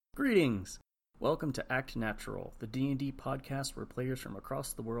Greetings! Welcome to Act Natural, the D&D podcast where players from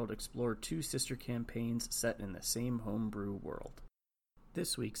across the world explore two sister campaigns set in the same homebrew world.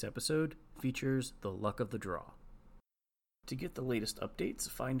 This week's episode features The Luck of the Draw. To get the latest updates,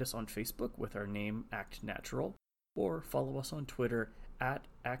 find us on Facebook with our name Act Natural, or follow us on Twitter at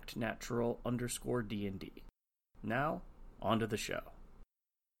ActNatural_D&D. Now, on to the show.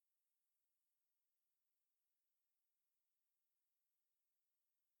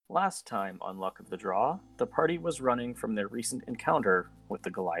 Last time on Luck of the Draw, the party was running from their recent encounter with the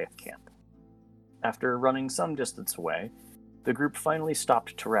Goliath camp. After running some distance away, the group finally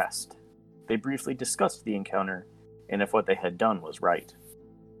stopped to rest. They briefly discussed the encounter and if what they had done was right.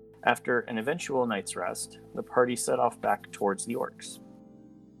 After an eventual night's rest, the party set off back towards the orcs.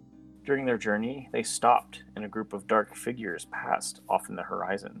 During their journey, they stopped and a group of dark figures passed off in the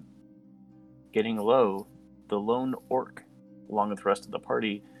horizon. Getting low, the lone orc, along with the rest of the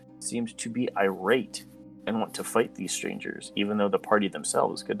party, seemed to be irate and want to fight these strangers, even though the party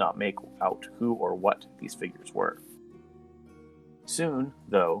themselves could not make out who or what these figures were. Soon,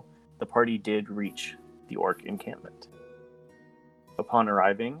 though, the party did reach the orc encampment. Upon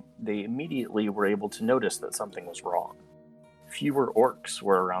arriving, they immediately were able to notice that something was wrong. Fewer orcs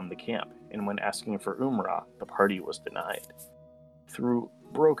were around the camp, and when asking for Umra, the party was denied. Through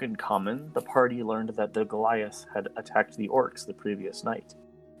Broken Common, the party learned that the Goliath had attacked the orcs the previous night,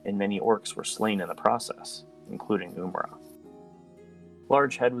 and many orcs were slain in the process, including Umra.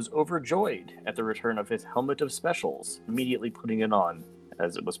 Largehead was overjoyed at the return of his helmet of specials, immediately putting it on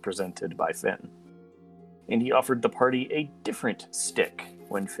as it was presented by Finn. And he offered the party a different stick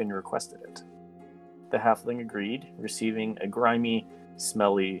when Finn requested it. The halfling agreed, receiving a grimy,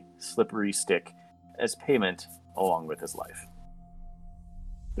 smelly, slippery stick as payment along with his life.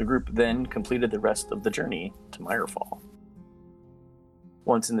 The group then completed the rest of the journey to Mirefall.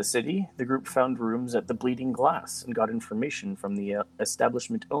 Once in the city, the group found rooms at the Bleeding Glass and got information from the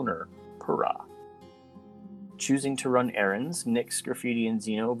establishment owner, Purah. Choosing to run errands, Nyx, Graffiti, and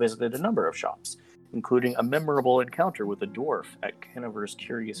Zeno visited a number of shops, including a memorable encounter with a dwarf at Kennever's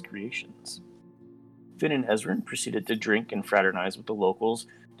Curious Creations. Finn and Ezrin proceeded to drink and fraternize with the locals,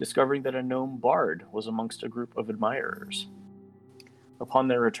 discovering that a gnome bard was amongst a group of admirers. Upon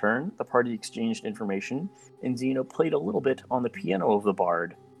their return, the party exchanged information, and Zeno played a little bit on the piano of the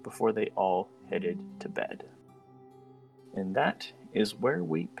bard before they all headed to bed. And that is where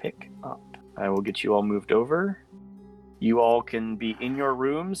we pick up. I will get you all moved over. You all can be in your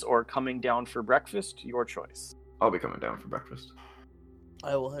rooms or coming down for breakfast, your choice. I'll be coming down for breakfast.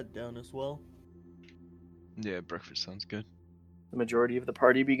 I will head down as well. Yeah, breakfast sounds good. The majority of the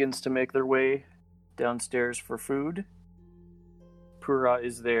party begins to make their way downstairs for food. Purah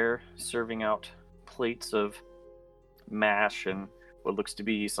is there, serving out plates of mash and what looks to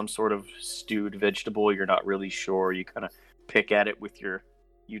be some sort of stewed vegetable. You're not really sure. You kind of pick at it with your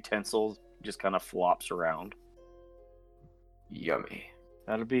utensils, just kind of flops around. Yummy.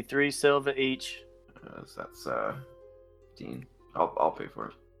 That'll be 3 silver each. That's 15. I'll pay for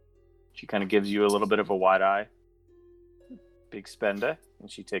it. She kind of gives you a little bit of a wide eye. Big spender,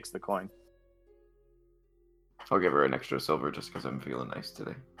 and she takes the coin. I'll give her an extra silver just because I'm feeling nice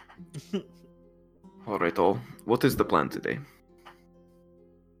today. Alright, all. What is the plan today?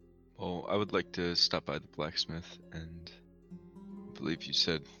 Well, I would like to stop by the blacksmith, and I believe you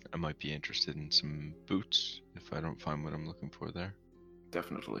said I might be interested in some boots if I don't find what I'm looking for there.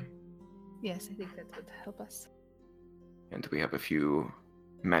 Definitely. Yes, I think that would help us. And we have a few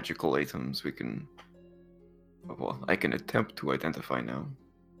magical items we can... Well, I can attempt to identify now.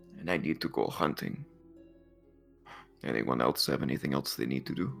 And I need to go hunting. Anyone else have anything else they need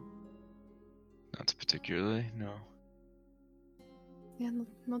to do? Not particularly, no. Yeah,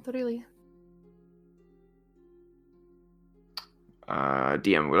 not really.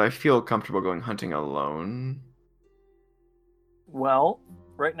 DM, would I feel comfortable going hunting alone? Well,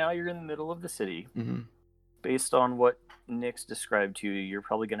 right now you're in the middle of the city. Mm-hmm. Based on what Nyx described to you, you're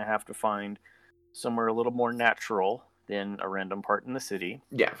probably going to have to find somewhere a little more natural than a random part in the city.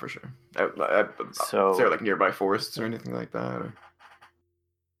 Yeah, for sure. So, is there like nearby forests or anything like that? Or?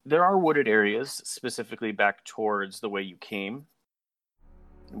 There are wooded areas, specifically back towards the way you came,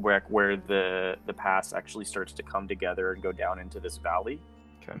 where the pass actually starts to come together and go down into this valley.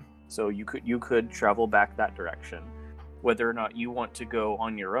 Okay. So you could travel back that direction. Whether or not you want to go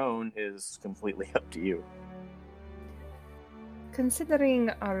on your own is completely up to you. Considering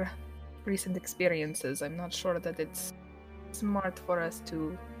our recent experiences, I'm not sure that it's smart for us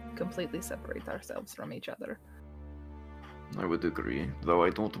to completely separate ourselves from each other. I would agree, though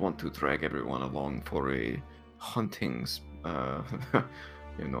I don't want to drag everyone along for a hunting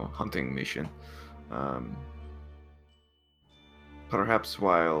hunting mission. Perhaps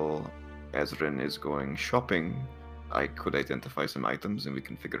while Ezrin is going shopping, I could identify some items and we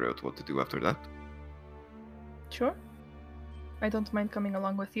can figure out what to do after that. Sure. I don't mind coming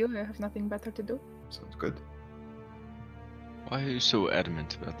along with you. I have nothing better to do. Sounds good. Why are you so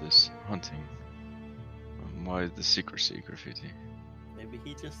adamant about this hunting? Why the secrecy, Graffiti? Maybe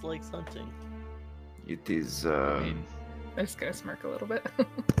he just likes hunting. It is, I mean, I just gotta smirk a little bit.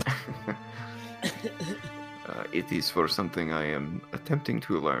 it is for something I am attempting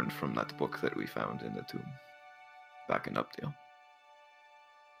to learn from that book that we found in the tomb back in Updale.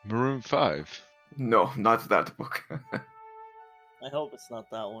 Maroon 5. No, not that book. I hope it's not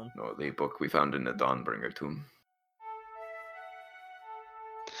that one. No, the book we found in the Dawnbringer tomb.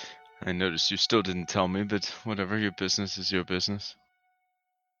 I noticed you still didn't tell me, but whatever, your business is your business.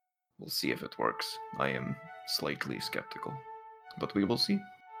 We'll see if it works. I am slightly skeptical, but we will see.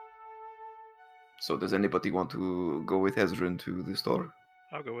 So does anybody want to go with Ezrin to the store?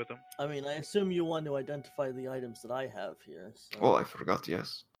 I'll go with him. I mean, I assume you want to identify the items that I have here. So. Oh, I forgot,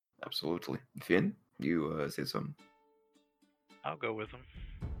 yes. Absolutely. Finn, you say something? I'll go with him.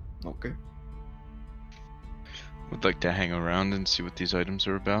 Okay. Would like to hang around and see what these items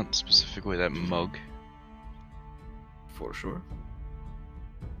are about, specifically that mug. For sure.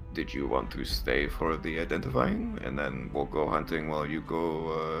 Did you want to stay for the identifying, and then we'll go hunting while you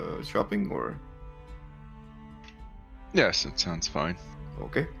go shopping, or? Yes, it sounds fine.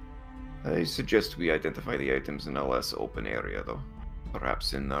 Okay. I suggest we identify the items in a less open area, though.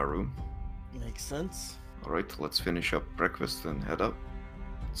 Perhaps in our room. Makes sense. Alright, let's finish up breakfast and head up.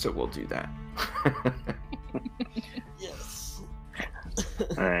 So we'll do that. Yes.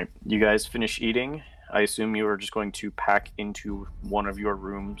 All right, you guys finish eating. I assume you are just going to pack into one of your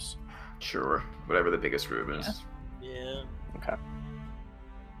rooms. Sure, whatever the biggest room is. Yeah. Okay.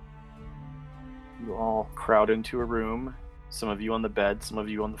 You all crowd into a room. Some of you on the bed, some of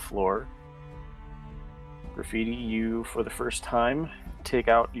you on the floor. Graffiti, you, for the first time, take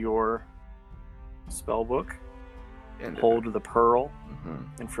out your spell book, And hold the pearl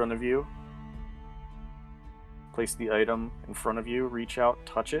Mhm. in front of you, place the item in front of you, reach out,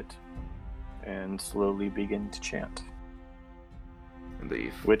 touch it, and slowly begin to chant. And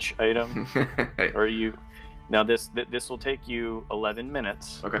leave. Which item Hey, are you... Now this will take you 11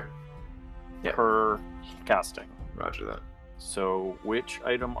 minutes okay, Yeah. per casting. roger that. So which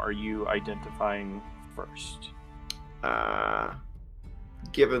item are you identifying first?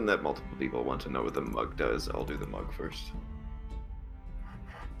 Given that multiple people want to know what the mug does, I'll do the mug first.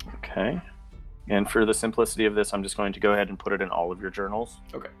 Okay. And for the simplicity of this, I'm just going to go ahead and put it in all of your journals.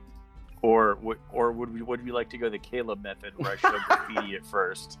 Okay. Or would we like to go the Caleb method where I show Graffiti it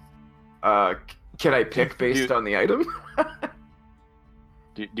first? Can I pick based Do- on the item?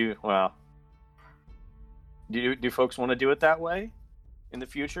 Do folks want to do it that way in the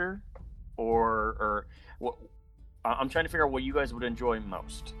future, or what? I'm trying to figure out what you guys would enjoy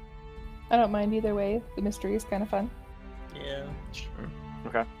most. I don't mind either way. The mystery is kind of fun. Yeah. Sure.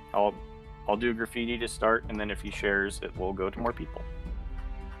 Okay, I'll do Graffiti to start, and then if he shares, it will go to more people.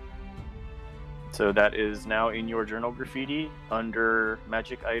 So that is now in your journal, Graffiti, under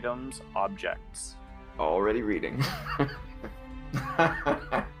magic items, objects. Already reading.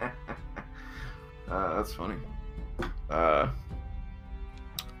 That's funny. I'll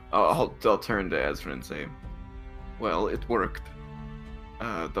turn to Ezra and say, well, it worked.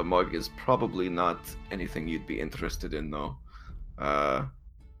 The mug is probably not anything you'd be interested in, though.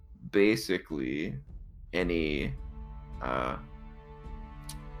 Basically, any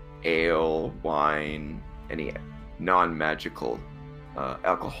ale, wine, any non-magical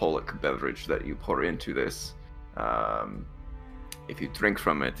alcoholic beverage that you pour into this, if you drink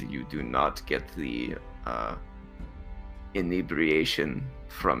from it, you do not get the inebriation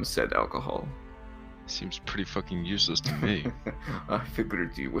from said alcohol. Seems pretty fucking useless to me. I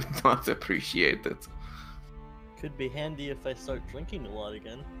figured you would not appreciate it. Could be handy if I start drinking a lot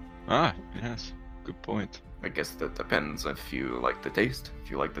again. Ah, yes. Good point. I guess that depends if you like the taste.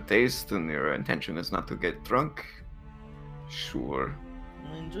 If you like the taste and your intention is not to get drunk, sure,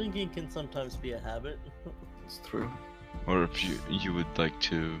 I mean, drinking can sometimes be a habit. it's true. Or if you would like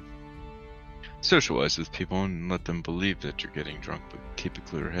to socialize with people and let them believe that you're getting drunk, but keep a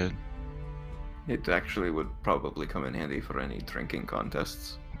clear head. It actually would probably come in handy for any drinking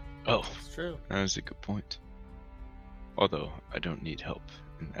contests. Oh, It's true. that is a good point. Although I don't need help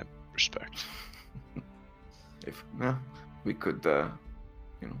in that respect. We could,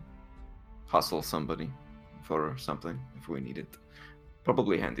 hustle somebody for something if we need it.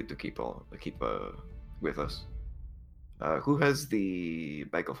 Probably handy to keep with us. Who has the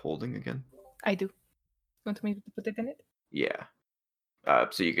bag of holding again? I do. Want me to put it in it? Yeah.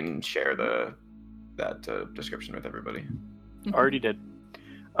 So you can share that description with everybody. Already did.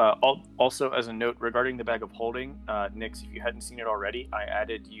 Also, as a note regarding the bag of holding, Nix, if you hadn't seen it already, I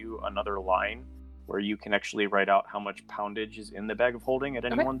added you another line where you can actually write out how much poundage is in the bag of holding at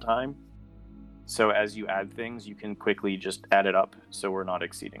any Okay. one time. So as you add things, you can quickly just add it up, so we're not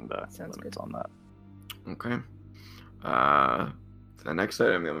exceeding the Sounds limits good. on that. Okay. The next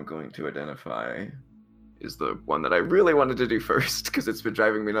item that I'm going to identify is the one that I really wanted to do first because it's been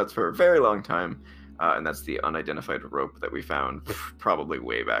driving me nuts for a very long time. And that's the unidentified rope that we found probably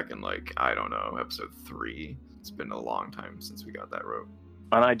way back in, like, I don't know, episode 3. It's been a long time since we got that rope.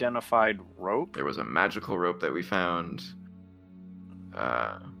 Unidentified rope? There was a magical rope that we found.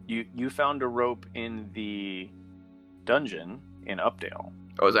 You found a rope in the dungeon in Updale.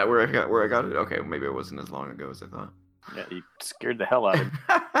 Oh, is that where I got it? Okay, maybe it wasn't as long ago as I thought. Yeah, you scared the hell out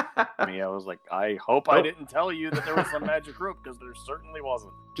of me. I was like, I hope I didn't tell you that there was some magic rope, because there certainly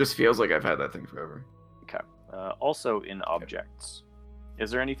wasn't. Just feels like I've had that thing forever. Okay. Also in objects, is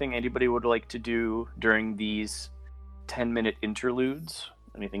there anything anybody would like to do during these 10-minute interludes?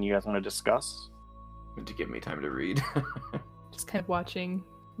 Anything you guys want to discuss? To give me time to read. Just kind of watching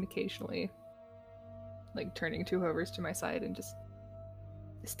and occasionally, like, turning to whoever's to my side and just...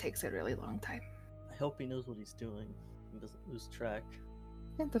 This takes a really long time. I hope he knows what he's doing. He doesn't lose track.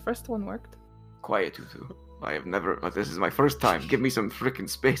 Yeah, the first one worked. Quiet, Tutu. I have never... This is my first time. Give me some freaking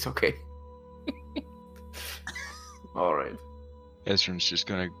space, okay? Alright. Ezra's just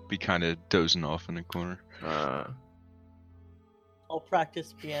gonna be kind of dozing off in the corner. I'll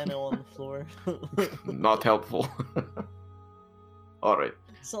practice piano on the floor. Not helpful. Alright.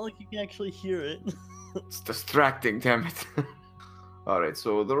 It's not like you can actually hear it. It's distracting, damn it. Alright,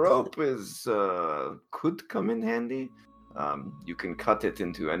 so the rope is could come in handy. You can cut it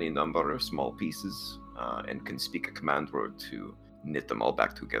into any number of small pieces and can speak a command word to knit them all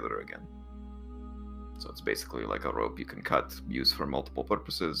back together again. So it's basically like a rope you can cut, use for multiple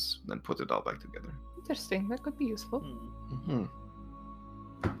purposes, then put it all back together. Interesting. That could be useful. Mm-hmm.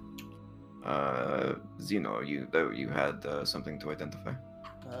 Zeno, you had something to identify.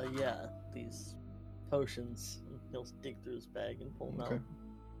 Yeah, these potions. He'll dig through his bag and pull them Okay.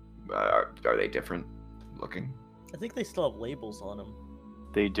 out. Are they different looking? I think they still have labels on them.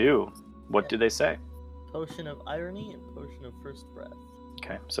 They do. What do they say? Potion of irony and potion of first breath.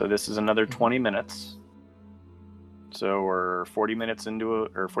 Okay, so this is another 20 minutes. So we're 40 minutes into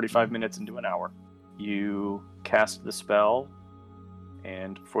or 45 minutes into an hour. You cast the spell,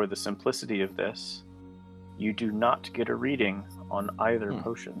 and for the simplicity of this, you do not get a reading on either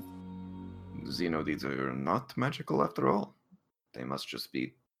potion. Zeno, these are not magical after all. They must just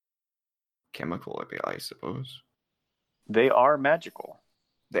be chemical, I suppose. They are magical.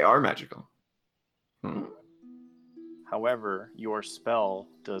 They are magical. However, your spell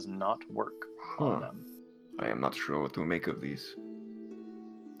does not work on them. I am not sure what to make of these.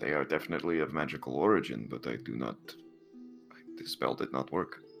 They are definitely of magical origin, but I do not... The spell did not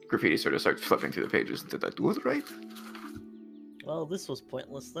work. Graffiti sort of starts flipping through the pages. Did I do it right? Well, this was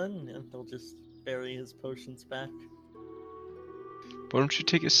pointless then, and he'll just bury his potions back. Why don't you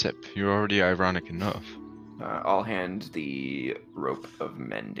take a sip? You're already ironic enough. I'll hand the rope of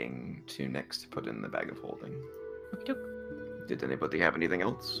mending to Nix to put in the bag of holding. Did anybody have anything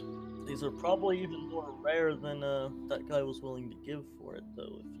else? These are probably even more rare than that guy was willing to give for it,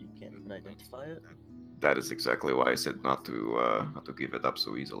 though, if you can't even identify it. That is exactly why I said not to give it up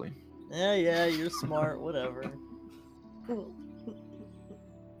so easily. Yeah, you're smart, whatever.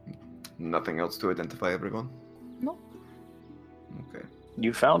 Nothing else to identify everyone? No. Okay.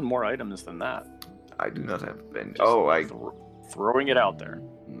 You found more items than that. I do not have any. Just throwing it out there.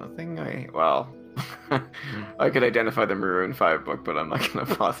 Nothing well... I could identify the Maroon 5 book, but I'm not going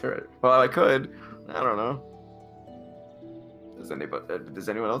to bother it. Well, I could. I don't know. Does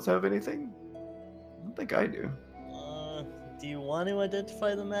anyone else have anything? I don't think I do. Do you want to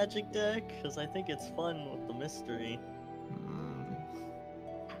identify the magic deck? Because I think it's fun with the mystery.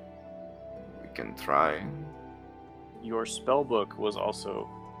 We can try. Your spell book was also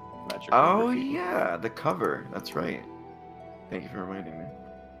magical. Oh, graffiti. yeah, the cover. That's right. Thank you for reminding me.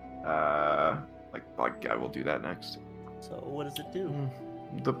 I will do that next. So what does it do?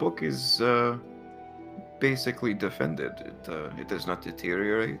 The book is basically defended. It does not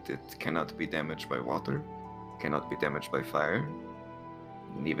deteriorate. It cannot be damaged by water. Cannot be damaged by fire.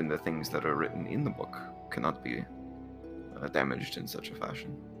 And even the things that are written in the book cannot be damaged in such a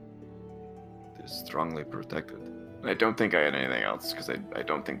fashion. It is strongly protected. And I don't think I had anything else, because I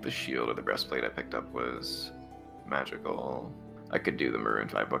don't think the shield or the breastplate I picked up was magical. I could do the Maroon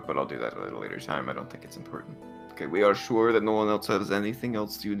 5 book, but I'll do that at a later time. I don't think it's important. Okay, we are sure that no one else has anything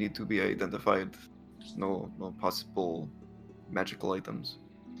else you need to be identified. No possible magical items.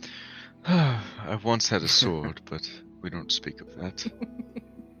 I once had a sword, but we don't speak of that.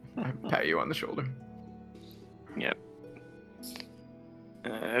 I pat you on the shoulder. Yep.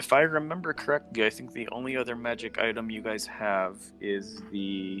 If I remember correctly, I think the only other magic item you guys have is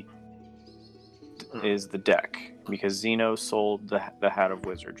the deck, because Zeno sold the Hat of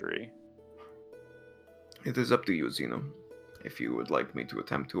Wizardry. It is up to you, Zeno. If you would like me to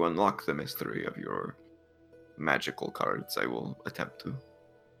attempt to unlock the mystery of your magical cards, I will attempt to.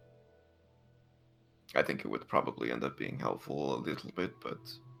 I think it would probably end up being helpful a little bit, but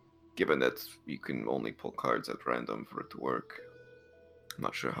given that you can only pull cards at random for it to work, I'm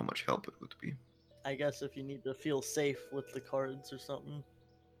not sure how much help it would be. I guess if you need to feel safe with the cards or something.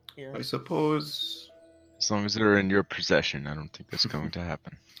 Yeah. I suppose... As long as they're in your possession, I don't think that's going to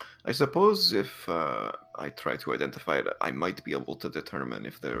happen. I suppose if I try to identify it, I might be able to determine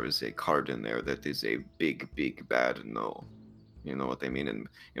if there is a card in there that is a big, big bad no. You know what I mean?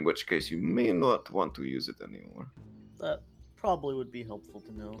 In which case you may not want to use it anymore. That probably would be helpful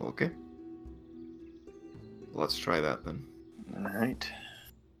to know. Okay. Let's try that then. Alright.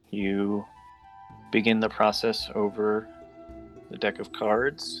 You begin the process over the deck of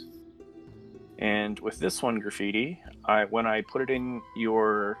cards. And with this one, Graffiti, when I put it in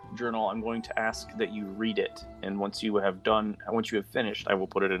your journal, I'm going to ask that you read it. And once you have finished, I will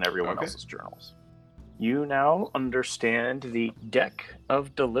put it in everyone else's journals. You now understand the Deck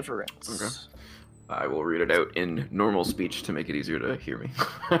of Deliverance. Okay. I will read it out in normal speech to make it easier to hear me.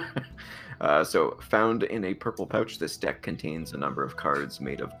 So, found in a purple pouch, this deck contains a number of cards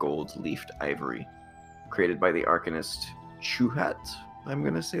made of gold-leafed ivory, created by the arcanist Chuhat. I'm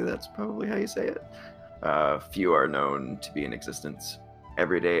going to say that's probably how you say it. Few are known to be in existence.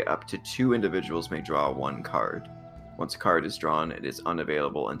 Every day, up to 2 individuals may draw 1 card. Once a card is drawn, it is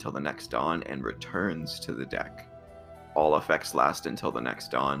unavailable until the next dawn and returns to the deck. All effects last until the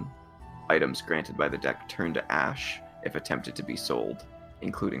next dawn. Items granted by the deck turn to ash if attempted to be sold,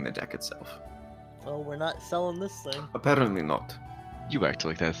 including the deck itself. Well, we're not selling this thing. Apparently not. You act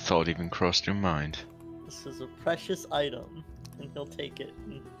like that thought even crossed your mind. This is a precious item, and he'll take it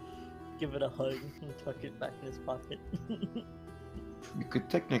and give it a hug and tuck it back in his pocket. You could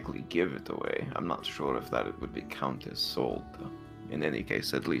technically give it away. I'm not sure if that would be counted as sold, though. In any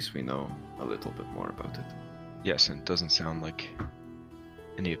case, at least we know a little bit more about it. Yes, and it doesn't sound like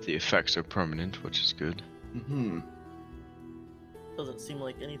any of the effects are permanent, which is good. Mm-hmm. Doesn't seem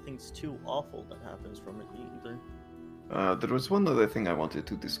like anything's too awful that happens from it either. There was one other thing I wanted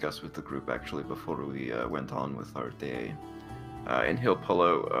to discuss with the group, actually, before we went on with our day. And he'll pull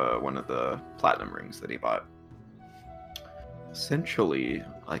out one of the platinum rings that he bought. Essentially,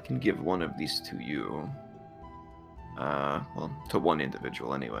 I can give one of these to you. Well, to one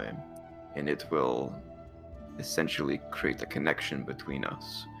individual anyway. And it will essentially create a connection between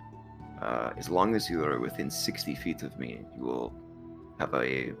us. As long as you are within 60 feet of me, you will have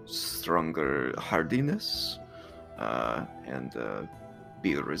a stronger hardiness and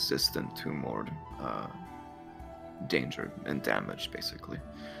be resistant to more danger and damage, basically.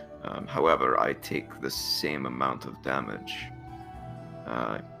 However, I take the same amount of damage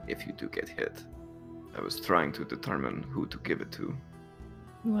if you do get hit. I was trying to determine who to give it to.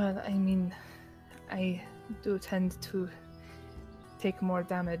 Well, I mean, I do tend to take more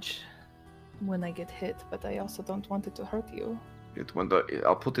damage when I get hit, but I also don't want it to hurt you.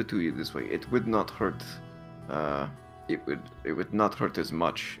 I'll put it to you this way: it would not hurt. It would not hurt as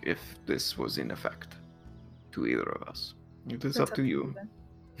much if this was in effect to either of us. It is up to you.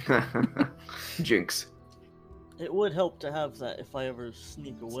 Jinx. It would help to have that if I ever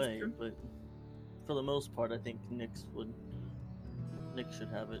sneak away, but for the most part, I think Nick should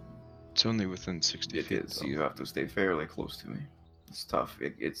have it. It's only within 60 It feet. is. Though. You have to stay fairly close to me. It's tough.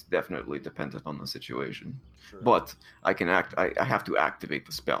 It's definitely dependent on the situation. Sure. But I can act. I have to activate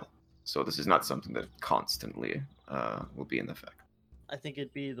the spell, so this is not something that constantly will be in effect. I think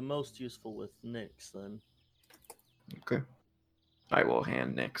it'd be the most useful with Nyx then. Okay. I will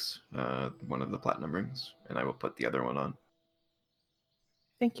hand Nyx one of the platinum rings, and I will put the other one on.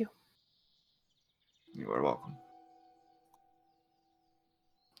 Thank you. You are welcome.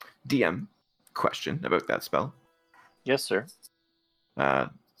 DM, question about that spell. Yes, sir.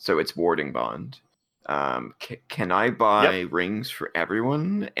 So it's Warding Bond. Can I buy rings for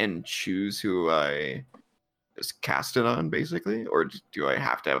everyone and choose who I just cast it on, basically? Or do I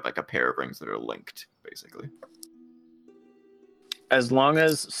have to have like a pair of rings that are linked, basically? As long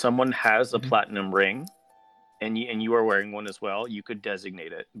as someone has a platinum ring and you are wearing one as well, you could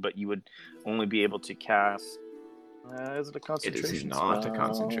designate it, but you would only be able to cast. Is it a It concentration is not spell? a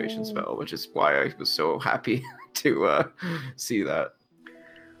concentration spell, which is why I was so happy to see that.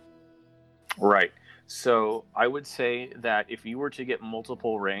 Right. So I would say that if you were to get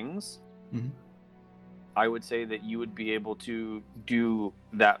multiple rings, Mhm. I would say that you would be able to do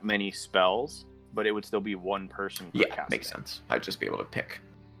that many spells, but it would still be one person per Yeah, casting. makes sense. I'd just be able to pick.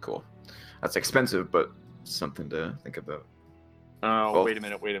 Cool. That's expensive, but something to think about. Oh, Well- wait a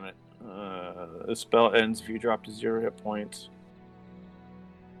minute. The spell ends if you drop to 0 hit points.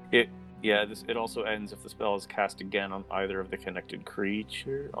 It also ends if the spell is cast again on either of the connected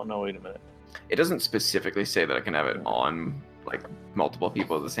creature. Oh no, wait a minute. It doesn't specifically say that I can have it on like multiple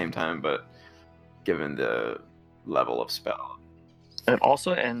people at the same time, but given the level of spell, It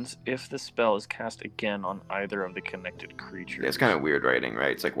also ends if the spell is cast again on either of the connected creatures. it's kind of weird writing,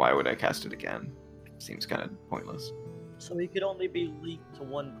 right? It's like, why would I cast it again? Seems kind of pointless. So he could only be leaked to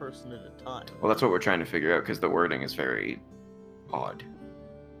one person at a time. Well, that's what we're trying to figure out because the wording is very odd.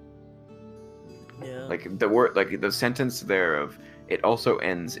 Yeah. Like the sentence there of it also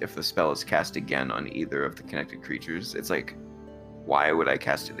ends if the spell is cast again on either of the connected creatures. It's like, why would I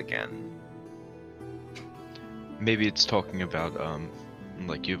cast it again? Maybe it's talking about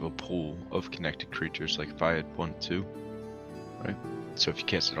like you have a pool of connected creatures, like if I had 1, 2, right? So if you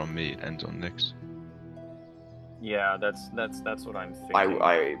cast it on me, it ends on Nyx. Yeah, that's what I'm thinking.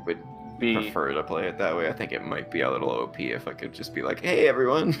 I would be prefer to play it that way. I think it might be a little OP if I could just be like, hey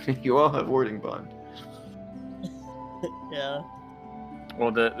everyone, you all have warding bond. Yeah.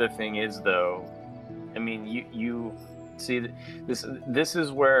 Well, the thing is though, I mean, you see this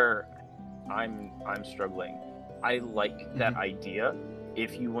is where I'm struggling. I like that idea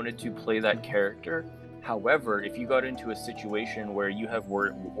if you wanted to play that character. However, if you got into a situation where you have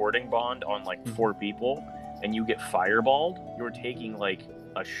warding bond on like 4 people and you get fireballed, you're taking like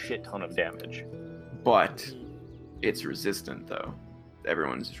a shit ton of damage. But it's resistant though.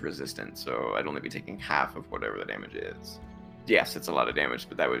 Everyone's resistant, so I'd only be taking half of whatever the damage is. Yes, it's a lot of damage,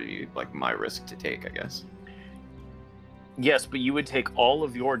 but that would be like my risk to take, I guess. Yes, but you would take all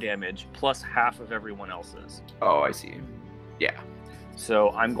of your damage plus half of everyone else's. Oh, I see. Yeah.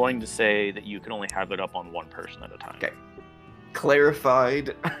 So I'm going to say that you can only have it up on one person at a time. Okay.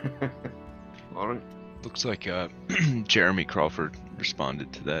 Clarified. All right. Looks like Jeremy Crawford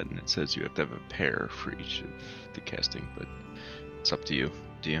responded to that, and it says you have to have a pair for each of the casting, but it's up to you,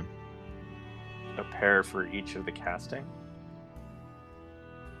 DM. A pair for each of the casting?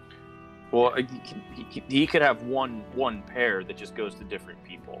 Well, he could have one pair that just goes to different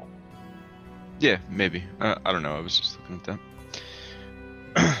people. Yeah, maybe. I don't know. I was just looking at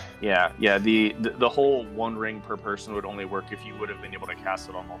that. Yeah. The whole 1 ring per person would only work if you would have been able to cast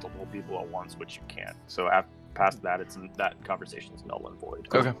it on multiple people at once, which you can't. So past that, that conversation's null and void.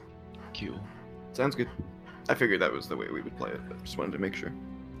 Okay. Cool. Sounds good. I figured that was the way we would play it, but just wanted to make sure.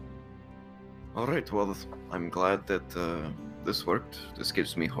 All right. Well, I'm glad that this worked. This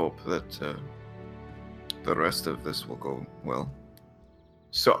gives me hope that the rest of this will go well.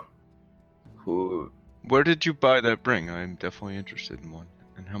 So, Where did you buy that ring? I'm definitely interested in one.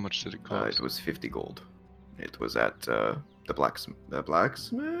 And how much did it cost? it was 50 gold. It was at the blacksmith. The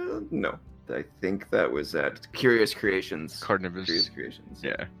blacksmith? No, I think that was at Curious Creations. Carnivorous. Curious Creations.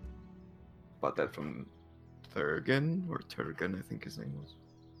 Yeah. Bought that from Turgan, I think his name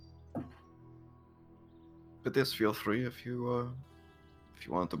was. But yes, feel free if you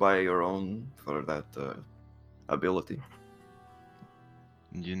want to buy your own for that ability.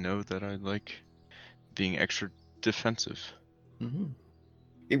 You know that I like being extra defensive. Mm-hmm.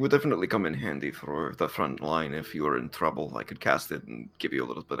 It would definitely come in handy for the front line if you were in trouble. I could cast it and give you a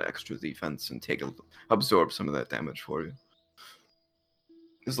little bit of extra defense and absorb some of that damage for you.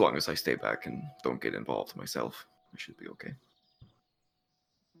 As long as I stay back and don't get involved myself, I should be okay.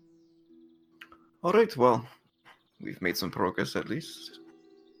 Alright, well, we've made some progress at least.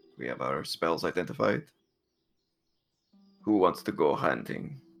 We have our spells identified. Who wants to go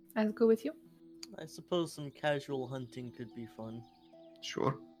hunting? I'll go with you. I suppose some casual hunting could be fun.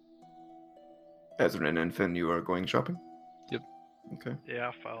 Sure. Ezrin and Finn, you are going shopping? Yep. Okay. Yeah,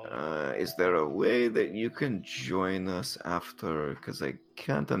 I'll follow. Is there a way that you can join us after? Because I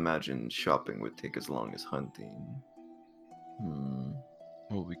can't imagine shopping would take as long as hunting.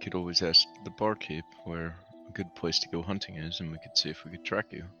 Well, we could always ask the barkeep where a good place to go hunting is, and we could see if we could track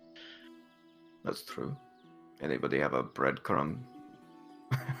you. That's true. Anybody have a breadcrumb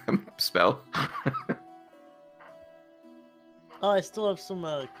spell? Oh, I still have some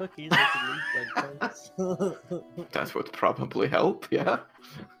cookies. I could leave breadcrumbs. That would probably help, yeah.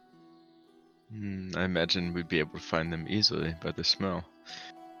 I imagine we'd be able to find them easily by the smell.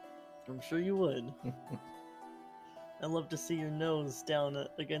 I'm sure you would. I'd love to see your nose down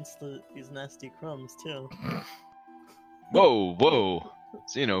against these nasty crumbs too. Whoa, whoa!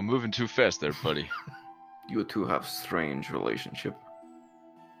 Xeno, moving too fast there, buddy. You two have strange relationship.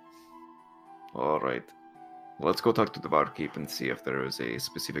 Alright. Let's go talk to the barkeep and see if there is a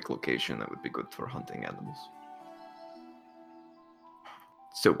specific location that would be good for hunting animals.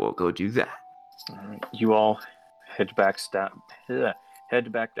 So we'll go do that. Alright, you all head back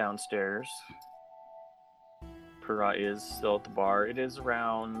downstairs. Pura is still at the bar. It is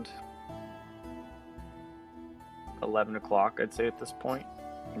around 11 o'clock, I'd say, at this point,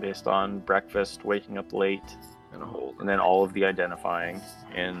 based on breakfast, waking up late, and then all of the identifying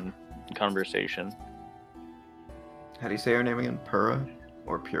and conversation. How do you say her name again? Pura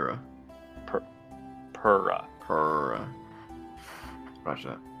or Pura? Pura. Pura.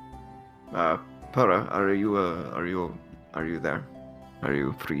 Roger. Pura, are you there? Are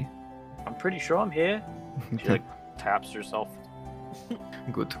you free? I'm pretty sure I'm here. She taps herself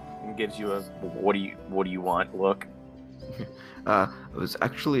Good. and gives you a what do you want look. I was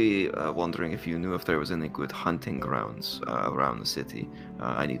actually wondering if you knew if there was any good hunting grounds around the city.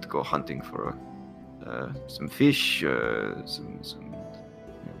 I need to go hunting for some fish, some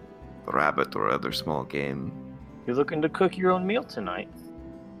rabbit or other small game. You're looking to cook your own meal tonight?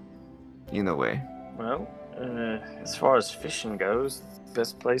 In a way. Well, as far as fishing goes,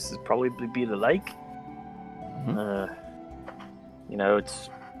 best place would probably be the lake. Mhm. It's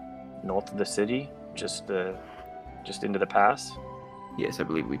north of the city, just into the pass. Yes, I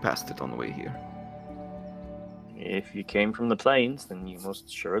believe we passed it on the way here. If you came from the plains, then you most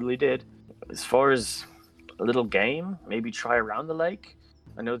surely did. As far as a little game, maybe try around the lake.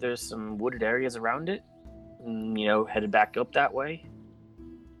 I know there's some wooded areas around it, headed back up that way.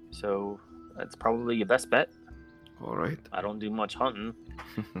 So that's probably your best bet. All right. I don't do much hunting.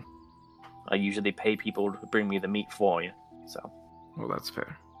 I usually pay people to bring me the meat for you. So Well, that's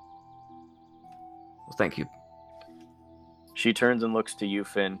fair. Well, thank you. she turns and looks to you,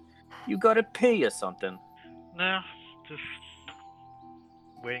 Finn. You gotta pay or something. Nah, just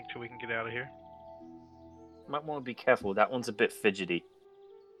waiting till we can get out of here. Might want to be careful. That one's a bit fidgety.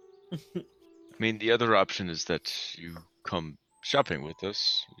 I mean, the other option is that you come shopping with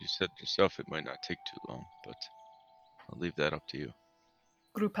us. You said yourself it might not take too long, but I'll leave that up to you.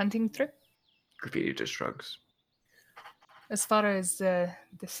 Group hunting trip. Graffiti just shrugs. As far as the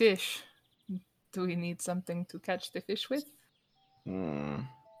fish, do we need something to catch the fish with? Hmm.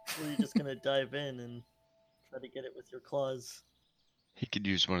 Or are you just gonna dive in and try to get it with your claws? He could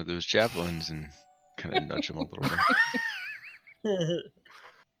use one of those javelins and kind of nudge him a little bit.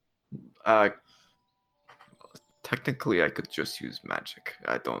 Technically, I could just use magic.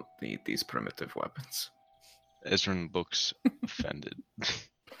 I don't need these primitive weapons. Ezran looks offended.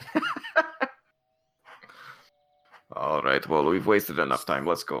 All right. Well, we've wasted enough time.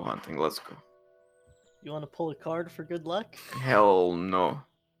 Let's go hunting. Let's go. You want to pull a card for good luck? Hell no.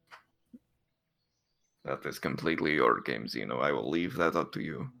 That is completely your game, Xeno. I will leave that up to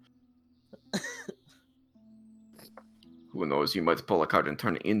you. Who knows? You might pull a card and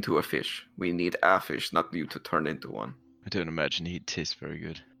turn into a fish. We need a fish, not you to turn into one. I don't imagine he'd taste very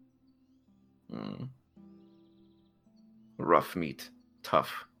good. Hmm. Rough meat.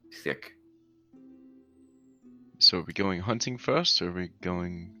 Tough. Thick. So are we going hunting first, or are we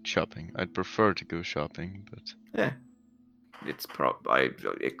going shopping? I'd prefer to go shopping, but... Yeah. It's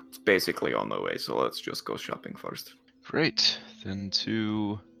basically on the way, so let's just go shopping first. Great. Then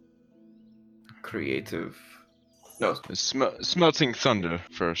to... Creative. No. Smelting Thunder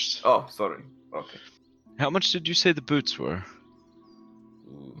first. Oh, sorry. Okay. How much did you say the boots were?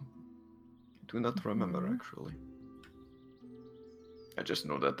 Ooh. Do not remember, actually. I just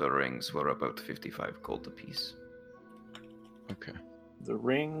know that the rings were about 55 gold apiece. Okay. The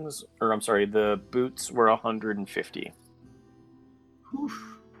boots were 150.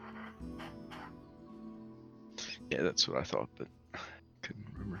 Oof. Yeah, that's what I thought, but couldn't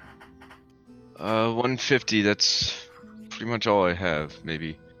remember. 150, that's pretty much all I have,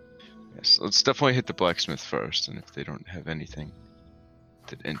 maybe. Yes, let's definitely hit the blacksmith first, and if they don't have anything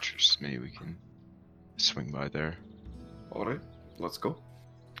that interests me, we can swing by there. Alright, let's go.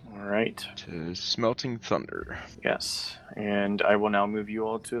 All right. To Smelting Thunder. Yes. And I will now move you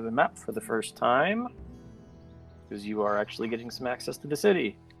all to the map for the first time, because you are actually getting some access to the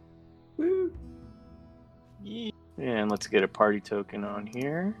city. Woo. Yeah. And let's get a party token on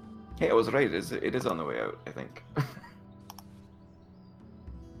here. Hey, I was right. It is on the way out, I think.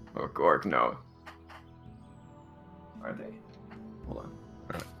 or no. Are they? Hold on.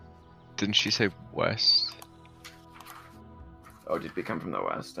 Didn't she say west? Oh, did we come from the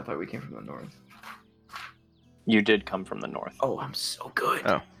west? I thought we came from the north. You did come from the north. Oh, I'm so good.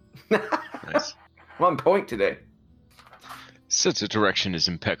 Oh. Nice. I'm on point today. Sense of direction is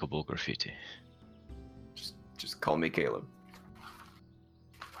impeccable, Graffiti. Just call me Caleb.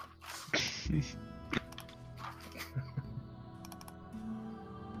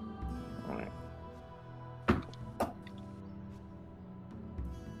 Alright.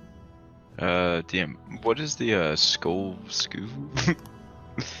 DM, what is the skull school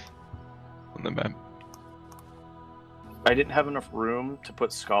on the map? I didn't have enough room to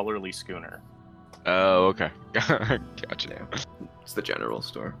put scholarly schooner. Oh, okay. Gotcha. Yeah. It's the general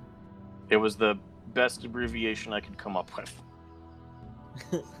store. It was the best abbreviation I could come up with.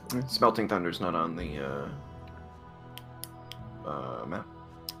 Smelting Thunder's not on the map.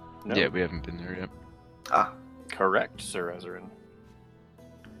 No? Yeah, we haven't been there yet. Ah, Correct, Sir Ezrin.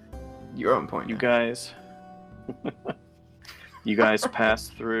 you're on point. You now. guys... you guys pass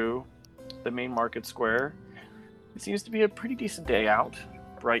through the main market square. It seems to be a pretty decent day out.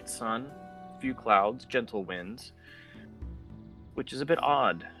 Bright sun, few clouds, gentle winds, which is a bit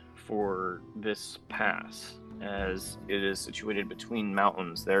odd for this pass, as it is situated between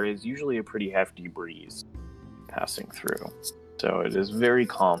mountains. There is usually a pretty hefty breeze passing through, so it is very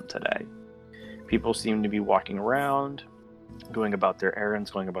calm today. People seem to be walking around, going about their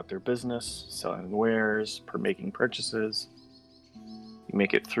errands, going about their business, selling wares, making purchases. You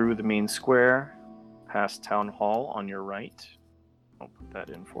make it through the main square, past Town Hall on your right. I'll put that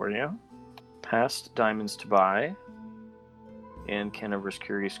in for you. Past Diamonds to Buy and Canaver's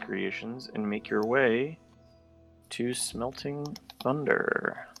Curious Creations, and make your way to Smelting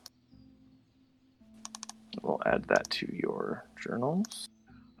Thunder. We'll add that to your journals.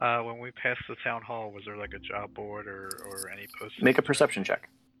 When we passed the town hall, was there like a job board or any posters? Make a perception check.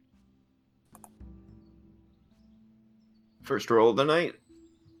 First roll of the night.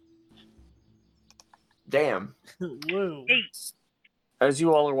 Damn. Whoa. As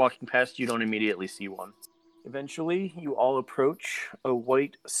you all are walking past, you don't immediately see one. Eventually, you all approach a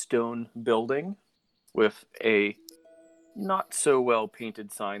white stone building with a not so well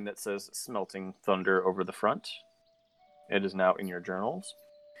painted sign that says Smelting Thunder over the front. It is now in your journals.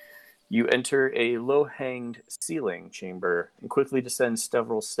 You enter a low-hanged ceiling chamber and quickly descend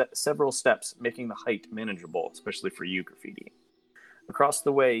several steps, making the height manageable, especially for you, Graffiti. Across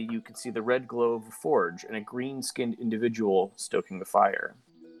the way, you can see the red glow of a forge and a green-skinned individual stoking the fire.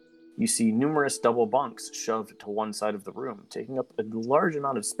 You see numerous double bunks shoved to one side of the room, taking up a large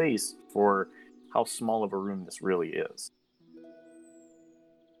amount of space for how small of a room this really is.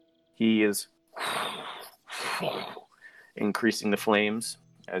 He is increasing the flames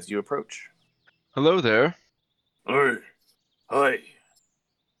as you approach. Hello there. Hey! Hi!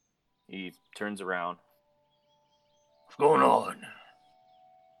 He turns around. What's going on?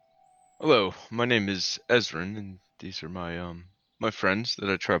 Hello, my name is Ezrin, and these are my friends that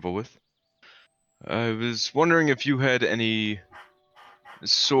I travel with. I was wondering if you had any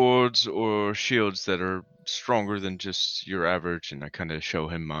swords or shields that are stronger than just your average, and I kind of show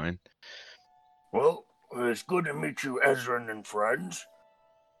him mine. Well, it's good to meet you, Ezrin and friends.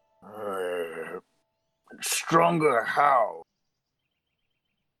 Stronger how?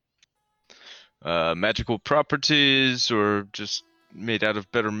 Magical properties, or just made out of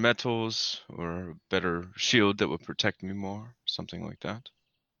better metals, or a better shield that would protect me more, something like that.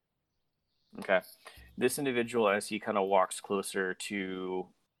 Okay. This individual, as he kind of walks closer to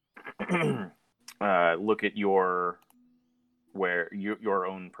look at your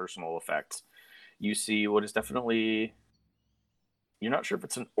own personal effects, you see what is definitely... You're not sure if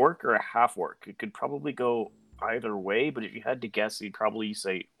it's an orc or a half-orc. It could probably go either way, but if you had to guess, you'd probably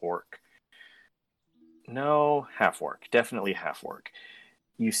say orc. No, half-orc. Definitely half-orc.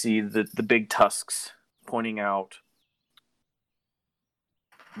 You see the big tusks pointing out,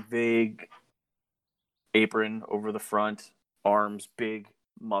 vague apron over the front, arms big,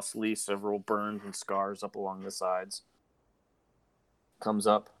 muscly, several burns and scars up along the sides. Comes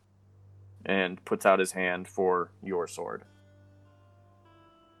up and puts out his hand for your sword.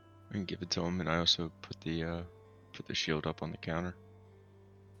 I can give it to him, and I also put the shield up on the counter.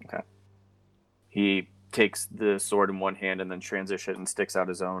 Okay. He takes the sword in one hand and then transitions and sticks out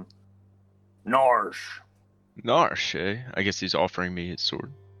his own. Narsh. Narsh, eh? I guess he's offering me his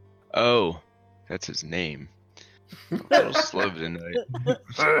sword. Oh, that's his name. A little slow tonight.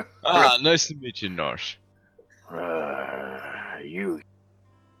 Nice to meet you, Narsh.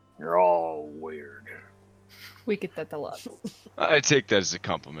 You're all weird. We get that a lot. I take that as a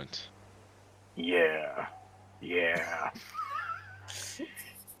compliment. Yeah.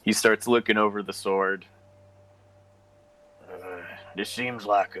 He starts looking over the sword. This seems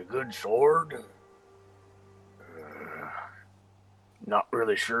like a good sword. Not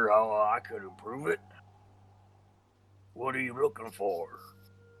really sure how I could improve it. What are you looking for?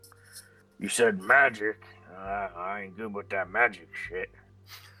 You said magic. I ain't good with that magic shit.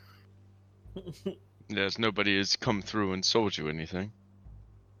 Yes, nobody has come through and sold you anything.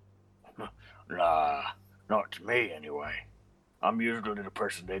 Nah, not to me anyway. I'm usually the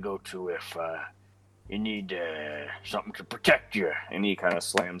person they go to if you need something to protect you. And he kind of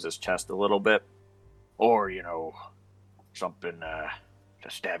slams his chest a little bit. Or, something to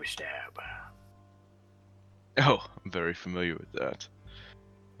stabby stab. Oh, I'm very familiar with that.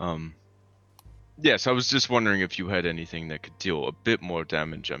 Yes, I was just wondering if you had anything that could deal a bit more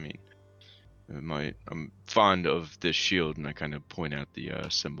damage. I mean, I'm fond of this shield, and I kind of point out the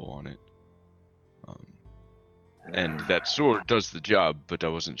symbol on it. And that sword does the job, but I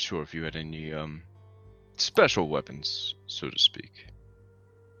wasn't sure if you had any special weapons, so to speak.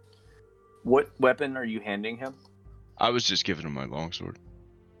 What weapon are you handing him? I was just giving him my longsword.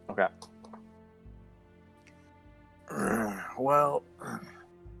 Okay. Well,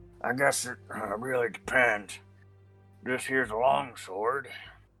 I guess it really depends. This here's a long sword.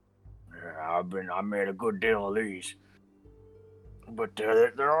 I made a good deal of these. But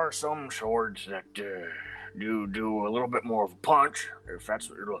there are some swords that do a little bit more of a punch, if that's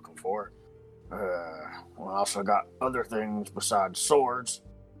what you're looking for. I also got other things besides swords.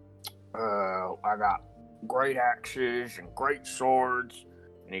 I got great axes and great swords.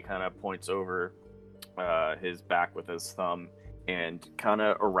 And he kind of points over his back with his thumb, and kind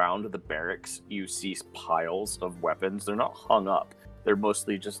of around the barracks you see piles of weapons. They're not hung up, they're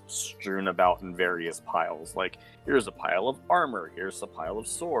mostly just strewn about in various piles. Like, here's a pile of armor, here's a pile of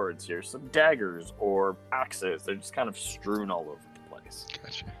swords, here's some daggers or axes. They're just kind of strewn all over the place.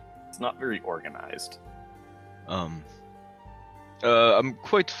 Gotcha. It's not very organized. I'm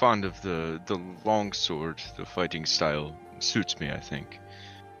quite fond of the long sword. The fighting style suits me, I think.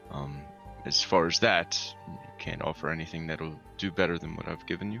 As far as that, you can't offer anything that'll do better than what I've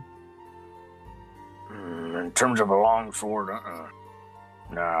given you. In terms of a long sword,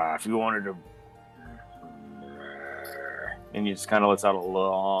 nah, if you wanted to... And he just kind of lets out a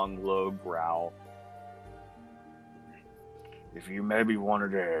long, low growl. If you maybe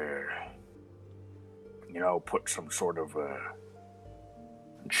wanted to, put some sort of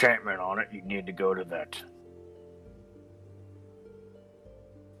enchantment on it, you'd need to go to that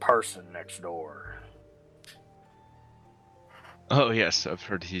person next door. Oh yes, I've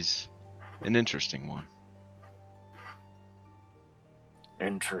heard he's an interesting one.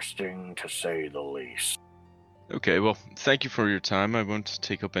 Interesting to say the least. Okay, well, thank you for your time. I won't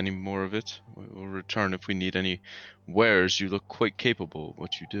take up any more of it. We'll return if we need any wares. You look quite capable of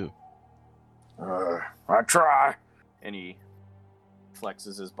what you do. I try. And he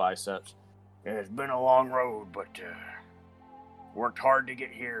flexes his biceps. It's been a long road, but worked hard to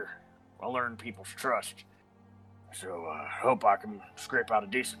get here. I learned people's trust. So I hope I can scrape out a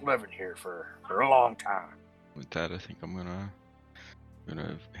decent living here for a long time. With that, I think I'm gonna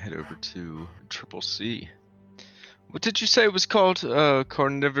head over to Triple C. What did you say it was called?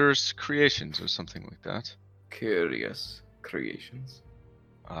 Carnivorous Creations or something like that? Curious Creations.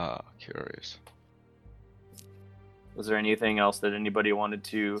 Ah, curious. Was there anything else that anybody wanted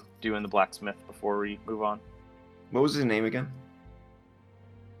to do in the blacksmith before we move on? What was his name again?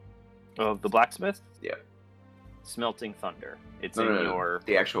 Of the blacksmith? Yeah. Smelting Thunder. It's No, in no, your...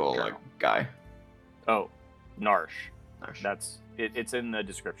 the actual journal. guy. Oh, Narsh. Narsh. That's it's in the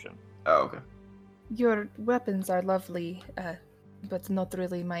description. Oh, okay. Your weapons are lovely, but not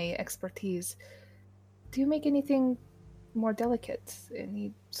really my expertise. Do you make anything more delicate?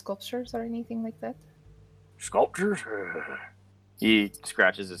 Any sculptures or anything like that? Sculptures? He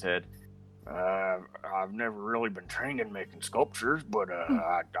scratches his head. I've never really been trained in making sculptures, but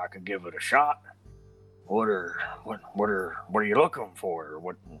I could give it a shot. What are you looking for?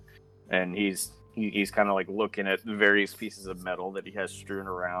 What? And he's kind of like looking at the various pieces of metal that he has strewn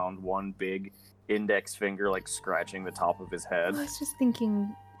around. One big index finger like scratching the top of his head. I was just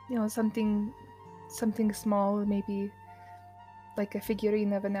thinking, something small, maybe like a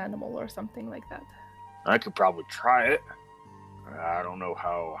figurine of an animal or something like that. I could probably try it. I don't know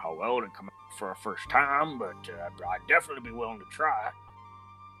how well it'd come out for a first time, but I'd definitely be willing to try.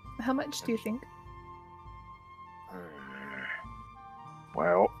 How much do you think?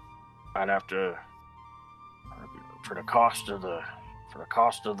 Well, I'd have to for the cost of the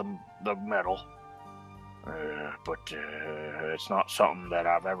metal. But it's not something that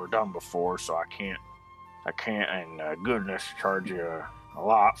I've ever done before, so I can't in goodness charge you a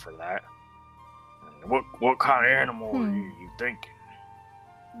lot for that. What kind of animal are you thinking?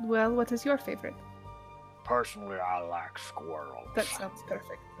 Well, what is your favorite? Personally, I like squirrels. That sounds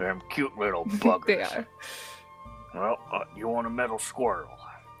perfect. Them cute little buggers. They are. Well, you want a metal squirrel?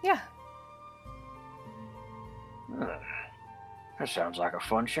 Yeah. That sounds like a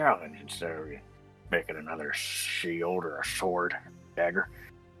fun challenge instead of making another shield or a sword, dagger.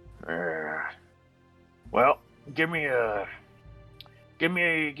 Well, give me a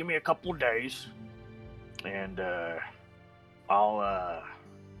couple days, and I'll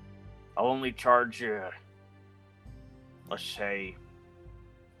only charge you, let's say,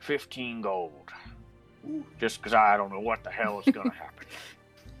 15 gold. Just because I don't know what the hell is going to happen.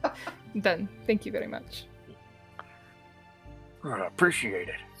 Done. Thank you very much. I appreciate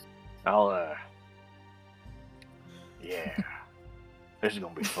it. I'll, yeah. This is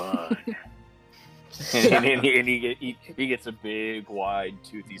going to be fun. and he gets a big, wide,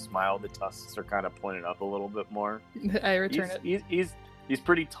 toothy smile. The tusks are kind of pointed up a little bit more. I return it. He's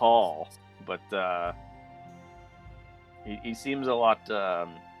pretty tall, but he seems a lot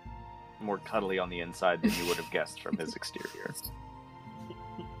more cuddly on the inside than you would have guessed from his exterior.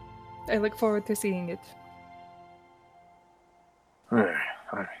 I look forward to seeing it.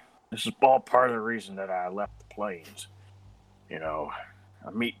 This is all part of the reason that I left the plains. You know, I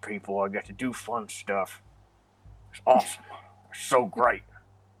meet people, I get to do fun stuff. It's awesome. It's so great.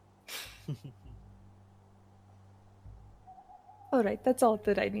 All right, that's all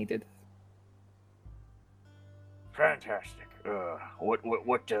that I needed. Fantastic. What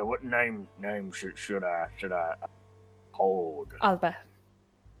name should I hold? Alba.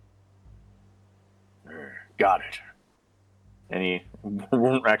 Got it. And he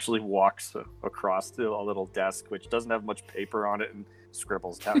actually walks across to a little desk, which doesn't have much paper on it, and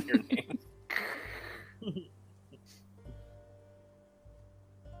scribbles down your name.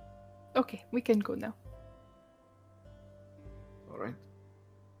 Okay, we can go now. All right.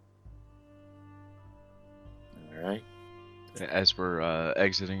 All right. As we're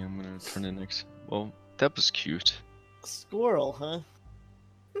exiting, I'm gonna turn to Nix. Well, that was cute. Squirrel, huh?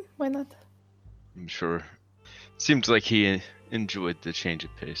 Why not? I'm sure. Seemed like he enjoyed the change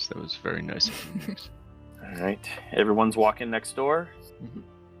of pace. That was very nice of him, Nix. All right. Everyone's walking next door. Mhm.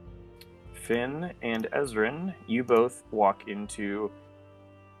 Finn and Ezrin, you both walk into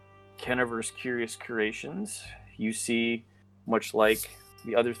Kenniver's Curious Creations. You see, much like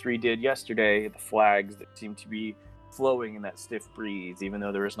the other three did yesterday, the flags that seem to be flowing in that stiff breeze, even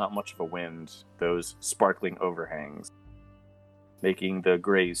though there is not much of a wind, those sparkling overhangs, making the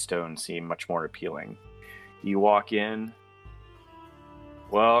gray stone seem much more appealing. You walk in.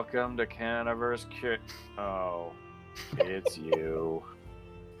 Welcome to Kenniver's Oh, it's you.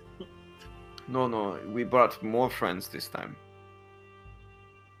 No, we brought more friends this time.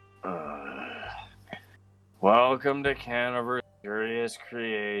 Welcome to Kenniver's Curious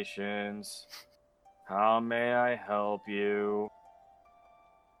Creations. How may I help you?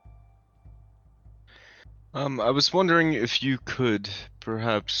 I was wondering if you could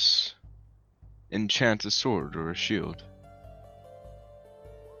perhaps enchant a sword or a shield.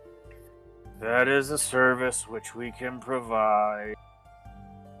 That is a service which we can provide.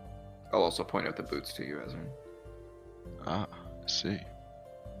 I'll also point out the boots to you, Ezra. Ah, I see.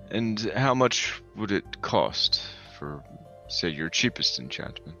 And how much would it cost for, say, your cheapest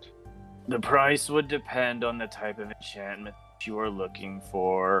enchantment? The price would depend on the type of enchantment you are looking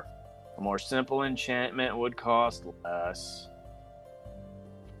for. A more simple enchantment would cost less.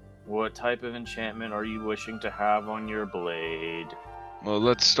 What type of enchantment are you wishing to have on your blade? Well,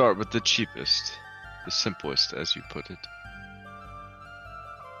 let's start with the cheapest. The simplest, as you put it.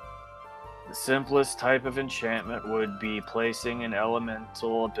 The simplest type of enchantment would be placing an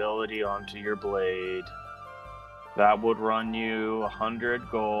elemental ability onto your blade. That would run you 100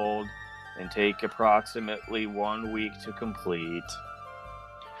 gold and take approximately 1 week to complete.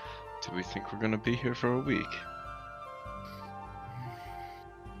 Do we think we're gonna be here for a week?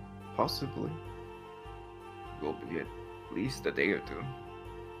 Possibly. We'll be at least a day or two.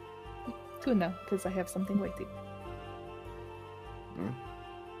 2 now, because I have something waiting.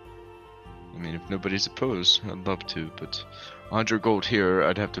 I mean, if nobody's opposed, I'd love to, but 100 gold here,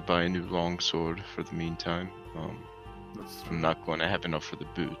 I'd have to buy a new longsword for the meantime. That's I'm not going to have enough for the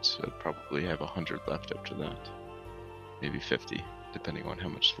boots. I'd probably have 100 left after that. Maybe 50, depending on how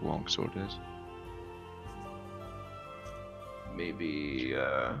much the longsword is. Maybe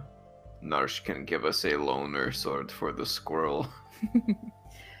Narsh can give us a loner sword for the squirrel.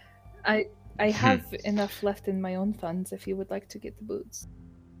 I have enough left in my own funds if you would like to get the boots.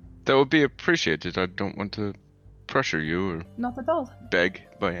 That would be appreciated. I don't want to pressure you or Not at all. beg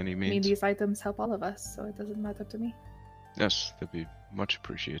by any I mean, means. these items help all of us, so it doesn't matter to me. Yes, that'd be much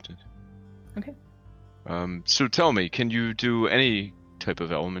appreciated. Okay. So tell me, can you do any type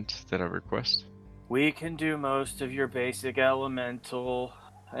of element that I request? We can do most of your basic elemental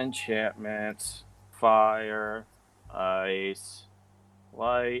enchantments: fire, ice,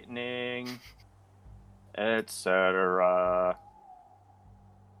 lightning, etc.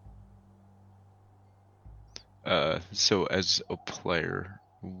 So as a player,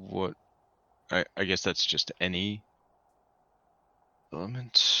 what? I guess that's just any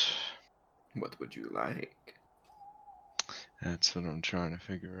element. What would you like? That's what I'm trying to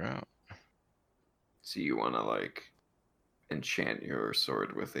figure out. So you want to like enchant your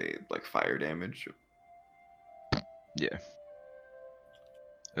sword with a like fire damage? Yeah.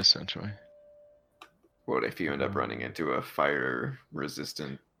 Essentially. What if you end up running into a fire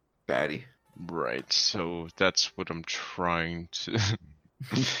resistant baddie? Right. So that's what I'm trying to.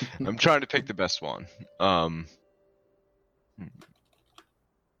 I'm trying to pick the best one.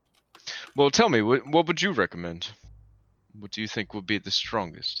 Well, tell me, what would you recommend? What do you think would be the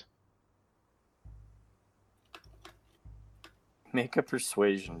strongest? Make a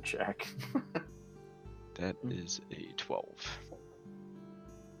persuasion check. That is a 12.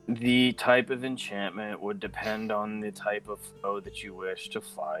 The type of enchantment would depend on the type of foe that you wish to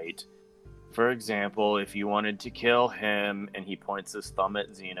fight. For example, if you wanted to kill him and he points his thumb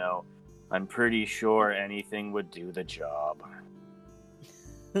at Xeno, I'm pretty sure anything would do the job.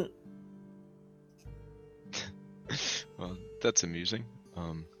 Well, that's amusing.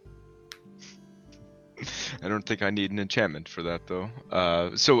 I don't think I need an enchantment for that, though.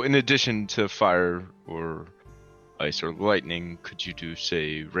 So in addition to fire or ice or lightning, could you do,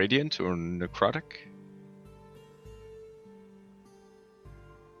 say, radiant or necrotic?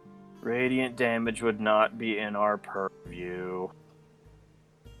 Radiant damage would not be in our purview.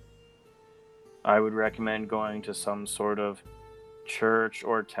 I would recommend going to some sort of church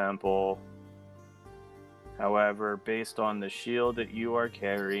or temple. However, based on the shield that you are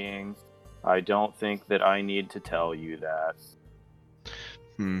carrying, I don't think that I need to tell you that.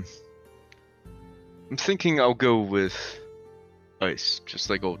 I'm thinking I'll go with ice, just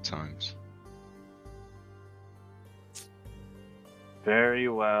like old times. Very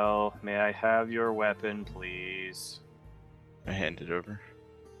well. May I have your weapon, please? I hand it over.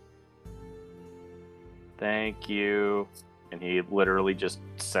 Thank you. And he literally just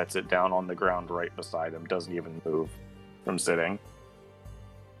sets it down on the ground right beside him, doesn't even move from sitting.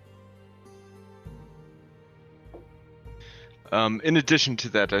 In addition to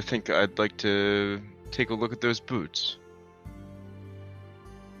that, I think I'd like to take a look at those boots.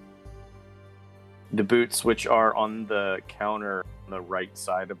 The boots, which are on the counter on the right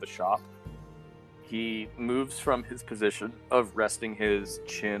side of the shop. He moves from his position of resting his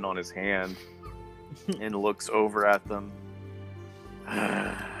chin on his hand and looks over at them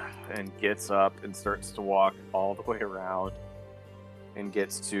and gets up and starts to walk all the way around and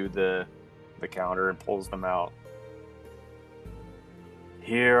gets to the counter and pulls them out.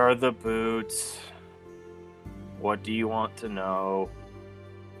 Here are the boots. What do you want to know?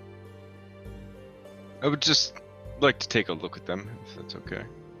 I would just like to take a look at them, if that's okay.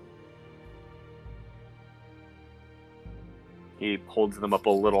 He holds them up a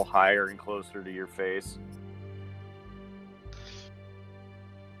little higher and closer to your face.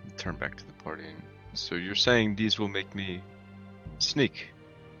 Turn back to the party. So you're saying these will make me sneak?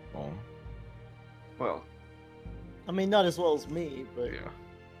 Oh, Well, I mean, not as well as me, but yeah.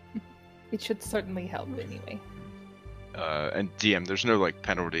 It should certainly help anyway. And DM, there's no like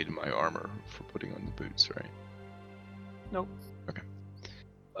penalty to my armor for putting on the boots, right? Nope. Okay.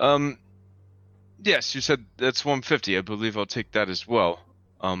 Yes, you said that's 150. I believe I'll take that as well.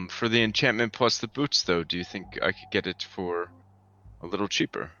 For the enchantment plus the boots, though, do you think I could get it for a little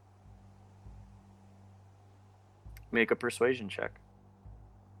cheaper? Make a persuasion check.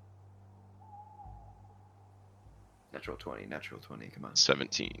 natural 20, come on.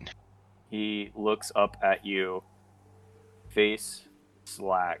 17. He looks up at you, face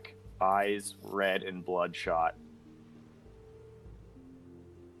slack, eyes red and bloodshot.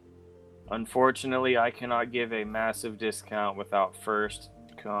 Unfortunately, I cannot give a massive discount without first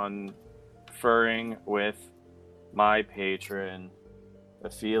conferring with my patron,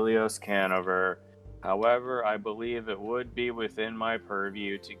 Aphelios Canover. However, I believe it would be within my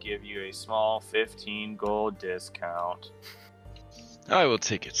purview to give you a small 15 gold discount. I will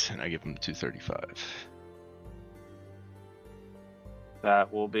take it, and I give him 235.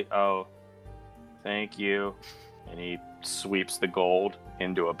 That will be... Oh, thank you. And he sweeps the gold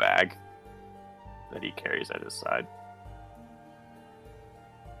into a bag. that he carries at his side.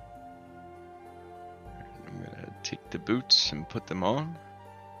 I'm gonna take the boots and put them on.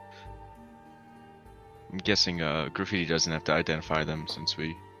 I'm guessing Graffiti doesn't have to identify them since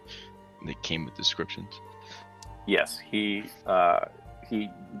they came with descriptions. Yes, he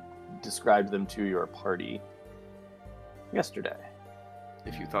described them to your party yesterday.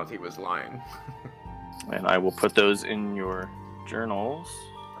 If you thought he was lying. And I will put those in your journals.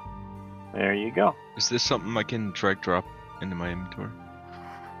 There you go. Is this something I can drag drop into my inventory?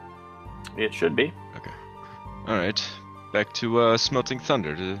 It should be. Okay. Alright. Back to Smelting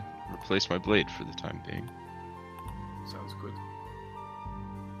Thunder to replace my blade for the time being. Sounds good.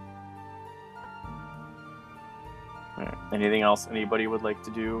 Alright. Anything else anybody would like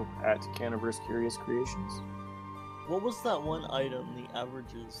to do at Canaverse Curious Creations? What was that one item, the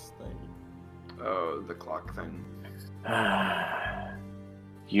averages thing? Oh, the clock thing.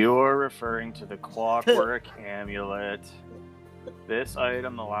 You're referring to the Clockwork Amulet. This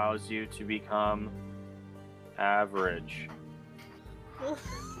item allows you to become average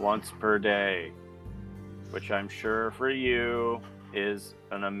once per day, which I'm sure for you is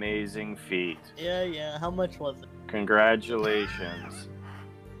an amazing feat. Yeah. How much was it? Congratulations.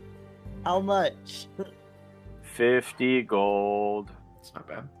 How much? 50 gold. It's not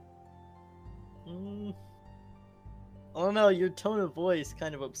bad. I don't know, your tone of voice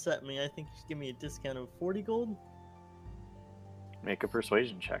kind of upset me. I think you should give me a discount of 40 gold. Make a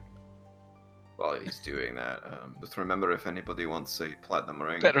persuasion check. While he's doing that, just remember if anybody wants a platinum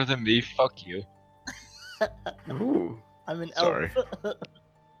ring. Better than me, fuck you. Ooh. I'm an Sorry. elf.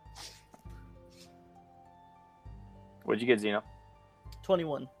 What'd you get, Zeno?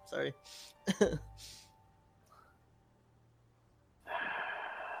 21, sorry.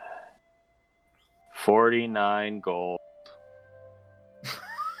 49 gold.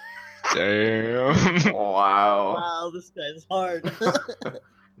 Damn. Wow. Wow, this guy's hard.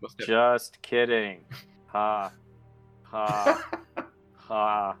 Must have- Just kidding. Ha. Ha.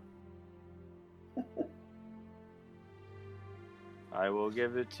 Ha. I will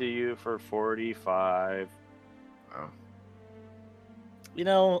give it to you for 45. Wow. You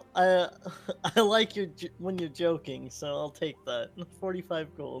know, I like when you're joking, so I'll take that.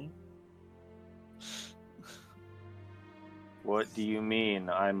 45 gold. What do you mean?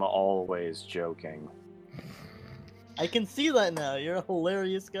 I'm always joking. I can see that now. You're a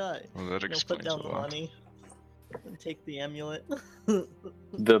hilarious guy. Well, that You'll put explains down a the lot. money and take the amulet.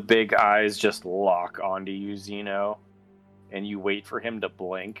 The big eyes just lock onto you, Zeno, and you wait for him to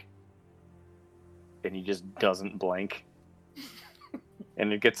blink, and he just doesn't blink.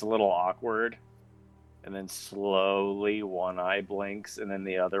 And it gets a little awkward, and then slowly one eye blinks, and then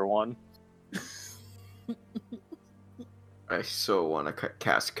the other one. I so want to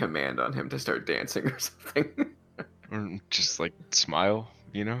cast command on him to start dancing or something. Or just like smile,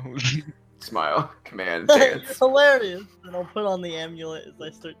 you know? Smile, command, dance. Hilarious. And I'll put on the amulet as I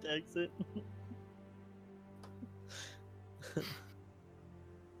start to exit.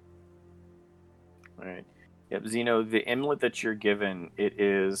 Alright. Yep, Zeno, the amulet that you're given, it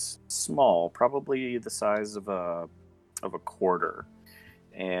is small, probably the size of a quarter.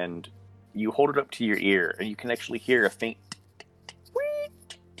 And you hold it up to your ear, and you can actually hear a faint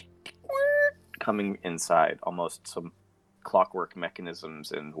coming inside, almost some clockwork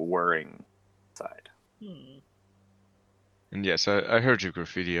mechanisms and whirring inside. And yes, I heard you,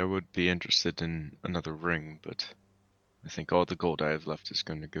 Graffiti. I would be interested in another ring, but I think all the gold I have left is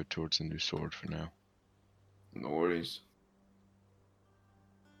going to go towards a new sword for now. No worries.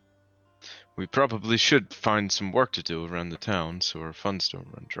 We probably should find some work to do around the town so our funds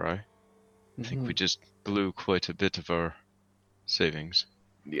don't run dry. I think we just blew quite a bit of our savings.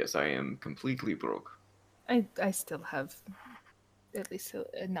 Yes, I am completely broke. I still have at least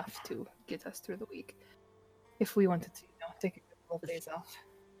enough to get us through the week. If we wanted to, take a couple of days off.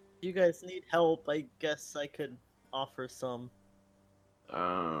 If you guys need help, I guess I could offer some.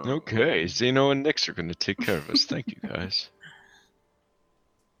 Okay, Zeno and Nyx are going to take care of us. Thank you, guys.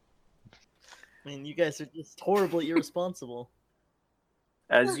 I mean, you guys are just horribly irresponsible.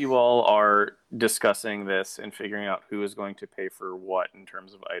 As you all are discussing this and figuring out who is going to pay for what in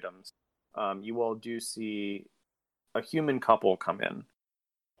terms of items, you all do see a human couple come in.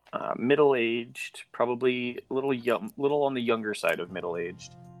 Middle-aged, probably a little on the younger side of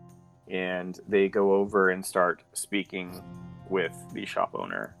middle-aged. And they go over and start speaking with the shop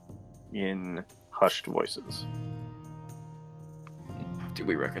owner in hushed voices. Do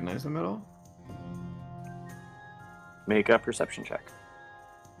we recognize them at all? Make a perception check.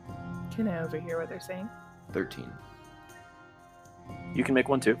 Can I overhear what they're saying? 13. You can make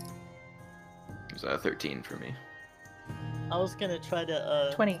one too. It was 13 for me. I was gonna try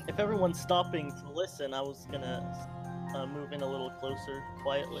to 20. If everyone's stopping to listen, I was gonna move in a little closer,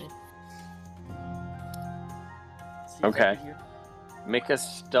 quietly. See if I Okay. can hear. Make a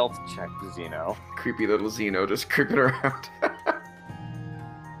stealth check, Zeno. Creepy little Xeno just creeping around.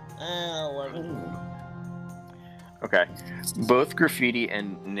 11. Okay. Both Graffiti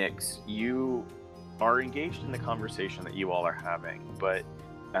and Nyx, you are engaged in the conversation that you all are having, but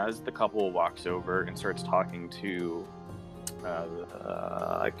as the couple walks over and starts talking to,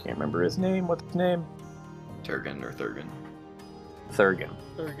 I can't remember his name. What's his name? Turgan or Thurgan. Thurgan.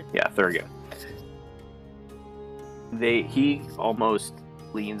 Thurgan. Yeah, Thurgan. He almost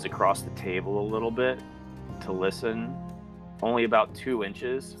leans across the table a little bit to listen. Only about 2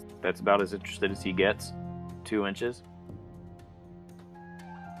 inches. That's about as interested as he gets. 2 inches.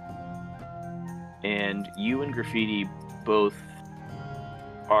 And you and Graffiti both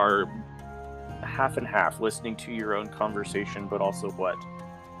are half and half, listening to your own conversation, but also what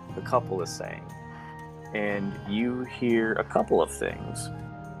the couple is saying. And you hear a couple of things.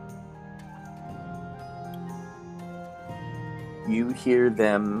 You hear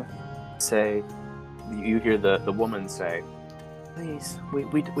them say, you hear the woman say, please,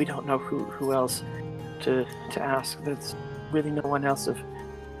 we don't know who else to ask. There's really no one else of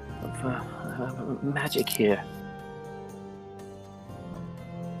magic here.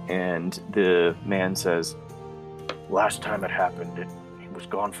 And the man says, last time it happened, he was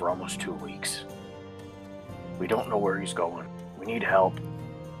gone for almost 2 weeks. We don't know where he's going. We need help.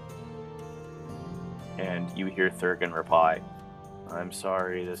 And you hear Thurgan reply, I'm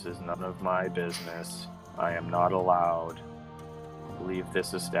sorry, this is none of my business. I am not allowed to leave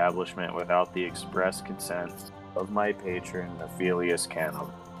this establishment without the express consent of my patron, Aphelius Canum.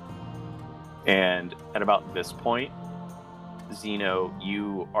 And at about this point, Zeno,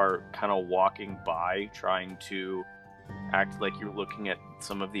 you are kind of walking by, trying to act like you're looking at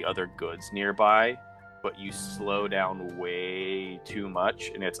some of the other goods nearby, but you slow down way too much,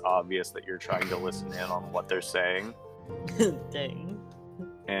 and it's obvious that you're trying to listen in on what they're saying. Dang.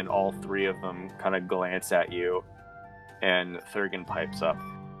 And all 3 of them kind of glance at you, and Thurgan pipes up.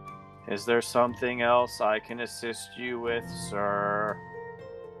 Is there something else I can assist you with, sir?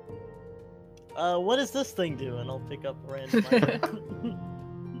 What does this thing do? And I'll pick up a random item.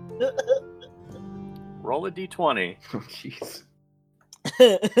 Roll a d20. Oh, jeez.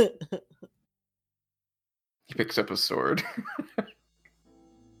 He picks up a sword.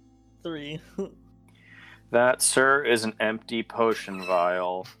 3. That, sir, is an empty potion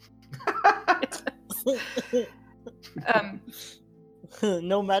vial.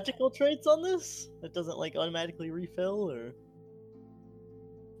 No magical traits on this? It doesn't like automatically refill, or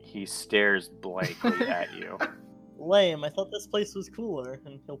He stares blankly at you. lame. I thought this place was cooler,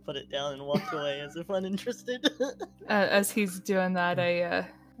 and he'll put it down and walk away as if uninterested. As he's doing that,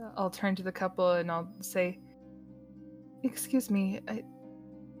 I'll turn to the couple and I'll say, "Excuse me,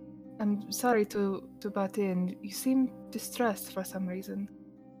 I'm sorry to butt in. You seem distressed for some reason.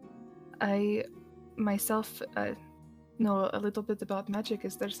 I myself know a little bit about magic.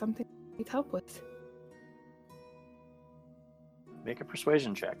 Is there something I need help with?" Make a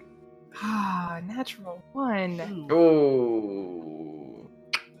persuasion check. Natural 1. Oh.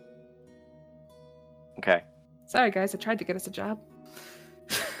 Okay. Sorry, guys. I tried to get us a job.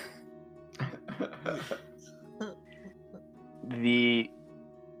 You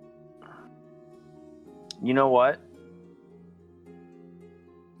know what?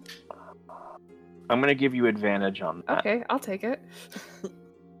 I'm going to give you advantage on that. Okay, I'll take it.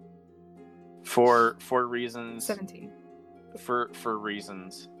 For reasons 17. for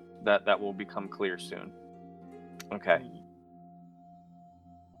reasons that will become clear soon. Okay.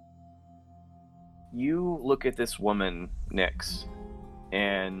 You look at this woman, Nyx,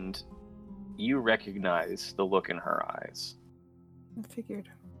 and you recognize the look in her eyes. I figured.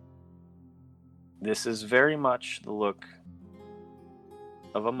 This is very much the look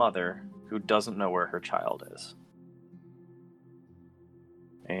of a mother who doesn't know where her child is.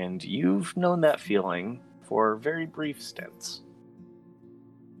 And you've known that feeling for very brief stints.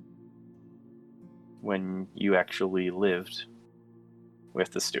 When you actually lived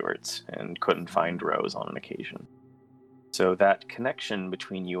with the Stewarts and couldn't find Rose on an occasion. So that connection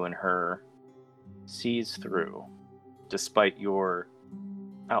between you and her sees through, despite your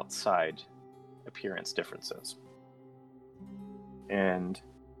outside appearance differences. And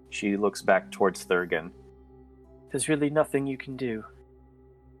she looks back towards Thurgan. There's really nothing you can do.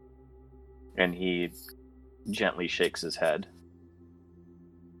 And he gently shakes his head.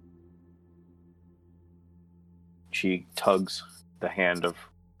 She tugs the hand of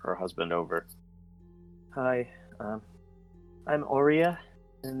her husband over. Hi, I'm Aurea,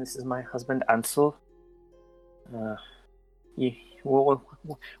 and this is my husband Ansel.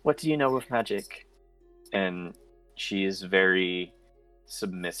 What do you know of magic? And she is very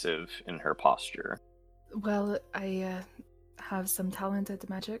submissive in her posture. Well, I have some talent at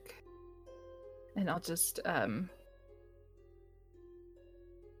magic, and I'll just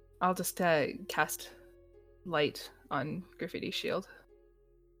cast light on Graffiti's shield.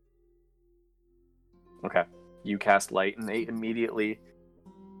 Okay. You cast light, and they immediately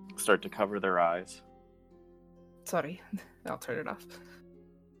start to cover their eyes. Sorry, I'll turn it off.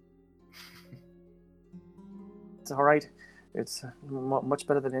 It's all right. It's much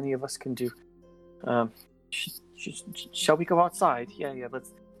better than any of us can do. Shall we go outside? Yeah.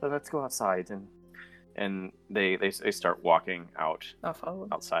 Let's go outside. And they start walking out I'll follow.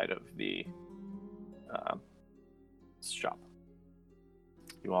 outside of the shop.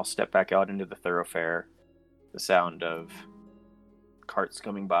 You all step back out into the thoroughfare. The sound of carts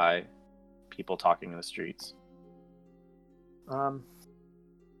coming by, people talking in the streets.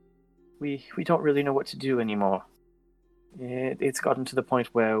 We don't really know what to do anymore. It's gotten to the point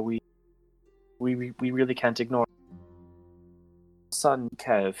where we really can't ignore son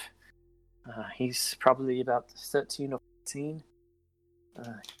Kev. He's probably about 13 or 14.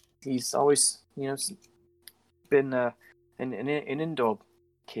 He's always, been an indoor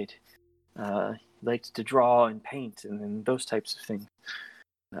kid. Liked to draw and paint and those types of things.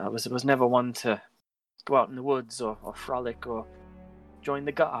 Was never one to go out in the woods or frolic or join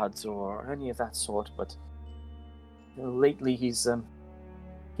the guards or any of that sort. But lately he's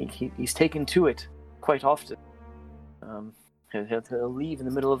taken to it quite often. He'll leave in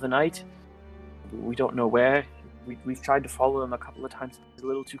the middle of the night. We don't know where. We've tried to follow him a couple of times. It's a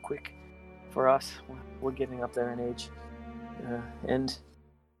little too quick for us. We're getting up there in age, and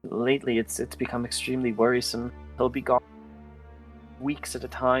lately it's become extremely worrisome. He'll be gone weeks at a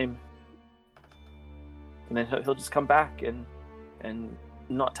time, and then he'll just come back and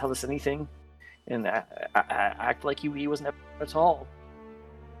not tell us anything, and act like he was never at all.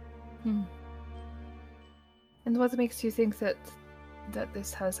 And what makes you think that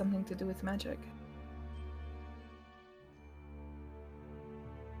this has something to do with magic?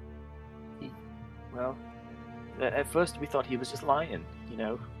 Well, at first we thought he was just lying,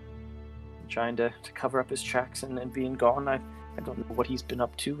 trying to cover up his tracks and being gone. I don't know what he's been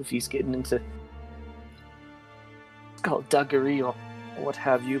up to, if he's getting into skullduggery or what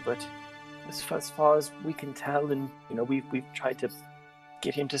have you, but as far as we can tell, and we've tried to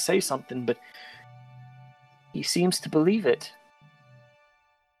get him to say something, but he seems to believe it.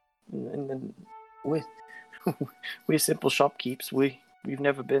 And we're simple shopkeepers. We've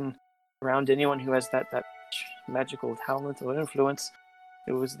never been around anyone who has that magical talent or influence.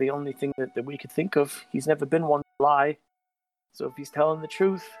 It was the only thing that we could think of. He's never been one to lie. So if he's telling the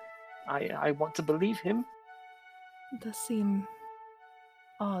truth, I want to believe him. It does seem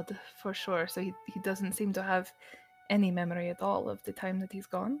odd, for sure. So he doesn't seem to have any memory at all of the time that he's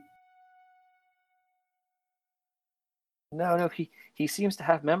gone? No, he seems to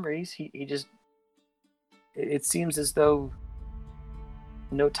have memories. He just... It seems as though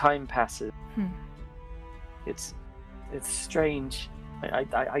no time passes. It's strange.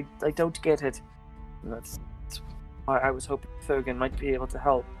 I don't get it. And that's why I was hoping Thogan might be able to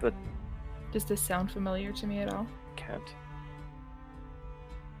help, but... Does this sound familiar to me at all? Can't.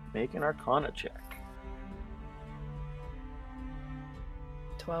 Make an Arcana check.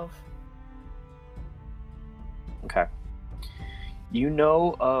 12. Okay. You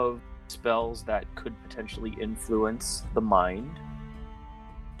know of spells that could potentially influence the mind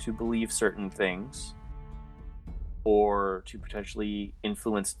to believe certain things, or to potentially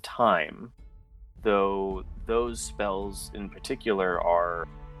influence time, though those spells in particular are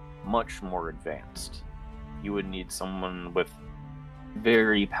much more advanced. You would need someone with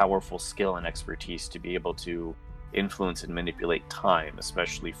very powerful skill and expertise to be able to influence and manipulate time,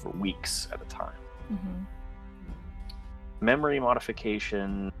 especially for weeks at a time. Mm-hmm. Memory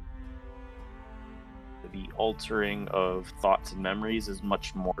modification, the altering of thoughts and memories, is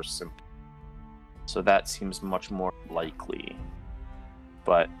much more simple. So that seems much more likely,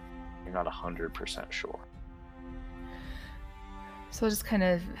 but you're not 100% sure. So I'll just kind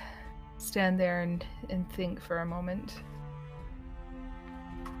of stand there and think for a moment.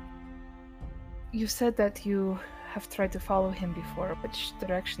 You said that you have tried to follow him before. Which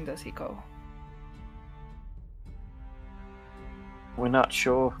direction does he go? We're not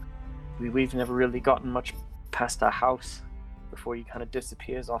sure. We've never really gotten much past our house before he kind of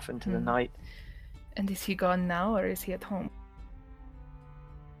disappears off into the night. And is he gone now, or is he at home?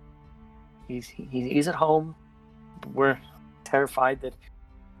 He's at home. We're terrified that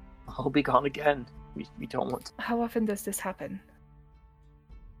he'll be gone again. We don't want to. How often does this happen?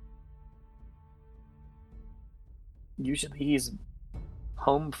 Usually he's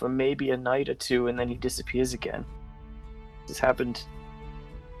home for maybe a night or two and then he disappears again. This happened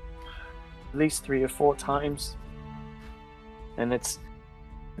at least 3 or 4 times. And it's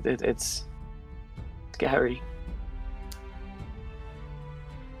scary.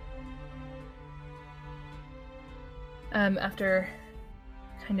 After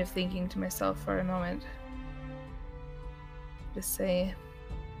kind of thinking to myself for a moment, just say,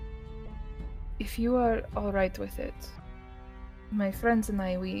 if you are all right with it, my friends and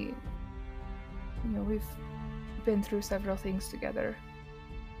I, we've been through several things together.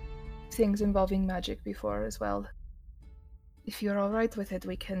 Things involving magic before as well. If you're all right with it,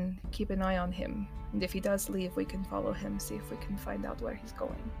 we can keep an eye on him. And if he does leave, we can follow him, see if we can find out where he's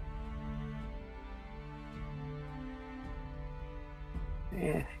going.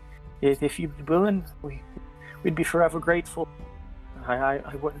 Yeah, if you'd be willing, we'd be forever grateful. I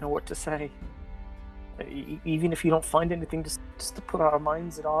wouldn't know what to say. Even if you don't find anything, just to put our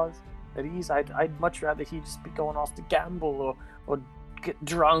minds at ease, I'd much rather he just be going off to gamble or get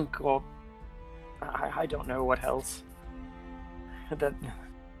drunk or I don't know what else. That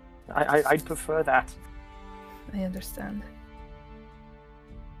I'd prefer that. I understand.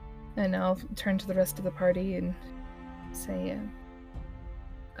 And I'll turn to the rest of the party and say,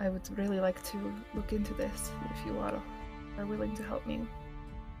 I would really like to look into this if you are willing to help me.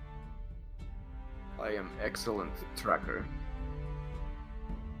 I am excellent tracker.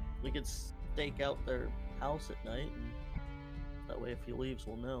 We could stake out their house at night, and that way if he leaves,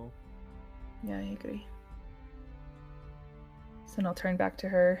 we'll know. Yeah, I agree. So then I'll turn back to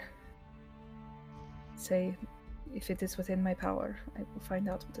her, say, if it is within my power, I will find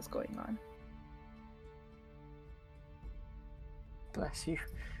out what is going on. Bless you.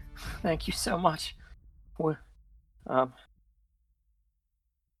 Thank you so much.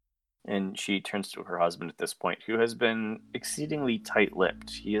 And she turns to her husband at this point, who has been exceedingly tight-lipped.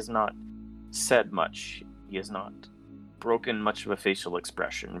 He has not said much. He has not broken much of a facial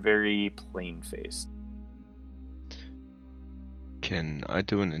expression. Very plain-faced. Can I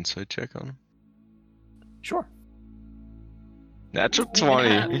do an insight check on him? Sure. Natural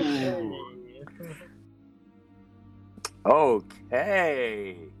 20.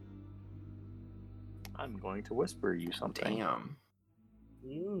 Okay. I'm going to whisper you something. Damn.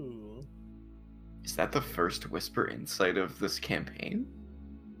 Ooh. Is that the first whisper insight of this campaign?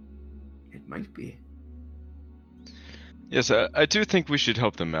 It might be. Yes, I do think we should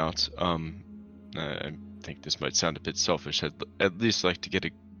help them out. I think this might sound a bit selfish. I'd at least like to get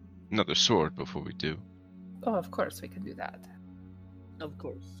another sword before we do. Oh, of course we can do that. Of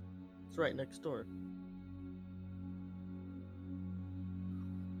course. It's right next door.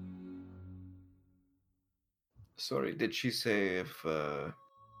 Sorry, did she say if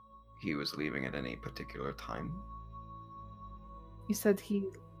he was leaving at any particular time? You said he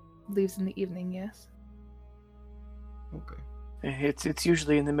leaves in the evening, yes? Okay. It's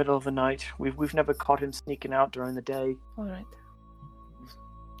usually in the middle of the night. We've never caught him sneaking out during the day. All right.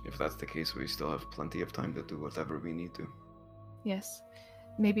 If that's the case, we still have plenty of time to do whatever we need to. Yes.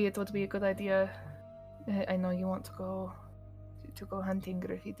 Maybe it would be a good idea. I know you want to go hunting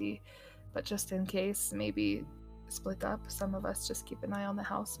graffiti, but just in case, maybe split up. Some of us just keep an eye on the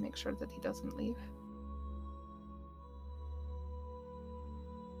house, make sure that he doesn't leave.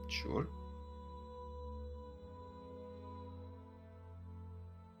 Sure.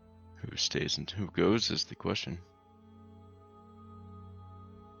 Who stays and who goes is the question.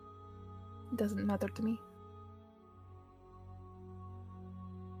 It doesn't matter to me.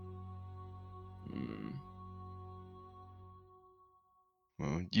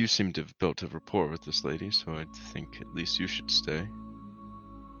 Well, you seem to have built a rapport with this lady, so I think at least you should stay.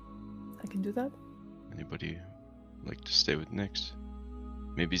 I can do that. Anybody like to stay with Nyx?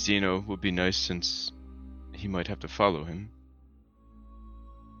 Maybe Zeno would be nice since he might have to follow him.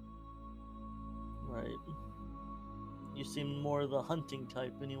 Right. You seem more the hunting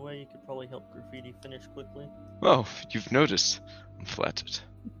type anyway. You could probably help Graffiti finish quickly. Oh, you've noticed. I'm flattered.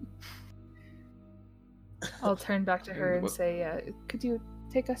 I'll turn back to her and say, could you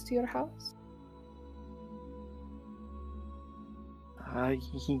take us to your house?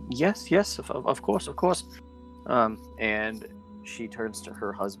 Yes, of course. And she turns to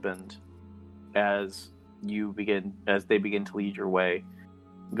her husband as they begin to lead your way.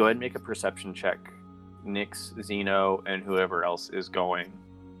 Go ahead and make a perception check. Nyx, Zeno, and whoever else is going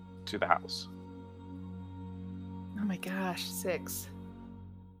to the house. Oh my gosh, 6.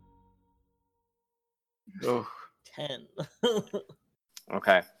 Oh, 10.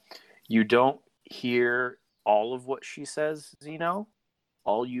 Okay. You don't hear all of what she says, Zeno.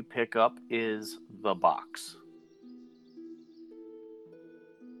 All you pick up is the box.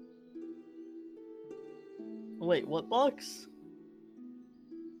 Wait, what box?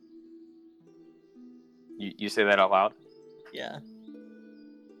 You say that out loud? Yeah.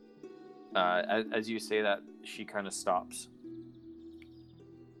 As you say that, she kind of stops.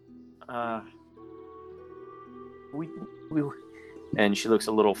 We, and she looks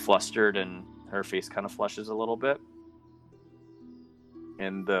a little flustered, and her face kind of flushes a little bit.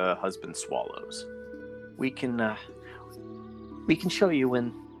 And the husband swallows. We can show you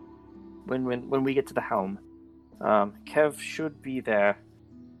when we get to the helm. Kev should be there,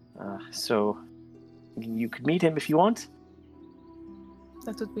 so you could meet him if you want.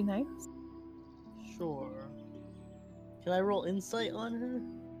 That would be nice. Sure. Can I roll insight on her?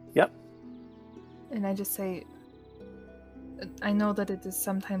 Yep. And I just say, I know that it is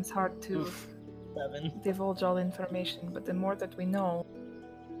sometimes hard to 7. divulge all information, but the more that we know,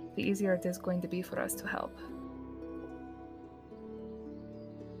 the easier it is going to be for us to help.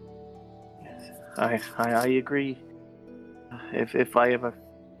 I agree. If I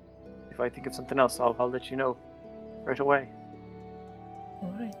think of something else, I'll let you know right away.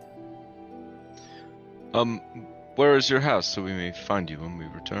 All right. Where is your house so we may find you when we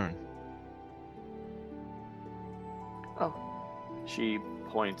return? Oh. She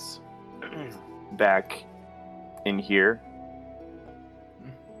points back in here.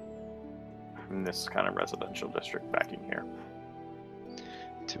 In this kind of residential district back in here.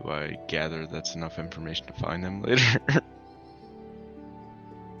 Do I gather that's enough information to find them later?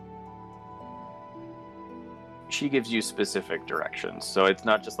 She gives you specific directions, so it's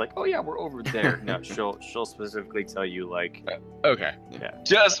not just like, oh yeah, we're over there. No, she'll specifically tell you, like, Okay. yeah.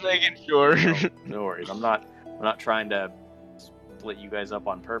 Just making sure. No worries. I'm not trying to split you guys up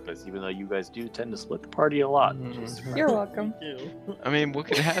on purpose, even though you guys do tend to split the party a lot. You're welcome. I mean, what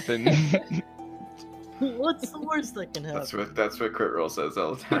could happen? What's the worst that can happen? that's what crit roll says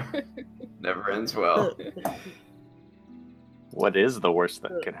all the time. Never ends well. What is the worst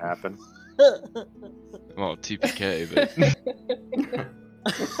that could happen? Well, TPK, but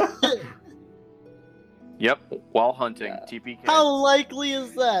Yep, while hunting, TPK. How likely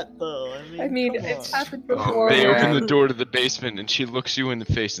is that, though? I mean, come it's on. happened before. they man. open the door to the basement and she looks you in the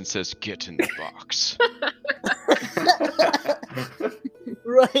face and says, "Get in the box."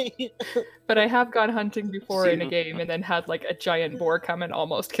 Right. But I have gone hunting before in a game and then had like a giant boar come and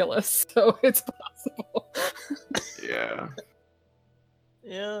almost kill us, so it's possible. Yeah.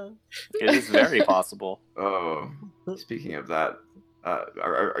 Yeah. It is very possible. Oh, speaking of that,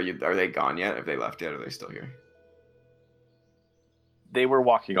 are they gone yet? Have they left yet? Or are they still here? They were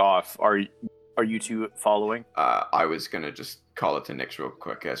walking off. Are you two following? I was gonna just call it to Nyx real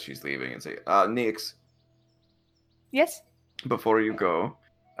quick as she's leaving and say, Nyx, Yes? before you go,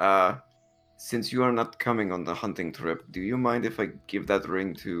 since you are not coming on the hunting trip, do you mind if I give that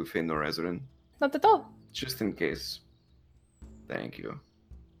ring to Finn or Ezrin? Not at all. Just in case. Thank you.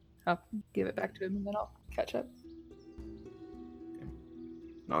 I'll give it back to him and then I'll catch up.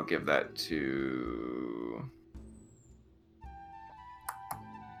 And I'll give that to...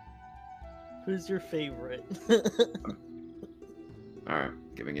 Who's your favorite? Alright,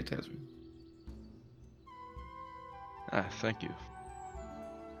 giving it to Ezrin. Thank you.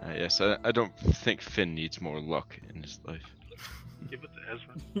 Yes, I don't think Finn needs more luck in his life. Give it to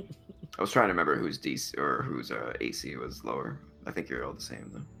Ezra. I was trying to remember whose DC or whose AC was lower. I think you're all the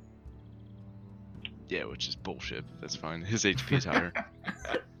same though. Yeah, which is bullshit. That's fine. His HP is higher.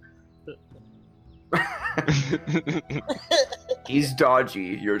 He's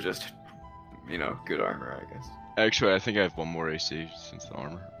dodgy. You're just, good armor, I guess. Actually, I think I have one more AC since the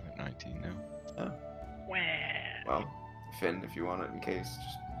armor. I'm at 19 now. Well, Finn, if you want it in case,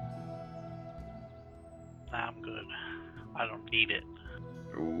 just... I'm good. I don't need it.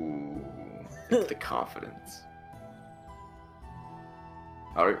 Ooh, the confidence.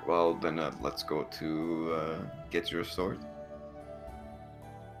 Alright, well then let's go to get your sword.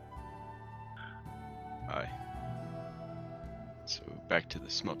 Aye. So back to the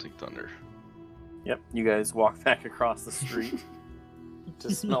Smelting Thunder. Yep, you guys walk back across the street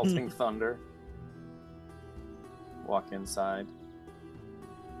to Smelting Thunder. Walk inside.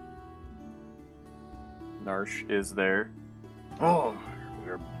 Narsh is there. Oh,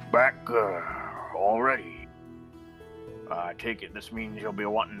 you're back already. I take it this means you'll be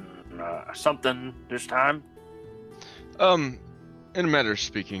wanting something this time? In a matter of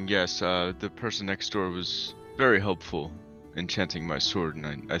speaking, yes, the person next door was very helpful enchanting my sword,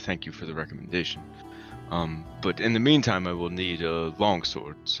 and I thank you for the recommendation. But in the meantime, I will need a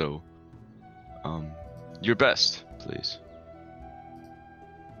longsword. So, your best, please.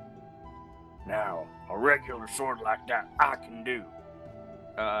 Now, a regular sword like that I can do.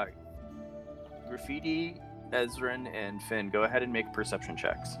 Graffiti, Ezrin, and Finn, go ahead and make perception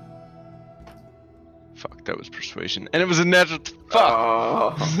checks. Fuck, that was persuasion, and it was a natural.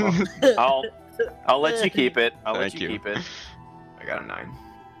 Fuck. Oh. I'll let you keep it. I'll let Thank you you. keep it. I got a 9.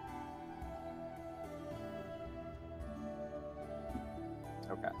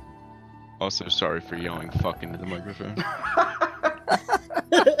 Okay. Also, sorry for yelling "fuck" into the microphone.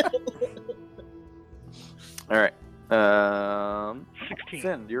 All right. 16.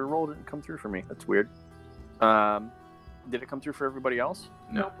 Finn, your roll didn't come through for me. That's weird. Did it come through for everybody else?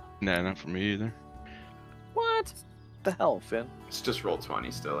 No. Nah, not for me either. What the hell, Finn? It's just roll 20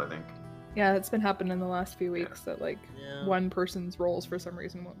 still, I think. Yeah, it's been happening in the last few weeks that like Yeah. one person's rolls for some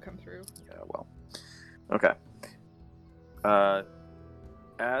reason won't come through. Yeah, well. Okay.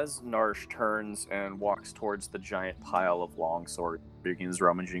 As Narsh turns and walks towards the giant pile of longswords, begins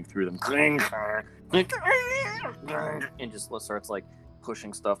rummaging through them, and just starts like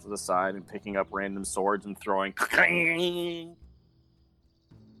pushing stuff to the side and picking up random swords and throwing.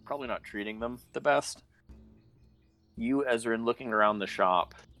 Probably not treating them the best. You, Ezrin, looking around the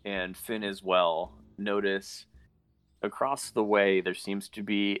shop, and Finn as well, notice across the way there seems to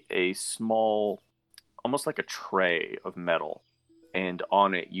be a small, almost like a tray of metal, and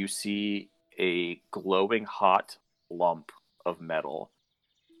on it you see a glowing hot lump of metal,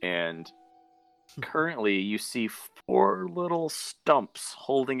 and currently you see 4 little stumps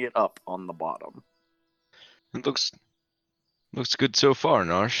holding it up on the bottom. It looks good so far,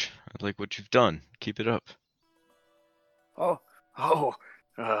 Narsh. I like what you've done. Keep it up. Must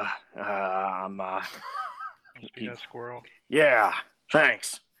be that squirrel. Yeah,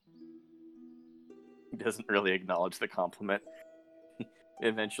 thanks. He doesn't really acknowledge the compliment.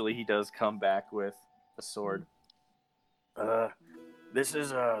 Eventually he does come back with a sword. This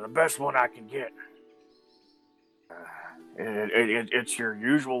is the best one I can get. It's your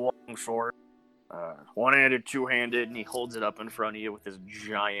usual long sword. One-handed, two-handed, And he holds it up in front of you with his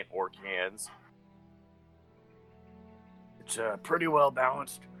giant orc hands. It's pretty well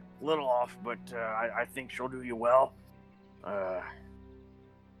balanced. A little off, but I think she'll do you well.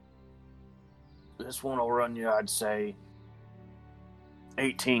 This one will run you, I'd say,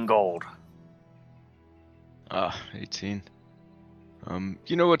 18 gold. 18.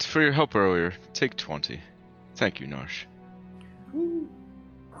 You know what? For your help earlier, take 20. Thank you, Narsh.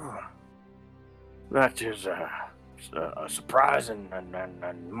 That is a surprise and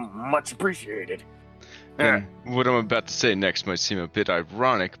much appreciated. And what I'm about to say next might seem a bit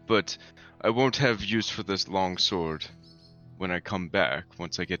ironic, but I won't have use for this long sword when I come back,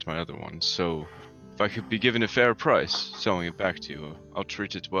 once I get my other one, so if I could be given a fair price selling it back to you, I'll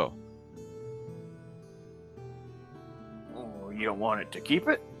treat it well. Oh, you don't want it to keep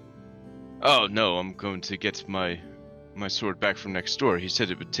it? Oh no, I'm going to get my sword back from next door. He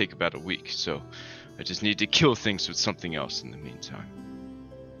said it would take about a week, so I just need to kill things with something else in the meantime.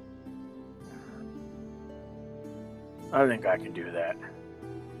 I think I can do that.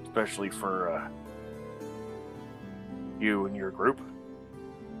 Especially for you and your group.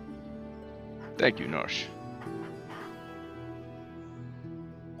 Thank you, Narsh.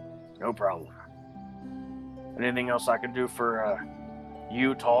 No problem. Anything else I can do for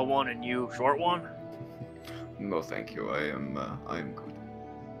you, tall one, and you, short one? No, thank you. I am good.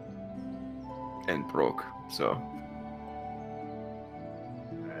 And broke, so.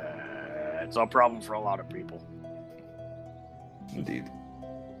 It's a problem for a lot of people. Indeed.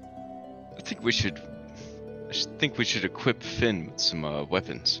 I think we should equip Finn with some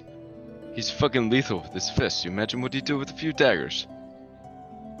weapons. He's fucking lethal with his fists. You imagine what he'd do with a few daggers.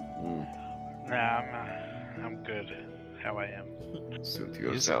 Nah, I'm good how I am. Suit He's a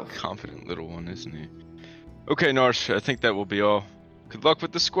yourself. confident little one, isn't he? Okay, Narsh, I think that will be all. Good luck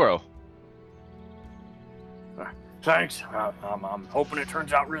with the squirrel. Thanks. I'm hoping it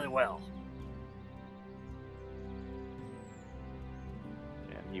turns out really well.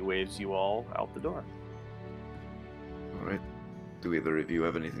 And he waves you all out the door. Alright. Do either of you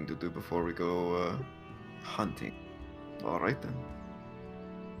have anything to do before we go hunting? Alright then.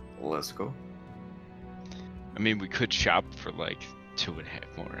 Let's go. I mean, we could shop for like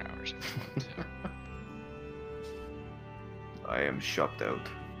 2.5 more hours if we want to. I am shopped out.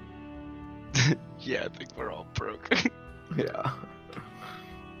 Yeah, I think we're all broke. Yeah.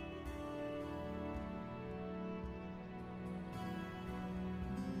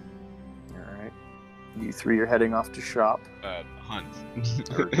 Alright. You three are heading off to shop. Hunt.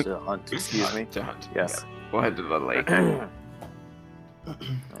 Or to hunt, excuse me. To hunt. Yes. Yeah. We'll head to the lake. Alright.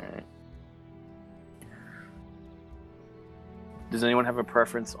 Does anyone have a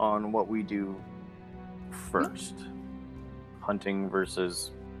preference on what we do first? Hunting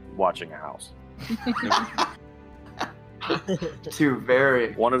versus watching a house? Two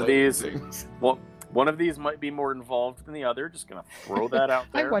very One of exciting these- things. Well, one of these might be more involved than the other. Just gonna throw that out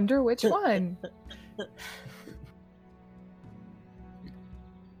I there. wonder which one.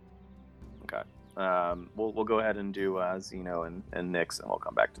 Okay. We'll go ahead and do Zeno and Nyx, and we'll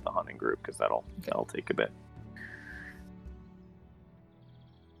come back to the hunting group because that'll take a bit.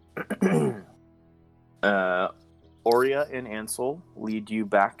 Oria and Ansel lead you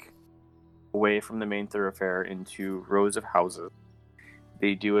back away from the main thoroughfare into rows of houses.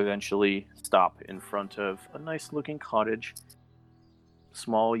 They do eventually stop in front of a nice-looking cottage.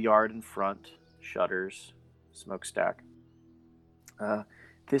 Small yard in front, shutters, smokestack.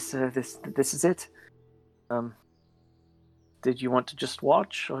 This is it. Did you want to just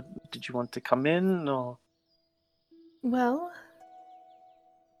watch, or did you want to come in, or? Well,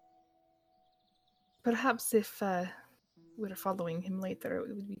 perhaps if we're following him later,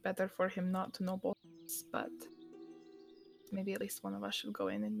 it would be better for him not to know both of us, but maybe at least one of us should go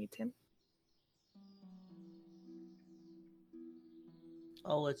in and meet him.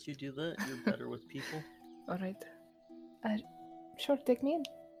 I'll let you do that. You're better with people. All right. Sure, take me in.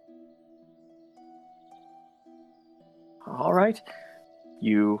 All right.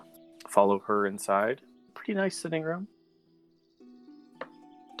 You follow her inside. Pretty nice sitting room.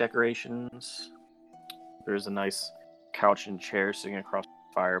 Decorations. There's a nice couch and chair sitting across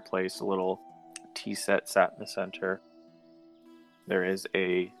the fireplace. A little tea set sat in the center. There is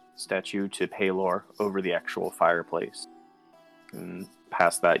a statue to Paylor over the actual fireplace. And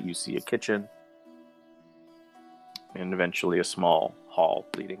past that, you see a kitchen. And eventually a small hall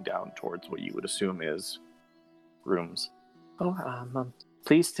leading down towards what you would assume is rooms.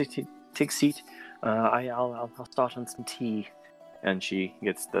 Please take a seat. I'll start on some tea. And she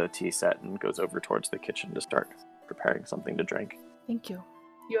gets the tea set and goes over towards the kitchen to start preparing something to drink. Thank you.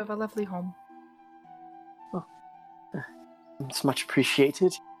 You have a lovely home. It's much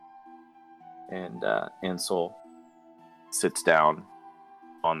appreciated. And Ansel sits down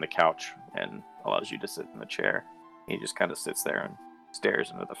on the couch and allows you to sit in the chair. He just kind of sits there and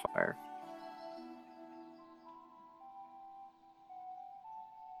stares into the fire.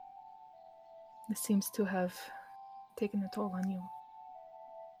 This seems to have taken a toll on you.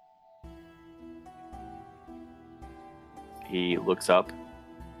 He looks up,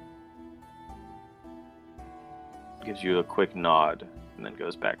 gives you a quick nod, and then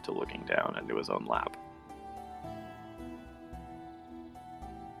goes back to looking down into his own lap.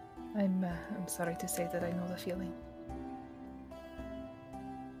 I'm sorry to say that I know the feeling.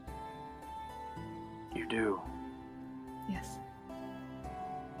 You do. Yes.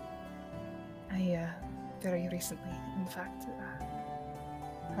 I, very recently, in fact,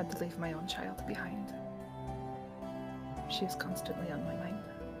 had to leave my own child behind. She is constantly on my mind.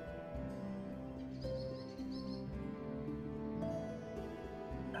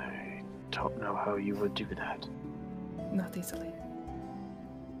 I don't know how you would do that. Not easily.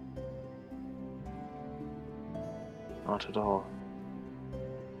 Not at all.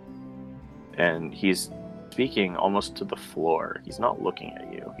 And he's speaking almost to the floor. He's not looking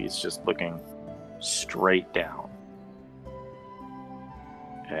at you. He's just looking straight down.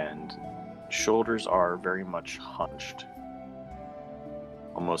 And shoulders are very much hunched,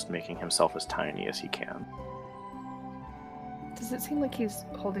 almost making himself as tiny as he can. Does it seem like he's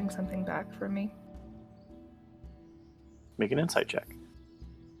holding something back from me? Make an insight check.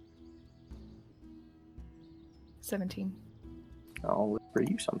 17. I'll look for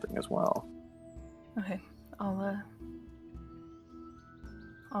you something as well. Okay, I'll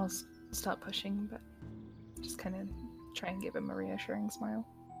stop pushing, but just kind of try and give him a reassuring smile.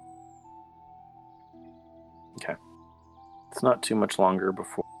 Okay. It's not too much longer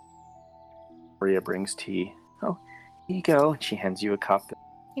before Maria brings tea. Oh, here you go. She hands you a cup.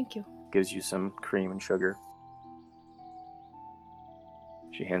 Thank you. Gives you some cream and sugar.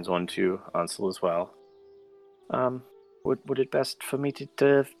 She hands one to Ansel as well. Would it best for me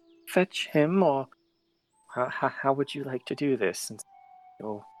to fetch him, or how would you like to do this, since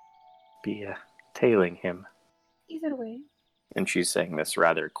you'll be tailing him? Either way. And she's saying this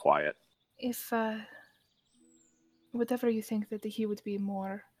rather quiet. If, whatever you think that he would be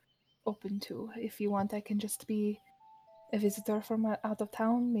more open to. If you want, I can just be a visitor from out of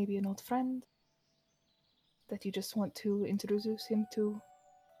town, maybe an old friend that you just want to introduce him to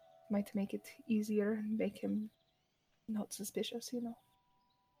might make it easier and make him not suspicious, you know.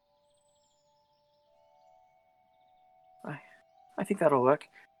 I think that'll work.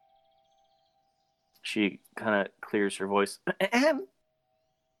 She kind of clears her voice.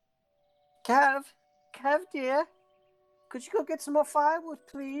 Kev, dear, could you go get some more firewood,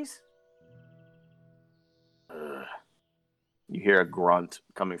 please? You hear a grunt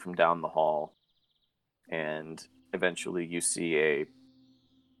coming from down the hall, and eventually you see a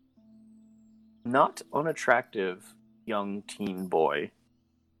not unattractive young teen boy,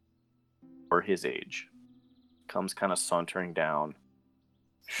 or his age, comes kind of sauntering down.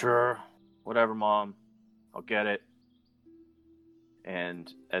 Sure, whatever, Mom. I'll get it.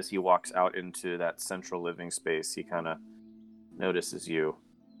 And as he walks out into that central living space, he kind of notices you.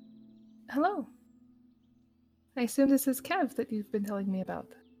 Hello. I assume this is Kev that you've been telling me about.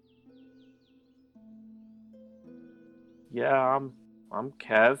 Yeah, I'm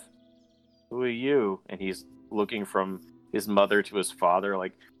Kev. Who are you? And he's looking from his mother to his father,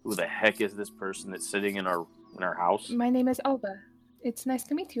 like, who the heck is this person that's sitting in our house? My name is Alba. It's nice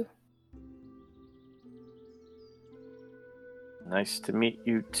to meet you. Nice to meet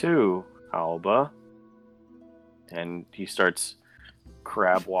you too, Alba. And he starts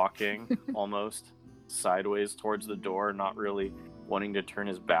crab walking almost sideways towards the door, not really wanting to turn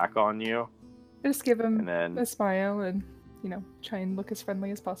his back on you. Just give him And then a smile and, try and look as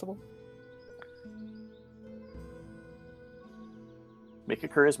friendly as possible. make a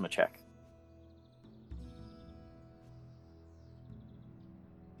charisma check.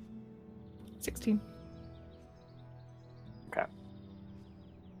 $16. Okay.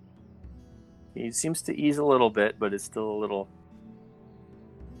 He seems to ease a little bit, but is still a little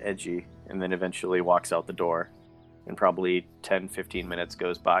edgy, and then eventually walks out the door. And probably 10-15 minutes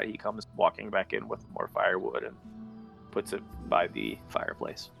goes by, he comes walking back in with more firewood and puts it by the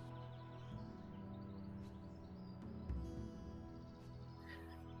fireplace.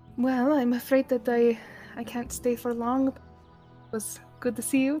 Well, I'm afraid that I can't stay for long. It was good to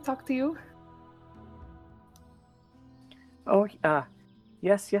see you, talk to you. Oh,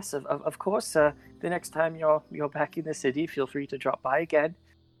 yes, of course. The next time you're back in the city, feel free to drop by again.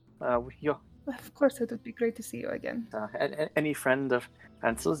 Of course, it would be great to see you again. Any friend of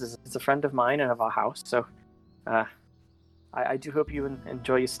Ansel's is a friend of mine and of our house, so I do hope you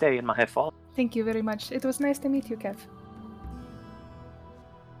enjoy your stay in my fall. Thank you very much. It was nice to meet you, Kev.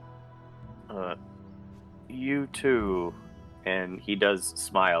 You too. And he does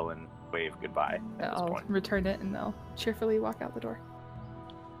smile and wave goodbye at this I'll point. return it and I'll cheerfully walk out the door.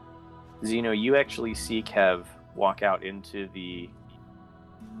 Zeno, you actually see Kev walk out into the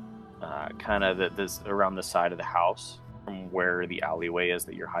kind of this around the side of the house from where the alleyway is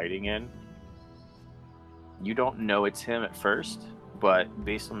that you're hiding in. You don't know it's him at first, but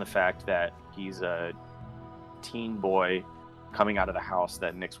based on the fact that he's a teen boy coming out of the house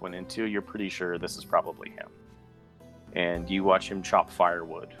that Nyx went into, you're pretty sure this is probably him. And you watch him chop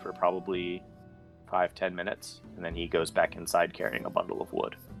firewood for probably 5-10 minutes, and then he goes back inside carrying a bundle of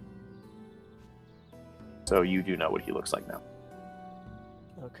wood. So you do know what he looks like now.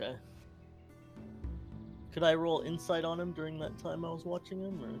 Okay. Could I roll insight on him during that time I was watching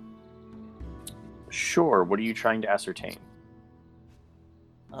him, or? Sure, what are you trying to ascertain?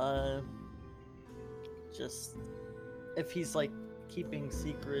 Just if he's like keeping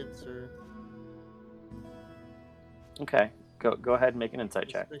secrets or. Okay, go ahead and make an insight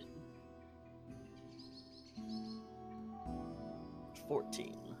check.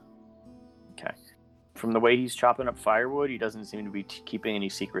 14. Okay. From the way he's chopping up firewood, he doesn't seem to be keeping any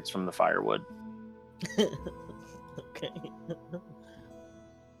secrets from the firewood. Okay.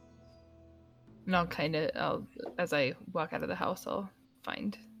 And I'll as I walk out of the house, I'll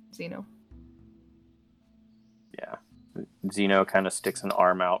find Zeno. Yeah. Zeno kind of sticks an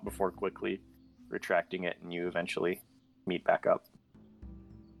arm out before quickly retracting it, and you eventually meet back up.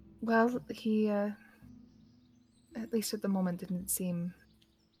 Well, he, at least at the moment, didn't seem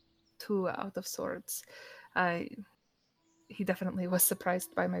too out of sorts. He definitely was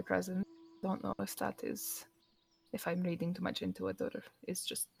surprised by my presence. Don't know if I'm reading too much into it, or it's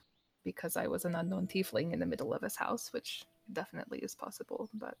just because I was an unknown tiefling in the middle of his house, which definitely is possible,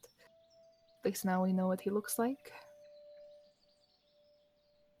 but at least now we know what he looks like.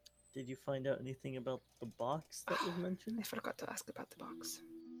 Did you find out anything about the box that was mentioned? I forgot to ask about the box.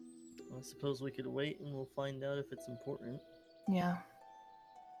 I suppose we could wait and we'll find out if it's important. Yeah.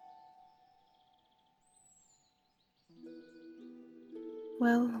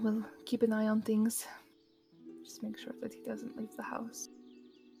 Well, we'll keep an eye on things. Just make sure that he doesn't leave the house.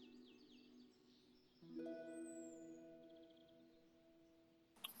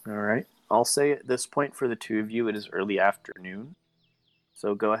 All right. I'll say at this point for the two of you, it is early afternoon.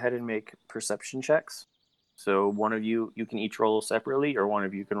 So go ahead and make perception checks. So one of you can each roll separately, or one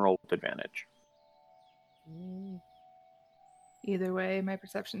of you can roll with advantage. Either way, my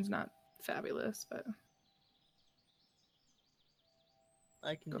perception's not fabulous, but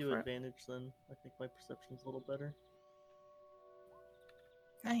I can Go do for it. advantage then. I think my perception's a little better.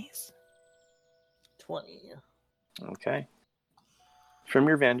 nice. 20. Okay. From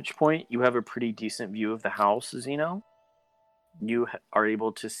your vantage point, you have a pretty decent view of the house, Zeno. You are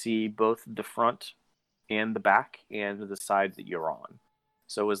able to see both the front and the back and the side that you're on.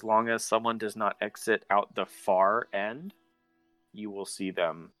 So as long as someone does not exit out the far end, you will see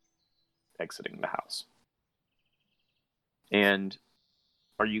them exiting the house. And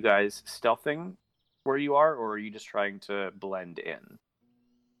are you guys stealthing where you are, or are you just trying to blend in?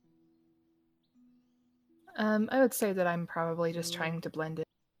 I would say that I'm probably just trying to blend in,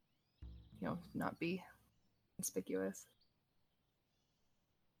 not be conspicuous.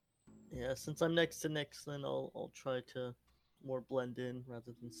 Yeah, since I'm next to Nyx, then I'll try to more blend in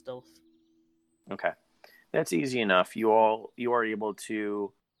rather than stealth. Okay. That's easy enough. You are able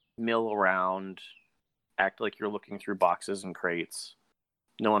to mill around, act like you're looking through boxes and crates.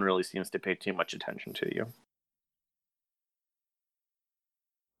 No one really seems to pay too much attention to you.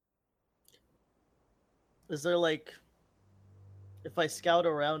 Is there if I scout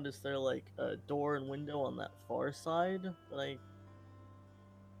around, is there a door and window on that far side that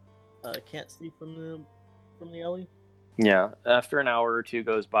I can't see from the alley? Yeah, after an hour or two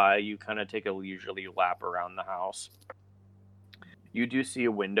goes by, you kind of take a leisurely lap around the house. You do see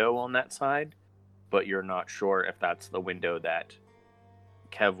a window on that side, but you're not sure if that's the window that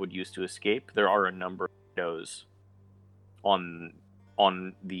Kev would use to escape. There are a number of windows on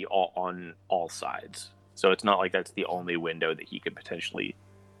all sides, so it's not like that's the only window that he could potentially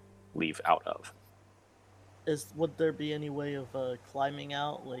leave out of. Would there be any way of climbing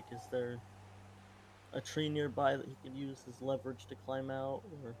out? Is there a tree nearby that he could use as leverage to climb out,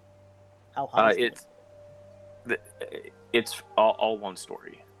 or how high? It's all one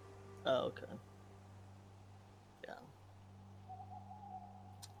story. Oh, okay. Yeah.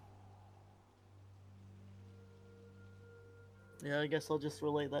 Yeah, I guess I'll just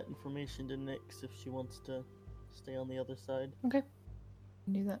relay that information to Nyx if she wants to stay on the other side. Okay.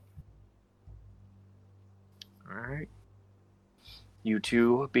 Do that. All right. You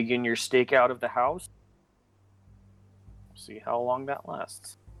two begin your stakeout of the house. See how long that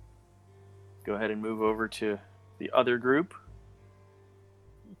lasts. Go ahead and move over to the other group.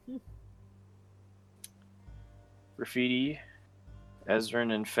 Graffiti,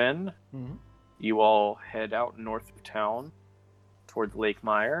 Ezrin, and Finn. Mm-hmm. You all head out north of town towards Lake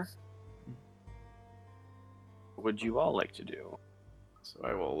Meyer. What would you all like to do? So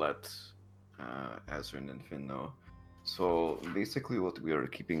I will let Ezrin and Finn know. So basically what we are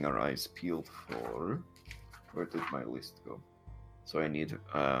keeping our eyes peeled for... Where did my list go? So I need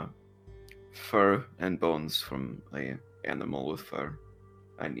fur and bones from an animal with fur.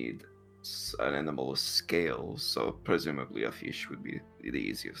 I need an animal with scales, so presumably a fish would be the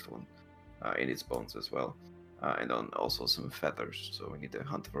easiest one. It needs bones as well. And then also some feathers, so we need to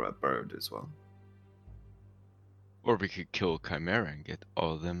hunt for a bird as well. Or we could kill Chimera and get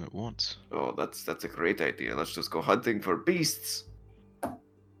all of them at once. Oh, that's a great idea. Let's just go hunting for beasts.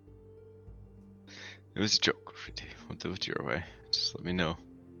 It was a joke, Graffiti. We'll do it your way. Just let me know.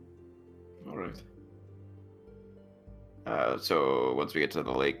 Alright. So once we get to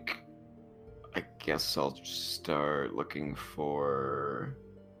the lake, I guess I'll start looking for...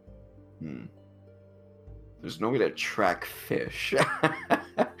 There's no way to track fish.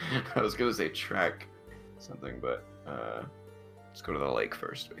 I was gonna say track something, but let's go to the lake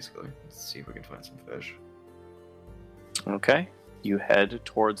first, basically. Let's see if we can find some fish. Okay. You head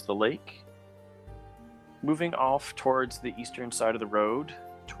towards the lake. Moving off towards the eastern side of the road,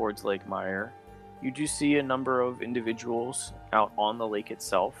 towards Lake Meyer, you do see a number of individuals out on the lake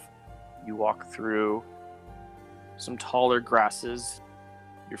itself. You walk through some taller grasses,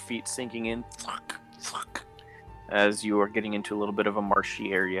 your feet sinking in as you are getting into a little bit of a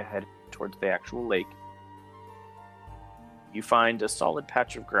marshy area headed towards the actual lake. You find a solid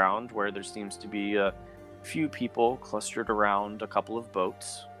patch of ground where there seems to be a few people clustered around a couple of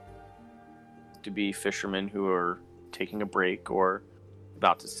boats. To be fishermen who are taking a break or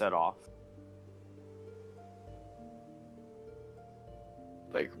about to set off.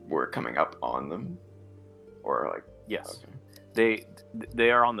 Like, we're coming up on them? Or, like... Yes. Okay.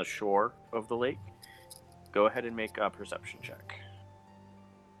 They are on the shore of the lake. Go ahead and make a perception check.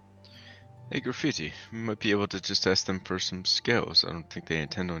 Hey, Graffiti, we might be able to just ask them for some scales. I don't think they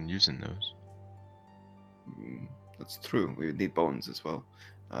intend on using those. That's true. We would need bones as well.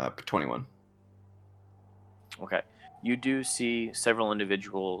 21. Okay. You do see several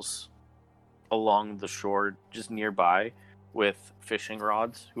individuals along the shore just nearby with fishing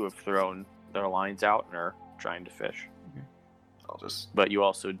rods who have thrown their lines out and are trying to fish. I'll just... But you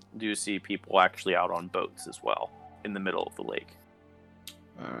also do see people actually out on boats as well in the middle of the lake.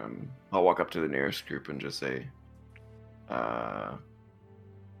 I'll walk up to the nearest group and just say,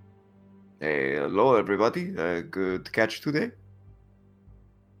 hey, hello everybody. Good catch today?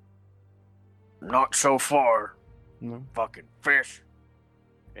 Not so far. No. Fucking fish.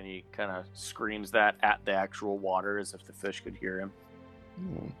 And he kind of screams that at the actual water as if the fish could hear him.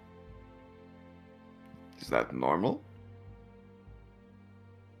 Is that normal?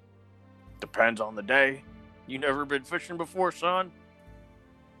 Depends on the day. You never been fishing before, son?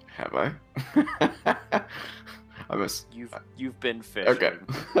 Have I? I must... You've been fishing. Okay.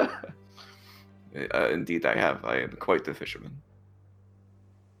 Indeed I have. I am quite the fisherman.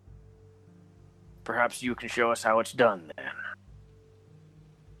 Perhaps you can show us how it's done then.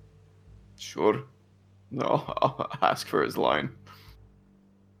 Sure. No, I'll ask for his line.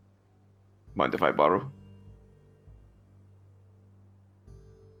 Mind if I borrow?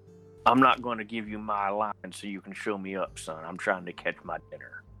 I'm not going to give you my line so you can show me up, son. I'm trying to catch my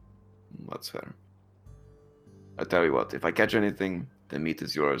dinner. That's fair. I tell you what, if I catch anything, the meat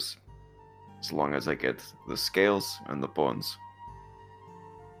is yours. As long as I get the scales and the bones.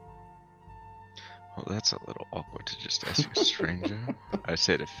 Well, that's a little awkward to just ask a stranger. I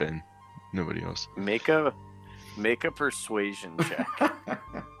say to Finn. Nobody else. Make a persuasion check.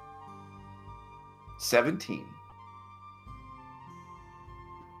 17.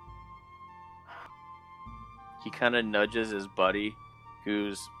 He kind of nudges his buddy,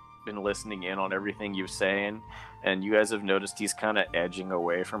 who's been listening in on everything you're saying, and you guys have noticed he's kind of edging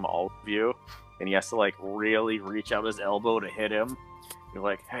away from all of you, and he has to like really reach out his elbow to hit him. You're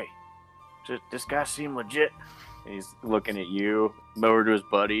like, hey, does this guy seem legit? And he's looking at you, over to his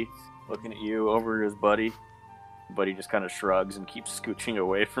buddy, looking at you, over to his buddy. Buddy just kind of shrugs and keeps scooching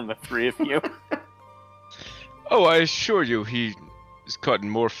away from the three of you. Oh, I assure you, he is caught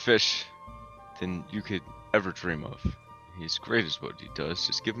more fish than you could ever dream of. He's great at what he does.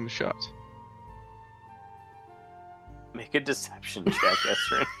 Just give him a shot. Make a deception check,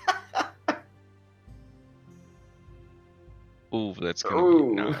 Esrin. Ooh, that's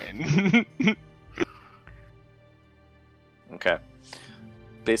gonna be 9. Okay.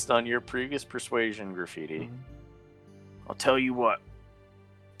 Based on your previous persuasion, Graffiti, I'll tell you what.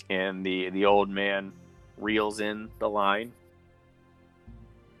 And the old man reels in the line,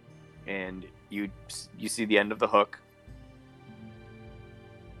 and you see the end of the hook.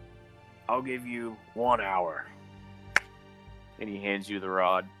 I'll give you 1 hour. And he hands you the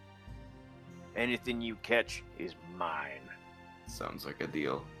rod. Anything you catch is mine. Sounds like a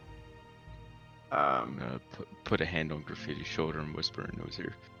deal. Put a hand on Graffiti's shoulder and whisper in his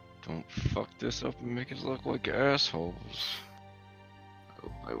ear, "Don't fuck this up and make us look like assholes."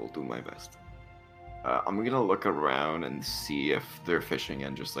 I will do my best. I'm gonna look around and see if they're fishing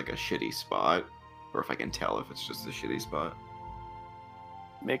in just like a shitty spot, or if I can tell if it's just a shitty spot.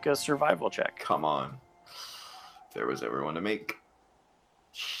 Make a survival check. Come on. If there was ever one to make.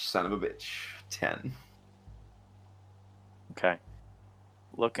 Son of a bitch. 10. Okay.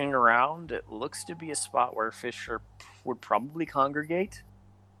 Looking around, it looks to be a spot where fish would probably congregate.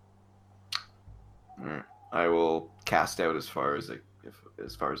 I will cast out as far as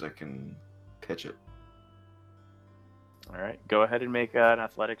I can pitch it. All right. Go ahead and make an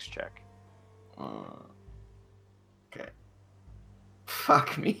athletics check. Okay.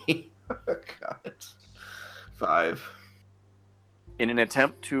 Fuck me. God. 5. In an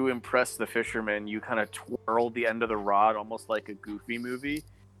attempt to impress the fisherman, you kind of twirl the end of the rod almost like a Goofy movie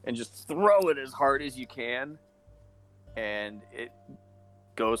and just throw it as hard as you can. And it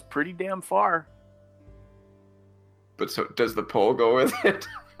goes pretty damn far. But so does the pole go with it?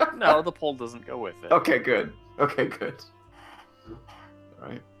 No, the pole doesn't go with it. Okay, good. Okay, good. All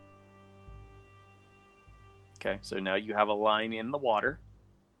right. Okay, so now you have a line in the water.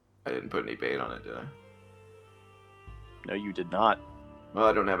 I didn't put any bait on it, did I? No, you did not. Well,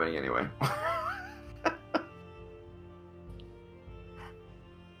 I don't have any anyway.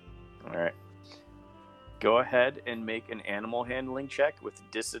 All right. Go ahead and make an animal handling check with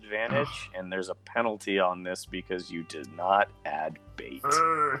disadvantage, and there's a penalty on this because you did not add bait.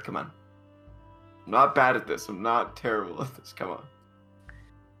 Come on. I'm not bad at this. I'm not terrible at this. Come on.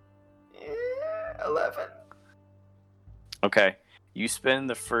 11. Okay. You spend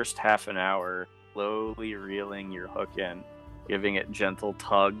the first half an hour slowly reeling your hook in, giving it gentle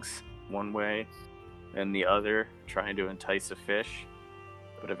tugs one way and the other, trying to entice a fish.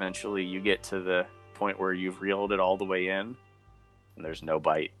 But eventually you get to the point where you've reeled it all the way in, and there's no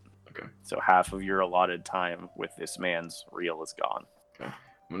bite. Okay. So half of your allotted time with this man's reel is gone. Okay.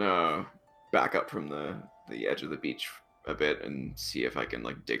 I'm gonna back up from the edge of the beach a bit and see if I can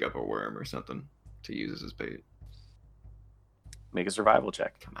like dig up a worm or something to use as bait. Make a survival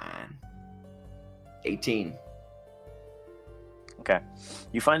check. Come on. 18. Okay.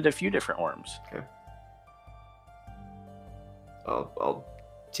 You find a few different worms. Okay. I'll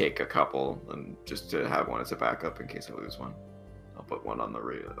take a couple and just to have one as a backup in case I lose one. I'll put one on the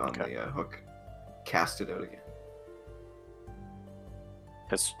hook. Cast it out again.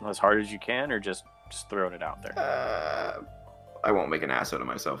 As hard as you can, or just throwing it out there? I won't make an ass out of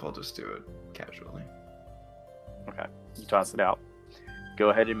myself. I'll just do it casually. Okay. You toss it out. Go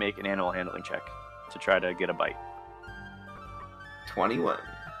ahead and make an animal handling check to try to get a bite. 21.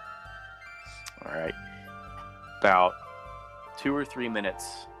 All right. About 2 or 3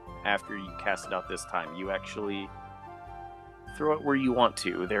 minutes after you cast it out this time, you actually throw it where you want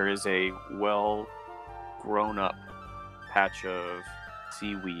to. There is a well grown up patch of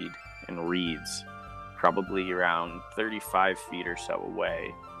seaweed and reeds, probably around 35 feet or so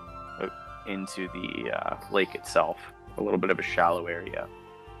away into the lake itself, a little bit of a shallow area.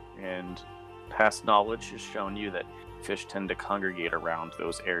 And past knowledge has shown you that fish tend to congregate around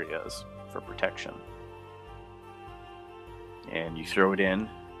those areas for protection. And you throw it in,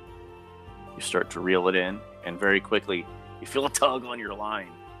 you start to reel it in, and very quickly you feel a tug on your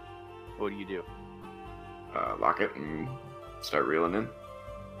line. What do you do? Lock it and start reeling in.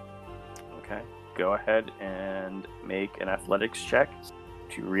 Okay, go ahead and make an athletics check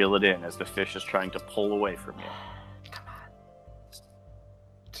to reel it in as the fish is trying to pull away from you. Come on.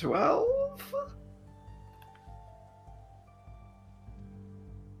 12?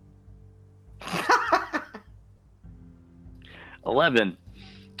 $11.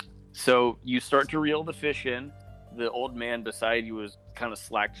 So you start to reel the fish in. The old man beside you is kind of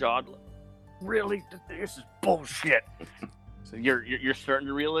slack-jawed. Really? This is bullshit. So you're starting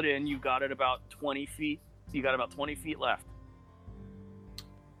to reel it in. You got it about 20 feet. You got about 20 feet left.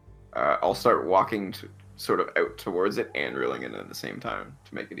 I'll start walking sort of out towards it and reeling in at the same time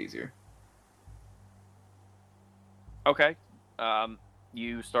to make it easier. Okay.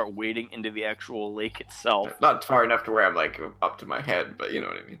 You start wading into the actual lake itself. Not far enough to where I'm like up to my head, but you know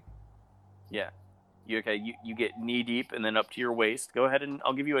what I mean. Yeah. You get knee deep and then up to your waist. Go ahead and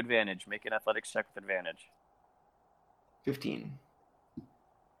I'll give you advantage. Make an athletics check with advantage. 15.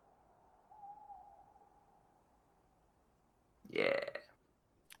 Yeah.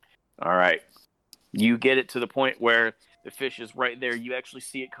 All right. You get it to the point where the fish is right there. You actually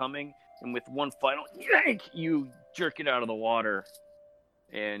see it coming, and with one final yank, you jerk it out of the water,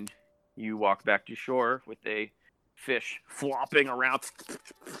 and you walk back to shore with a fish flopping around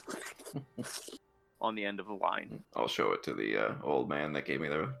on the end of the line. I'll show it to the old man that gave me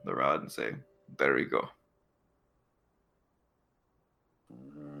the rod and say, "There we go."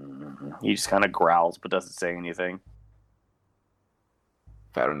 He just kind of growls but doesn't say anything.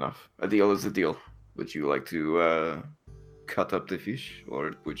 Fair enough. A deal is a deal. Would you like to cut up the fish,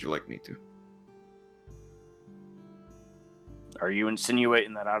 or would you like me to? Are you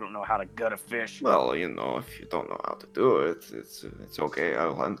insinuating that I don't know how to gut a fish? Well, you know, if you don't know how to do it, it's okay.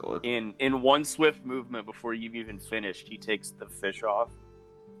 I'll handle it. In one swift movement, before you've even finished, he takes the fish off,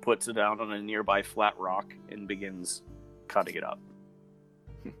 puts it down on a nearby flat rock, and begins cutting it up.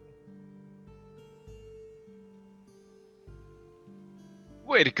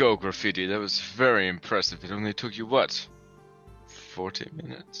 Way to go, Graffiti. That was very impressive. It only took you, what, 40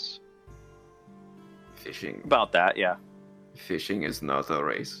 minutes? Fishing. About that, yeah. Fishing is not a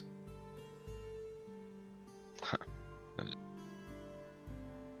race.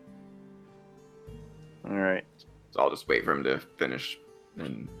 All right. So I'll just wait for him to finish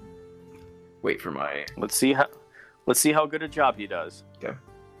and wait for my... Let's see how good a job he does. Okay.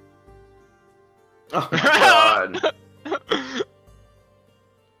 Oh my god.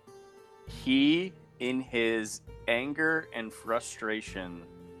 He, in his anger and frustration,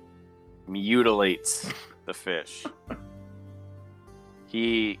 mutilates the fish.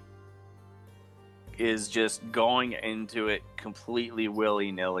 He is just going into it completely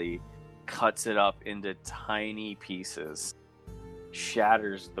willy-nilly, cuts it up into tiny pieces,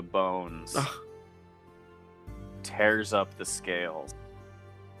 shatters the bones, tears up the scales.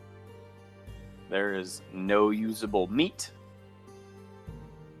 There is no usable meat,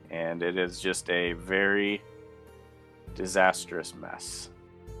 and it is just a very disastrous mess.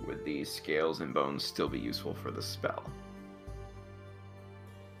 Would the scales and bones still be useful for the spell?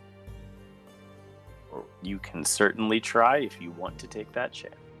 You can certainly try if you want to take that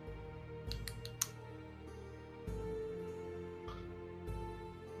chance.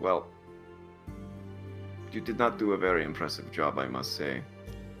 Well, you did not do a very impressive job, I must say.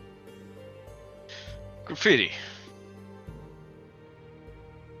 Graffiti.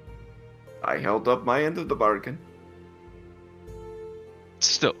 I held up my end of the bargain.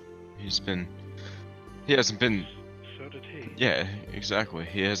 Still, he hasn't been. So did he. Yeah, exactly.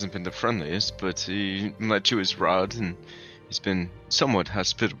 He hasn't been the friendliest, but he let you his rod, and he's been somewhat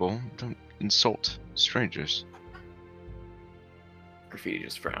hospitable. Don't insult strangers. Graffiti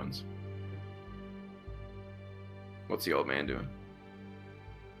just frowns. What's the old man doing?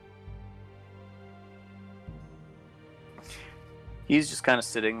 He's just kind of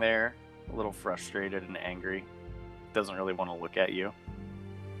sitting there, a little frustrated and angry. Doesn't really want to look at you.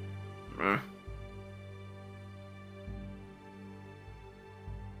 Eh.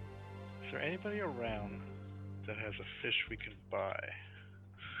 Is there anybody around that has a fish we can buy?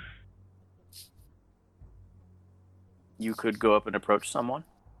 You could go up and approach someone.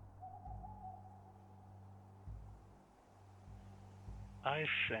 I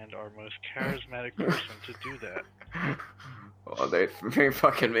send our most charismatic person to do that. Oh, they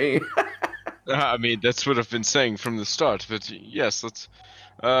fucking me. I mean, that's what I've been saying from the start. But yes, let's.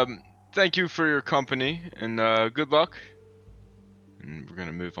 Thank you for your company, and good luck. And we're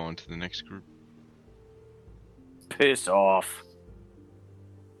gonna move on to the next group. Piss off.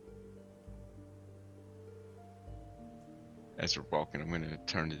 As we're walking, I'm gonna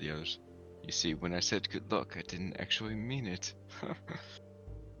turn to the others. You see, when I said good luck, I didn't actually mean it.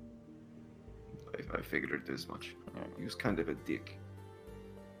 I figured as much. He was kind of a dick.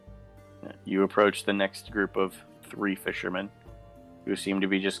 You approach the next group of 3 fishermen who seem to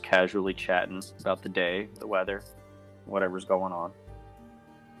be just casually chatting about the day, the weather, whatever's going on.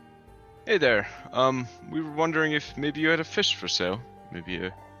 Hey there. We were wondering if maybe you had a fish for sale. Maybe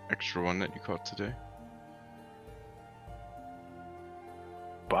a extra one that you caught today.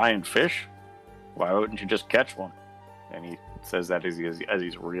 Buying fish? Why wouldn't you just catch one? And he says that as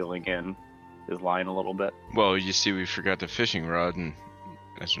he's reeling in his line a little bit. Well, you see, we forgot the fishing rod, and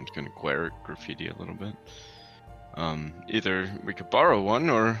Ezra's gonna glare at Graffiti a little bit. Either we could borrow one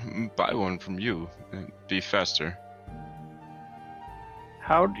or buy one from you. It'd be faster.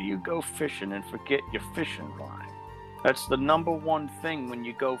 How do you go fishing and forget your fishing line? That's the number one thing when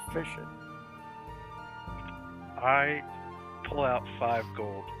you go fishing. I pull out 5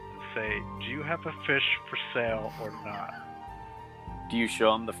 gold and say, do you have a fish for sale or not? Do you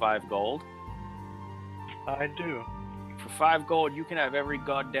show him the 5 gold? I do. For 5 gold, you can have every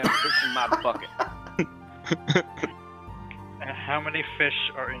goddamn fish in my bucket. And how many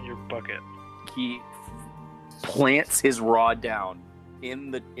fish are in your bucket? He plants his rod down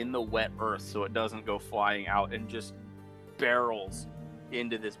in the wet earth so it doesn't go flying out, and just barrels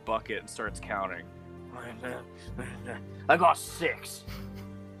into this bucket and starts counting. I got 6.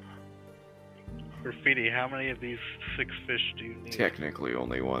 Graffiti, how many of these 6 fish do you need? Technically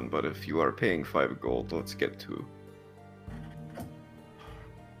only 1, but if you are paying 5 gold, let's get 2.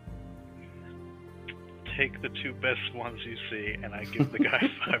 Take the 2 best ones you see, and I give the guy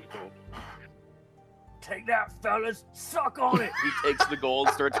 5 gold. Take that, fellas! Suck on it! He takes the gold,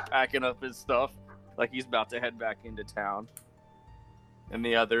 starts packing up his stuff like he's about to head back into town. And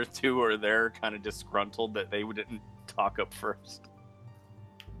the other 2 are there kind of disgruntled that they didn't talk up first.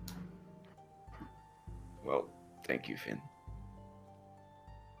 Well, thank you, Finn.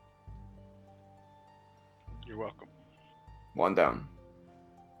 You're welcome. 1 down.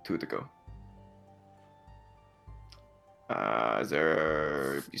 2 to go.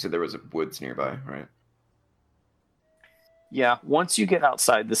 You said there was a woods nearby, right? Yeah, once you get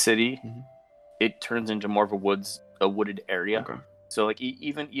outside the city, Mhm. it turns into more of a wooded area. Okay. So like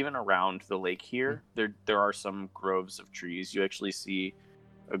even around the lake here, there are some groves of trees. You actually see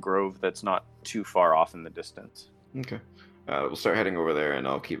a grove that's not too far off in the distance. Okay. We'll start heading over there, and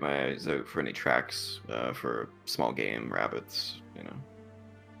I'll keep my eyes out for any tracks for small game, rabbits, you know.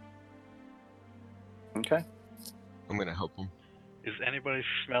 Okay. I'm gonna help him. Is anybody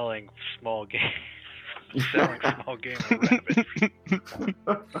smelling small game? Selling small game or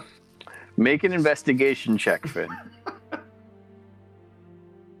rabbits? Make an investigation check, Finn.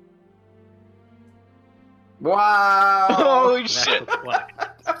 Wow! Holy That's shit! what's like.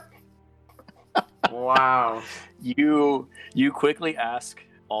 Wow. You quickly ask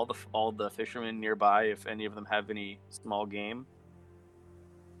all the fishermen nearby if any of them have any small game.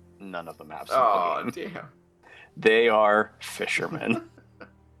 None of them have small Oh, game. damn. They are fishermen.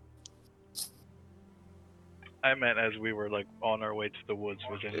 I meant as we were like on our way to the woods,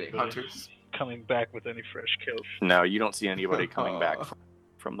 was anybody Hunters. coming back with any fresh kills? No, you don't see anybody coming back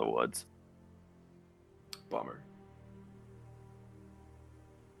from the woods. Bummer.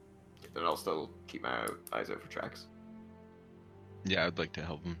 Then I'll still keep my eyes out for tracks. Yeah, I'd like to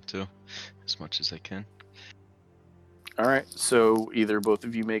help him too, as much as I can. All right, so either both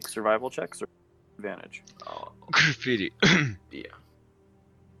of you make survival checks or advantage. Oh, Graffiti. yeah.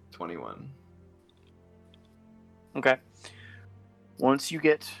 21. Okay. Once you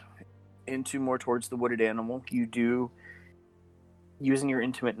get into more towards the wooded animal, you do, using your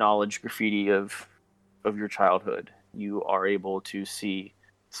intimate knowledge, Graffiti, of your childhood, you are able to see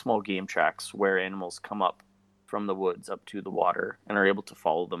small game tracks where animals come up from the woods up to the water and are able to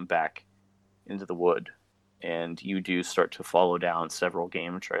follow them back into the wood. And you do start to follow down several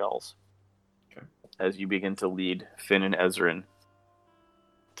game trails. Okay. As you begin to lead Finn and Ezrin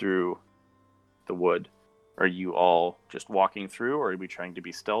through the wood. Are you all just walking through, or are we trying to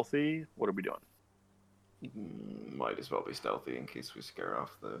be stealthy? What are we doing? Might as well be stealthy in case we scare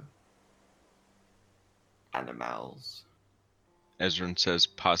off the animals. Ezrin says,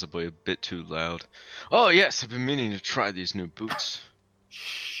 possibly a bit too loud. Oh yes, I've been meaning to try these new boots.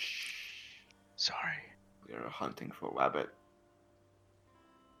 Shh. Sorry. We're hunting for rabbit.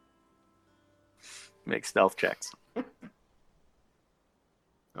 Make stealth checks.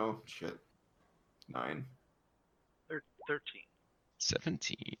 Oh, shit. 9. 13.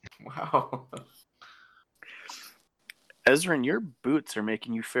 17. Wow. Ezrin, your boots are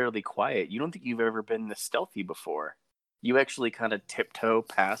making you fairly quiet. You don't think you've ever been this stealthy before. You actually kind of tiptoe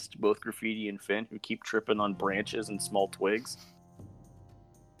past both Graffiti and Finn, who keep tripping on branches and small twigs.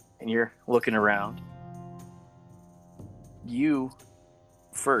 And you're looking around. You,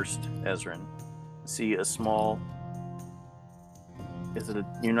 first, Ezrin, see a small...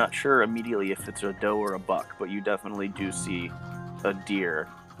 You're not sure immediately if it's a doe or a buck, but you definitely do see a deer,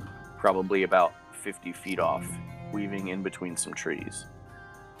 probably about 50 feet off, weaving in between some trees.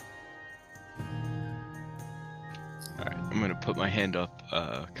 Alright, I'm gonna put my hand up,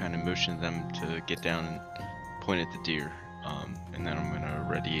 kind of motion them to get down and point at the deer. And then I'm gonna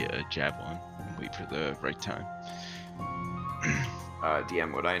ready a javelin and wait for the right time.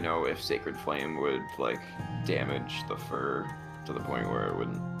 DM, would I know if Sacred Flame would, like, damage the fur to the point where it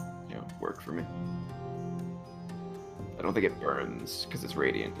wouldn't, work for me? I don't think it burns, because it's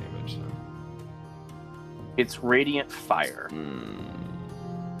radiant damage, so... It's radiant fire.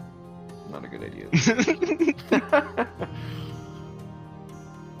 Not a good idea.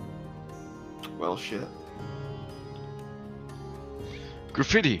 Well, shit.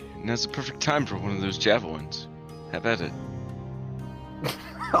 Graffiti! Now's the perfect time for one of those javelins. Have at it.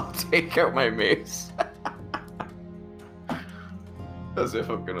 I'll take out my mace. As if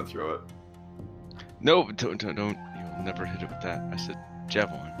I'm gonna throw it. No, don't. You'll never hit it with that. I said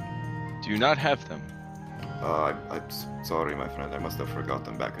javelin. Do you not have them? I'm sorry, my friend. I must have forgot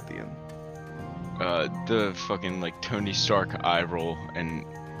them back at the end. The fucking, like, Tony Stark eye roll, and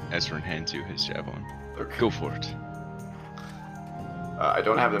Ezrin hands you his javelin. Okay. Go for it. I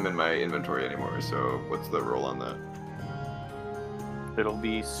don't have them in my inventory anymore, so what's the roll on that? It'll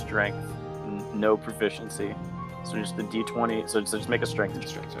be strength, no proficiency. So just the d20, so just make a strength check.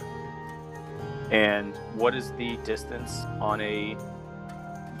 Strength check. And what is the distance on a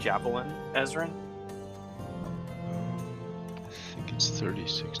javelin, Ezrin? I think it's 30,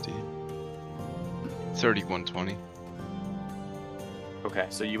 60. 30, 120. Okay,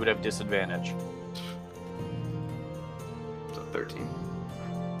 so you would have disadvantage. So 13.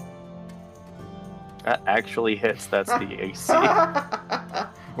 That actually hits. That's the AC.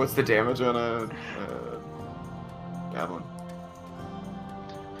 What's the damage on a javelin?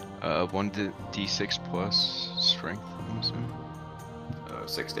 1d6 plus strength, I'm assuming.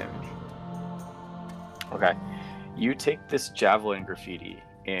 6 damage. Okay. You take this javelin, Graffiti,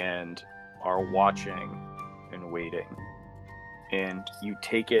 and are watching and waiting. And you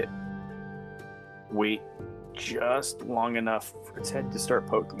take it, wait just long enough for its head to start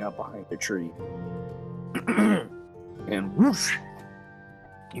poking up behind the tree. And whoosh!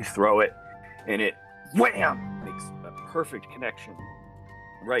 You throw it, and it wham! Makes a perfect connection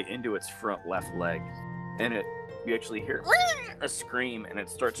right into its front left leg. And you actually hear a scream, and it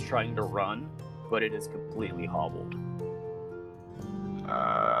starts trying to run, but it is completely hobbled.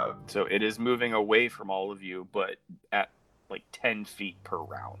 So it is moving away from all of you, but at like 10 feet per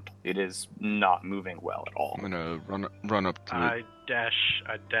round. It is not moving well at all. I'm gonna run up to it. I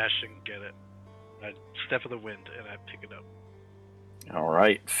dash and get it. I step of the wind and I pick it up. All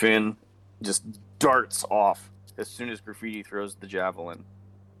right, Finn just darts off as soon as Graffiti throws the javelin.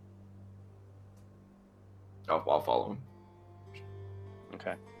 I'll follow him.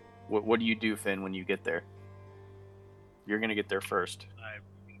 Okay. What do you do, Finn, when you get there? You're gonna get there first. I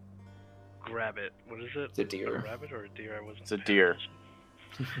grab it. What is it? It's a deer. A rabbit or a deer? I wasn't. It's a paying deer.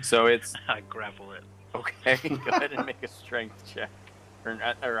 attention. So it's I grapple it. okay. Go ahead and make a strength check or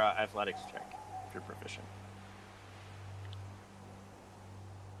athletics check if you're proficient.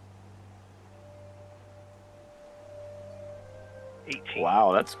 18.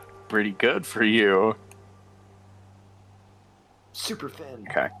 Wow, that's pretty good for you. Super Finn.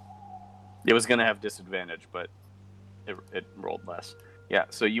 Okay. It was gonna have disadvantage, but it rolled less. Yeah,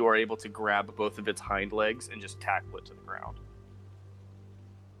 so you are able to grab both of its hind legs and just tackle it to the ground.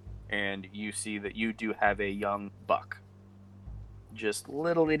 And you see that you do have a young buck. Just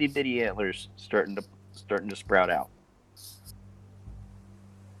little itty bitty antlers starting to sprout out.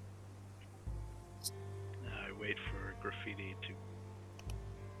 I wait for Graffiti to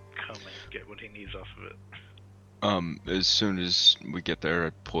come and get what he needs off of it. As soon as we get there, I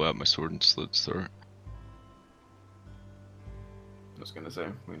pull out my sword and slit its throat. I was gonna say,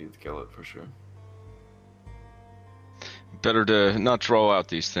 we need to kill it for sure. Better to not draw out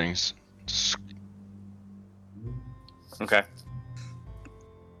these things. Okay.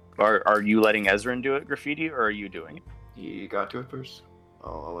 Are you letting Ezrin do it, Graffiti, or are you doing it? He got to it first.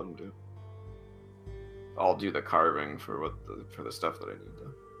 I'll let him do it. I'll do the carving for the stuff that I need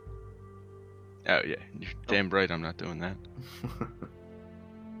though. Oh yeah, you're damn right I'm not doing that.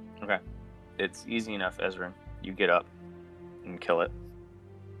 Okay. It's easy enough, Ezrin. You get up and kill it.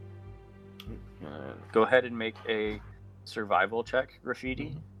 Go ahead and make a survival check,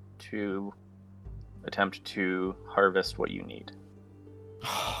 Graffiti, to attempt to harvest what you need.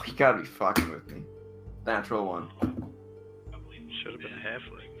 Oh, you gotta be fucking with me. Natural one. Should have been a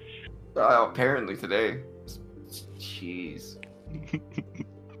halfling. Apparently today. Jeez.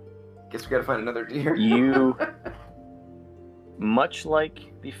 Guess we gotta find another deer. You, much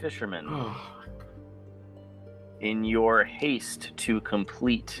like the fisherman, in your haste to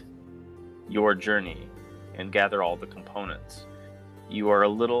complete your journey and gather all the components, you are a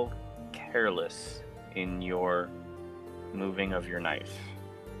little careless in your moving of your knife.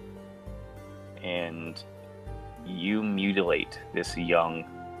 And you mutilate this young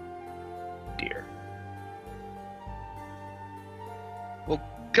deer.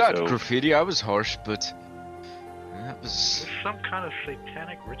 God, So- Graffiti, I was harsh, but that was. Is some kind of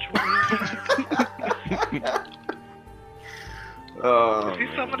satanic ritual? Oh, Is he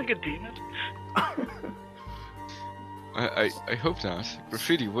man. summoning a demon? I hope not.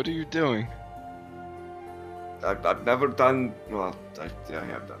 Graffiti, what are you doing? I've never done. Well, I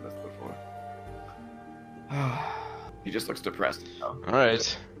have done this before. He just looks depressed now.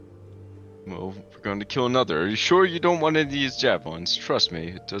 Alright. Well, we're going to kill another. Are you sure you don't want any of these javelins? Trust me,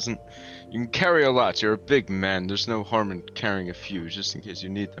 it doesn't. You can carry a lot. You're a big man. There's no harm in carrying a few, just in case you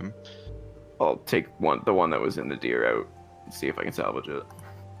need them. I'll take the one that was in the deer out and see if I can salvage it.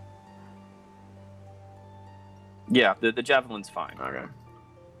 Yeah, the javelin's fine. Okay.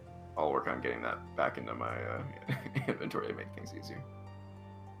 I'll work on getting that back into my inventory to make things easier.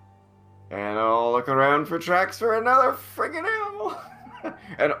 And I'll look around for tracks for another friggin' animal.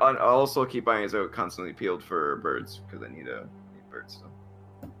 and I'll also keep my eyes out constantly peeled for birds, because I need birds.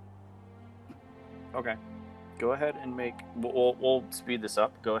 So. Okay. Go ahead and make. We'll speed this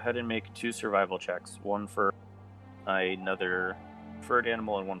up. Go ahead and make 2 survival checks. One for another furred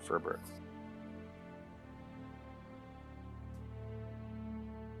animal and one for a bird.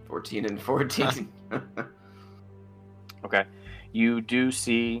 14 and 14. Okay. You do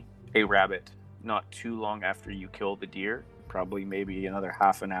see a rabbit not too long after you kill the deer. Probably maybe another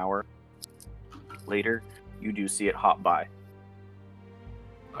half an hour later. You do see it hop by.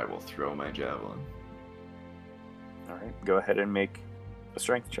 I will throw my javelin. All right. Go ahead and make a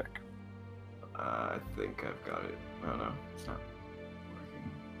strength check. I think I've got it. Oh no, it's not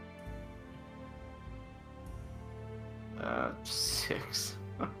working. 6.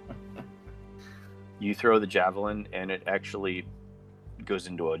 You throw the javelin and it actually goes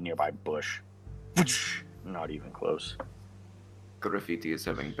into a nearby bush. Not even close. Graffiti is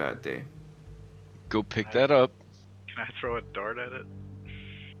having a bad day. Go pick that up. Can I throw a dart at it?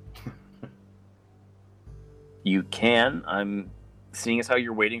 You can. I'm seeing as how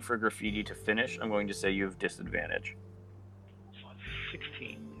you're waiting for Graffiti to finish. I'm going to say you have disadvantage.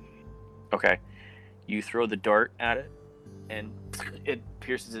 16. Okay. You throw the dart at it, and it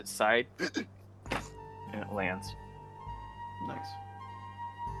pierces its side, and it lands. Nice.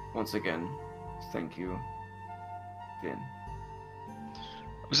 Once again, thank you, Finn.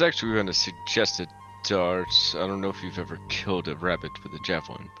 I was actually going to suggest it darts. I don't know if you've ever killed a rabbit with a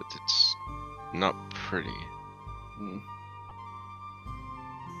javelin, but it's not pretty. And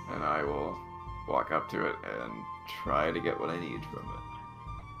I will walk up to it and try to get what I need from it.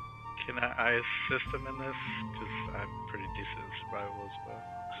 Can I assist him in this? Because I'm pretty decent at survival as well.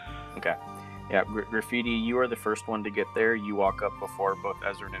 Okay. Yeah, Graffiti, you are the first one to get there. You walk up before both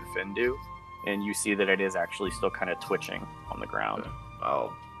Ezrin and Finn do, and you see that it is actually still kind of twitching on the ground.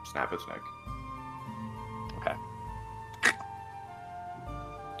 I'll snap its neck. Okay.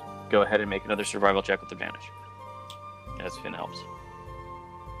 Go ahead and make another survival check with advantage. As Finn helps.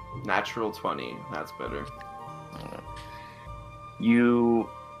 Natural 20. That's better. You,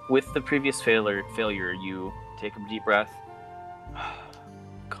 with the previous failure, you take a deep breath,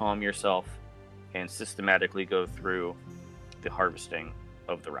 calm yourself, and systematically go through the harvesting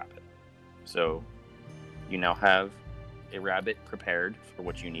of the rabbit. So you now have a rabbit prepared for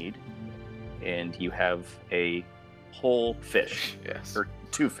what you need, and you have a whole fish. Yes. Or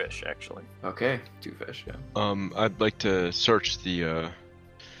 2 fish, actually. Okay, 2 fish, yeah. I'd like to search the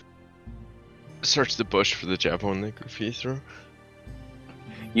bush for the javelin that Graffiti threw.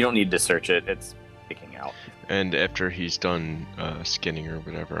 You don't need to search it, it's picking out. And after he's done skinning or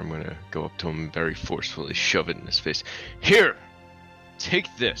whatever, I'm gonna go up to him and very forcefully shove it in his face. Here! Take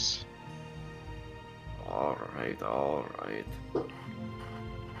this! Alright. I'll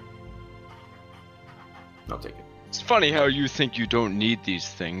take it. It's funny how you think you don't need these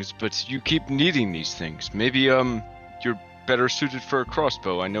things, but you keep needing these things. Maybe, you're better suited for a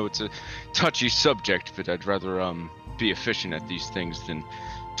crossbow. I know it's a touchy subject, but I'd rather, be efficient at these things than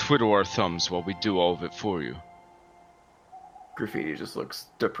twiddle our thumbs while we do all of it for you. Graffiti just looks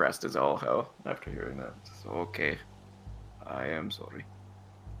depressed as all hell after hearing that. So, okay. I am sorry.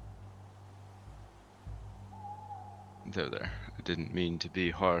 There. I didn't mean to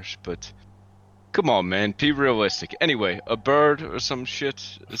be harsh, but come on, man, be realistic. Anyway, a bird or some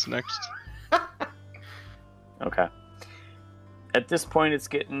shit is next. Okay. At this point, it's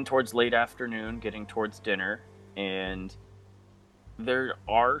getting towards late afternoon, getting towards dinner, and there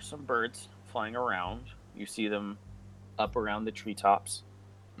are some birds flying around. You see them up around the treetops.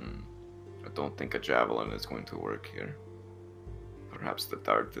 I don't think a javelin is going to work here. Perhaps the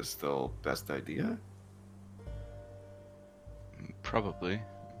dart is still best idea? Probably.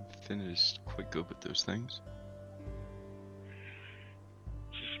 Finn is quite good with those things.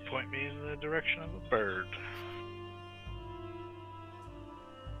 Just point me in the direction of a bird.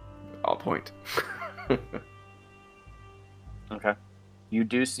 I'll point. Okay. You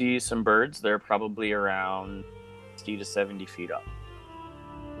do see some birds. They're probably around 60 to 70 feet up.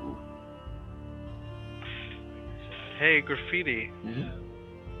 Hey, Graffiti.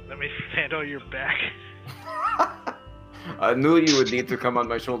 Let me stand on your back. I knew you would need to come on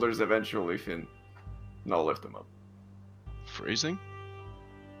my shoulders eventually, Finn. And I'll lift them up. Phrasing?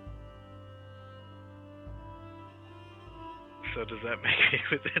 So does that make me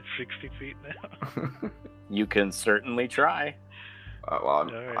within 60 feet now? You can certainly try. Well,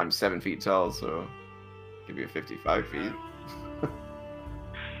 Alright. I'm 7 feet tall, so give you 55 feet.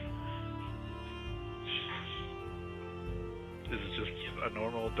 Is it just a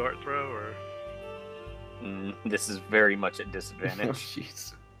normal dart throw, or? This is very much at Oh, disadvantage.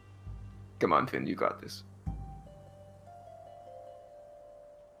 jeez. Come on, Finn, you got this.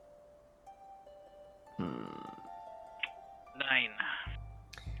 9.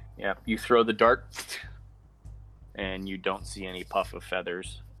 Yeah, you throw the dart, and you don't see any puff of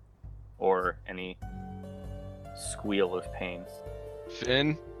feathers or any squeal of pain.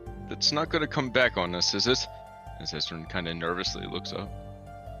 Finn, that's not gonna come back on us, is it? As Ezrin kind of nervously looks up.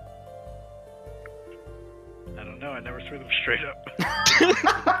 I don't know, I never threw them straight up.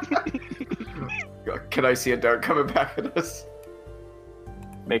 Can I see a dart coming back at us?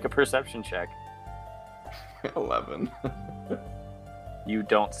 Make a perception check. 11. You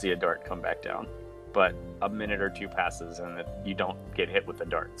don't see a dart come back down, but a minute or two passes and you don't get hit with the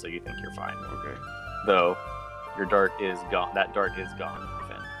dart, so you think you're fine. Okay. Though, your dart is gone. That dart is gone,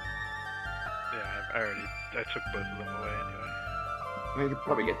 Finn. Yeah, I took both of them away anyway. I could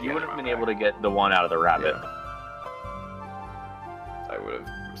probably get the You end would of have my been back. able to get the one out of the rabbit. Yeah. I would have,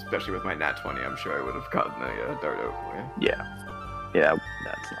 especially with my nat 20, I'm sure I would have gotten a dart out for you. Yeah,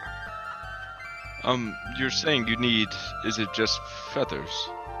 that's not. You're saying you need, is it just feathers?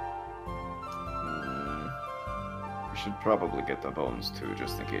 We should probably get the bones too,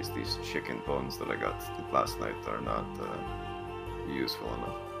 just in case these chicken bones that I got last night are not useful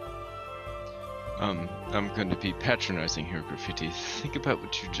enough. I'm going to be patronizing here, Graffiti. Think about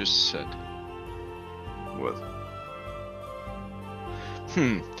what you just said. What?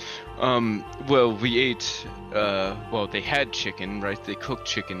 Well, we ate, well, they had chicken, right? They cooked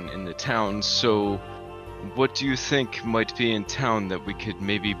chicken in the town, so what do you think might be in town that we could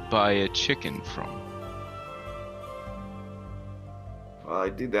maybe buy a chicken from? Well, I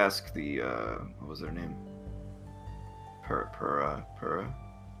did ask the, what was her name? Purra,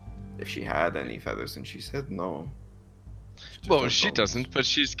 if she had any feathers, and she said no. Well, she doesn't, but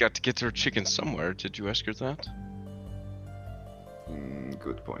she's got to get her chicken somewhere. Did you ask her that?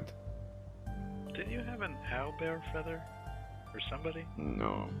 Good point. Didn't you have an owlbear feather? Or somebody?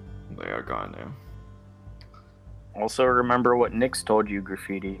 No, they are gone now. Also, remember what Nyx told you,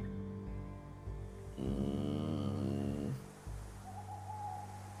 Graffiti.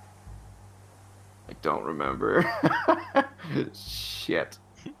 I don't remember. Shit.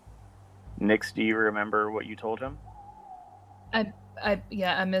 Nyx, do you remember what you told him?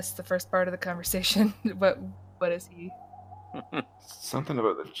 I missed the first part of the conversation. What is he? Something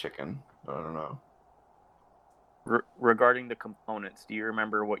about the chicken. I don't know. Regarding the components, do you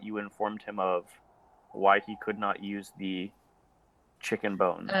remember what you informed him of? Why he could not use the chicken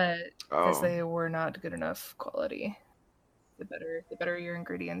bone? Because they were not good enough quality. The better your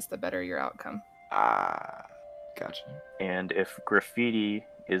ingredients, the better your outcome. Ah, gotcha. And if Graffiti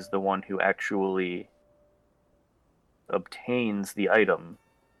is the one who actually obtains the item,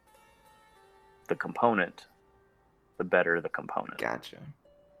 the component, the better the component. Gotcha.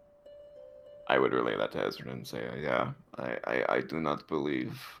 I would relay that to Ezra and say, yeah, I do not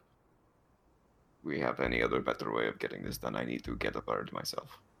believe we have any other better way of getting this done. I need to get a bird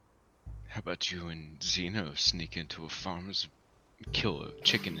myself. How about you and Zeno sneak into a farm's, kill a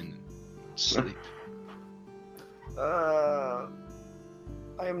chicken and sleep? I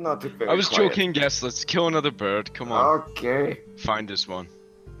am not very I was quiet. joking, yes, let's kill another bird, come on. Okay. Find this one.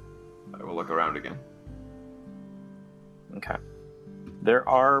 I will look around again. Okay. There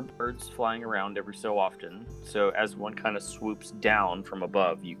are birds flying around every so often, so as one kind of swoops down from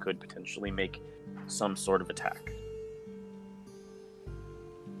above, you could potentially make some sort of attack.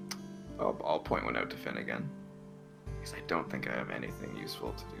 I'll point one out to Finn again. Because I don't think I have anything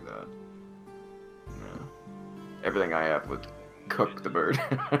useful to do that. No. Everything I have would cook the bird.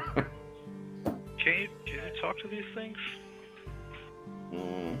 Can you talk to these things?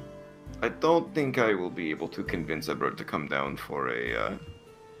 I don't think I will be able to convince a bird to come down for a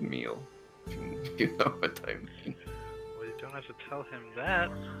meal. If you know what I mean. Well, you don't have to tell him that.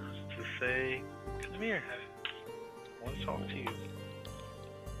 To say, come here. I want to talk to you.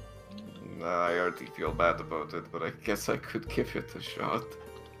 I already feel bad about it, but I guess I could give it a shot.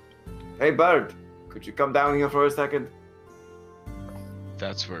 Hey, bird! Could you come down here for a second?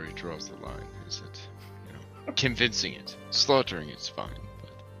 That's where he draws the line, is it? You know, convincing it. Slaughtering it's fine,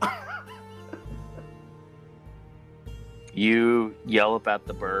 but... You yell up at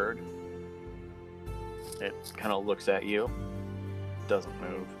the bird. It kind of looks at you. Doesn't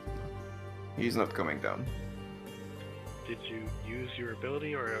move. He's not coming down. Did you use your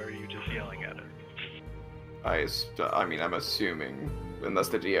ability, or are you just yelling at it? I mean, I'm assuming, unless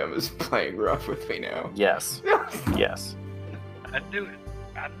the GM is playing rough with me now. Yes. Yes. I knew it.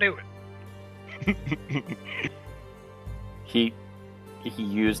 I knew it. He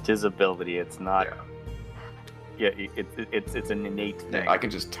used his ability. It's not. Yeah. It's an innate thing. I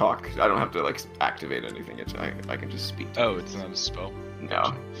can just talk. I don't have to like activate anything. I can just speak. Oh, it's not a spell.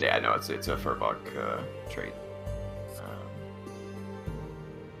 No. Yeah, no. It's a Furbach trait.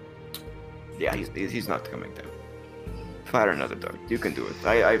 Yeah, he's not coming down. Fire another dart. You can do it.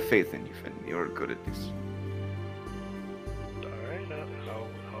 I have faith in you, Finn. You're good at this. Alright,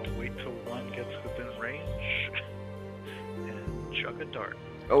 I'll wait till one gets within range and chuck a dart.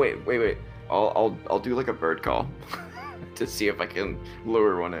 Oh wait. I'll do like a bird call to see if I can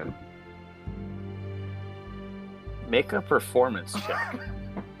lure one in. Make a performance check.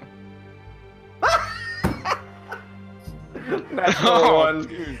 Natural one.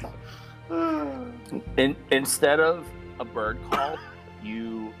 Instead of a bird call,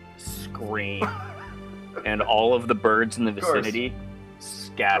 you scream, and all of the birds in the vicinity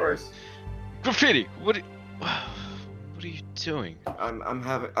scatter. Graffiti, what are you doing? I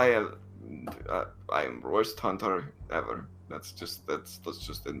am worst hunter ever. Let's just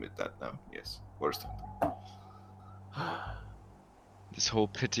admit that now. Yes, worst hunter. This whole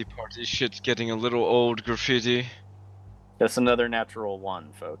pity party shit's getting a little old, Graffiti. That's another natural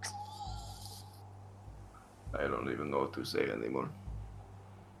one, folks. I don't even know what to say anymore.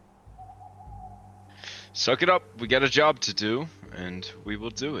 Suck it up. We got a job to do, and we will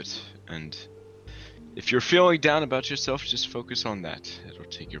do it. And if you're feeling down about yourself, just focus on that. It'll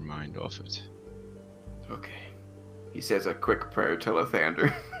take your mind off it. Okay. He says a quick prayer to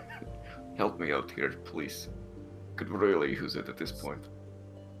Lathander. Help me out here, please. Could really use it at this point.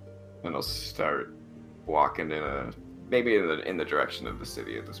 And I'll start walking maybe in the direction of the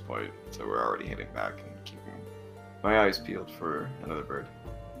city at this point. So we're already heading back and keeping my eyes peeled for another bird.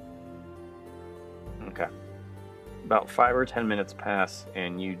 Okay. About 5 or 10 minutes pass,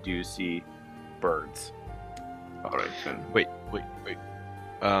 and you do see birds. All right, Finn. Wait.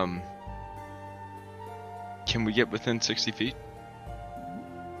 Can we get within 60 feet?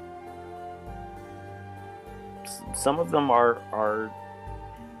 Some of them are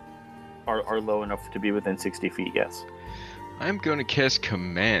low enough to be within 60 feet. Yes. I'm going to cast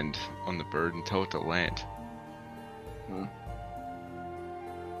command on the bird and tell it to land.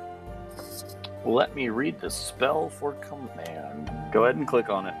 Let me read the spell for command. Go ahead and click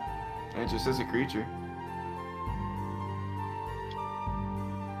on it. It just says a creature.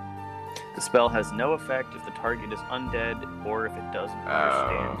 The spell has no effect if the target is undead or if it doesn't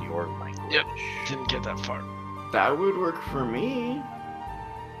understand your language. Yep. Didn't get that far. That would work for me.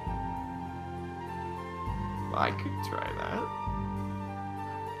 I could try that.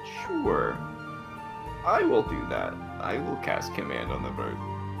 Sure. I will do that. I will cast command on the bird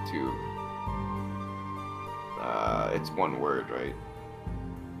to... it's one word, right?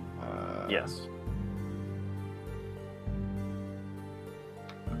 Yes.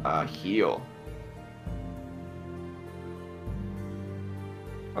 Heal.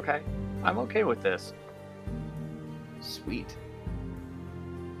 Okay. I'm okay with this. Sweet.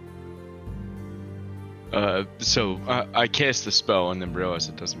 So I cast the spell and then realized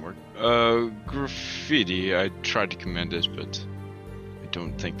it doesn't work. Graffiti, I tried to command it, but I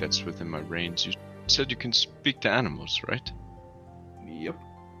don't think that's within my range. You said you can speak to animals, right? Yep.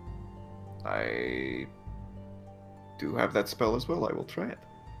 I do have that spell as well. I will try it.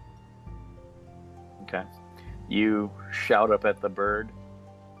 Okay. You shout up at the bird,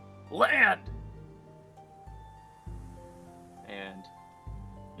 land! And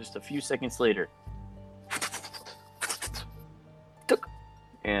just a few seconds later,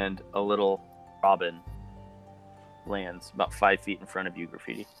 and a little robin lands about 5 feet in front of you,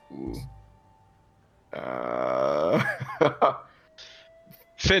 Graffiti. Ooh.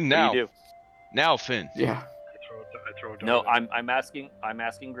 Finn, What now. do you do? Now, Finn. Yeah. I throw a dart No, at it. I'm asking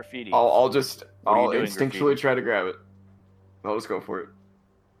Graffiti. I'll What are I'll you doing, instinctually Graffiti? try to grab it. I'll just go for it.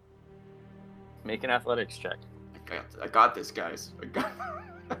 Make an athletics check. I got this, guys. I got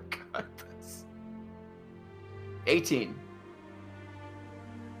this. 18.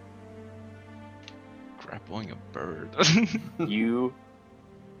 Grappling a bird. You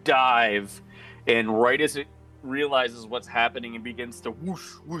dive, and right as it realizes what's happening and begins to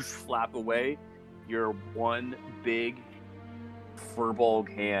whoosh, whoosh, flap away, your one big furball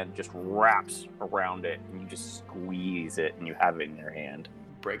hand just wraps around it, and you just squeeze it, and you have it in your hand.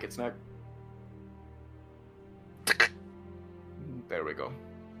 Break its neck. There we go.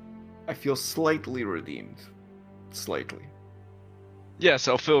 I feel slightly redeemed. Slightly. Yes,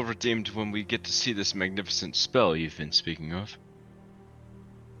 I'll feel redeemed when we get to see this magnificent spell you've been speaking of.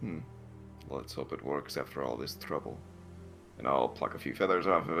 Let's hope it works after all this trouble. And I'll pluck a few feathers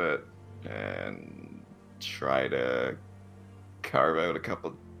off of it and try to carve out a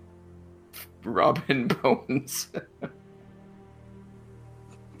couple robin bones.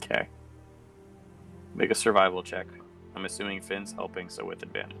 Okay. Make a survival check. I'm assuming Finn's helping, so with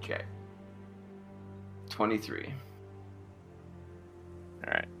advantage. Okay. 23.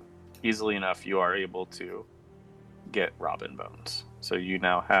 Alright. Easily enough, you are able to get robin bones. So you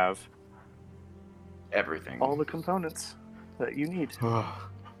now have Everything. all the components that you need.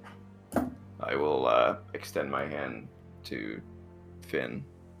 I will extend my hand to Finn.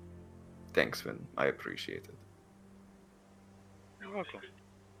 Thanks, Finn. I appreciate it. You're welcome.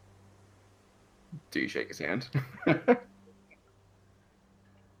 Do you shake his hand?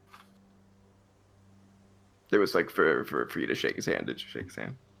 It was like for you to shake his hand. Did you shake his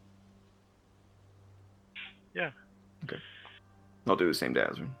hand? Yeah. Okay. I'll do the same to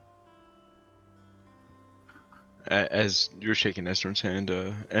Azrin. As you're shaking Ezra's hand,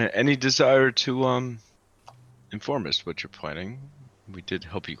 any desire to inform us what you're planning? We did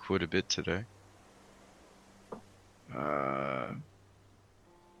help you quite a bit today.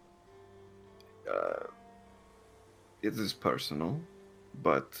 It is personal,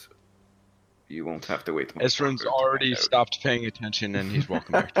 but you won't have to wait much Ezra's longer to already find out. stopped paying attention and he's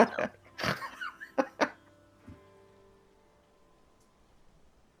walking back to town.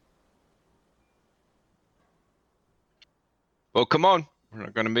 Well, come on. We're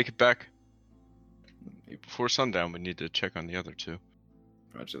not going to make it back before sundown. We need to check on the other two.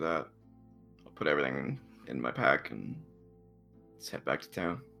 Roger that. I'll put everything in my pack and let's head back to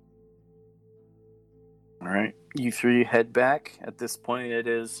town. All right, you three head back. At this point, it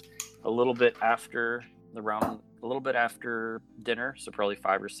is a little bit after dinner, so probably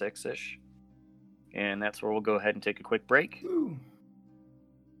 5 or 6-ish. And that's where we'll go ahead and take a quick break. Ooh.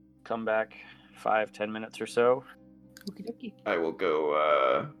 Come back 5-10 minutes or so. Okie dokie. I will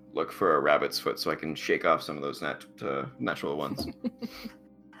go look for a rabbit's foot so I can shake off some of those natural ones.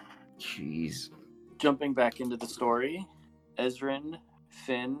 Jeez. Jumping back into the story, Ezrin,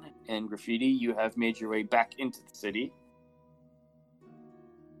 Finn, and Graffiti, you have made your way back into the city.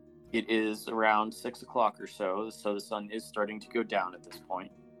 It is around 6 o'clock or so the sun is starting to go down at this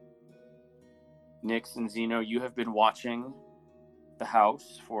point. Nyx and Zeno, you have been watching the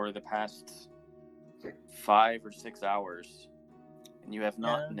house for the past 5 or 6 hours, and you have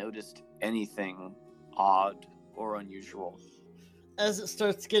not noticed anything odd or unusual. As it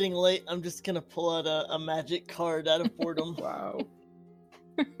starts getting late, I'm just gonna pull out a magic card out of boredom. Wow.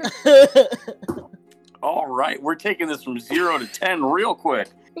 All right, we're taking this from 0 to 10 real quick.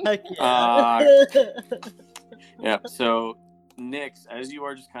 Heck yeah. Yeah, so Nyx, as you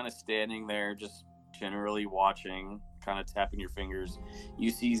are just kind of standing there, just generally watching, kind of tapping your fingers, you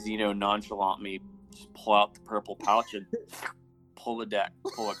see Zeno nonchalantly just pull out the purple pouch and pull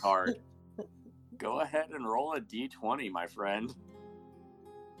a card. Go ahead and roll a d20, my friend.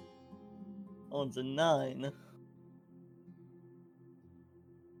 Oh, it's a 9.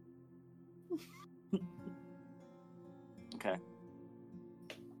 Okay.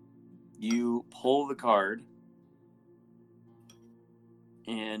 You pull the card,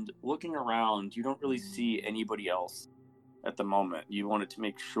 and looking around, you don't really see anybody else at the moment. You wanted to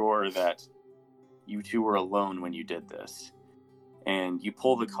make sure that you two were alone when you did this. And you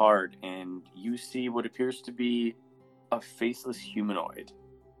pull the card, and you see what appears to be a faceless humanoid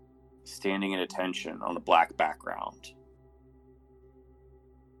standing at attention on a black background.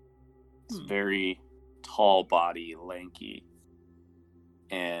 It's very tall body, lanky.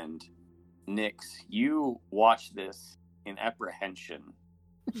 And Nyx, you watch this in apprehension.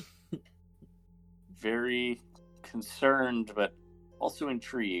 Very concerned, but also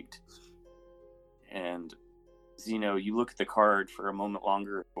intrigued. And Zeno, you look at the card for a moment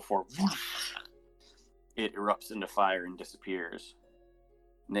longer before it erupts into fire and disappears.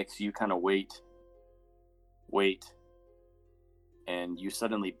 Nyx, you kind of wait, and you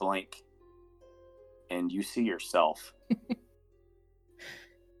suddenly blink, and you see yourself.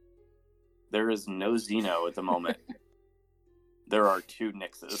 There is no Zeno at the moment. There are 2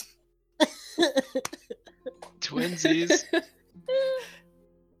 Nyxes. Twinsies.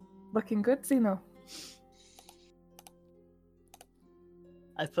 Looking good, Zeno.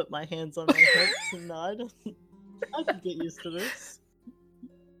 I put my hands on my hips and nod. I can get used to this.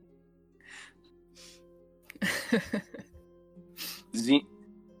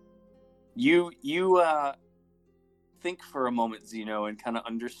 You think for a moment, Zeno, and kind of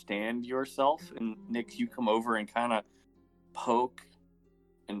understand yourself. And Nyx, you come over and kind of poke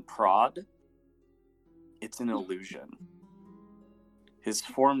and prod. It's an illusion. His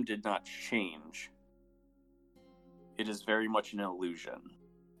form did not change. It is very much an illusion.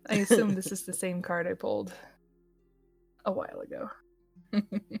 I assume this is the same card I pulled a while ago.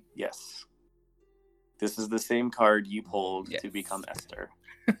 Yes. This is the same card you pulled Yes. to become Esther.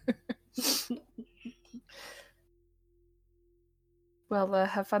 Well,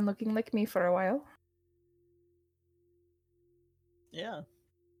 have fun looking like me for a while. Yeah.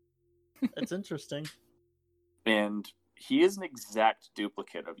 That's interesting. And he is an exact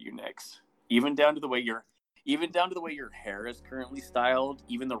duplicate of you, Nyx. Even down to the way your hair is currently styled,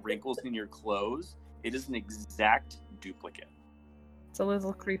 even the wrinkles in your clothes, it is an exact duplicate. It's a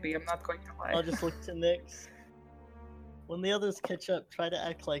little creepy, I'm not going to lie. I'll just look to Nyx. When the others catch up, try to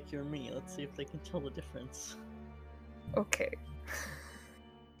act like you're me. Let's see if they can tell the difference. Okay.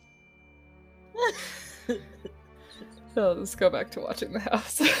 So let's go back to watching the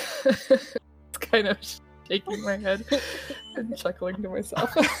house. It's kind of shaking my head and chuckling to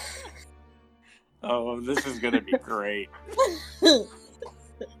myself. Oh, this is going to be great.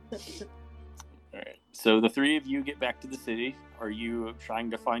 Alright, so the 3 of you get back to the city. Are you trying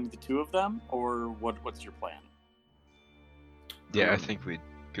to find the 2 of them, or what's your plan? Yeah, I think we'd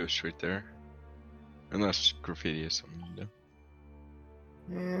go straight there. Unless Graffiti has something to do.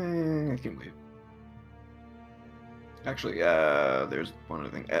 I can wait. Actually, there's one other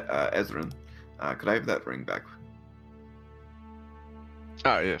thing. Ezrin, could I have that ring back?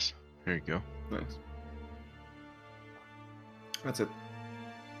 Ah, yes. Here you go. Nice. That's it.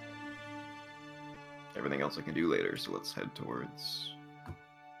 Everything else I can do later, so let's head towards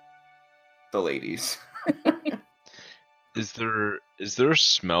the ladies. Is there a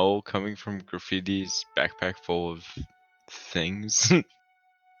smell coming from Graffiti's backpack full of things?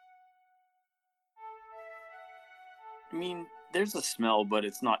 I mean, there's a smell, but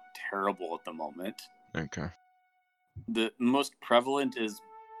it's not terrible at the moment. Okay. The most prevalent is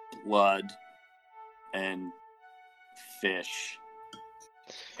blood and fish.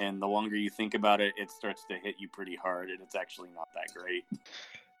 And the longer you think about it, it starts to hit you pretty hard, and it's actually not that great.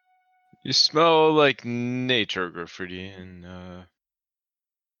 You smell like nature, Graffiti, and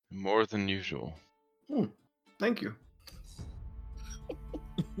more than usual. Thank you.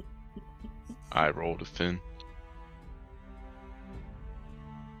 I rolled a fin.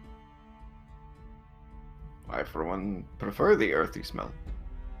 I, for one, prefer the earthy smell.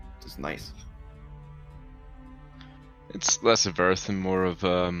 It's nice. It's less of earth and more of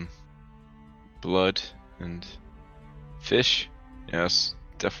blood and fish. Yes,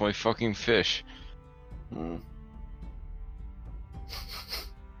 definitely fucking fish.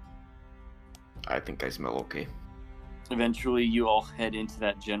 I think I smell okay. Eventually, you all head into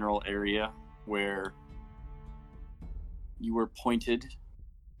that general area where you were pointed,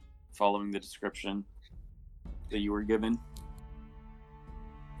 following the description that you were given.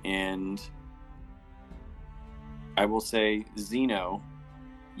 And I will say, Zeno,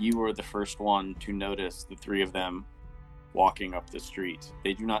 you were the first one to notice the three of them walking up the street.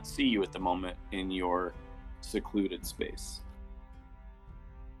 They do not see you at the moment in your secluded space.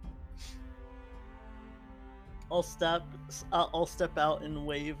 I'll step out and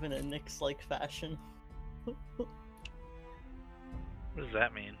wave in a Nyx-like fashion. What does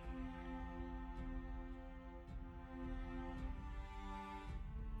that mean?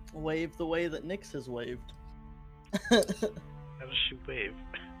 Wave the way that Nyx has waved. How does she wave?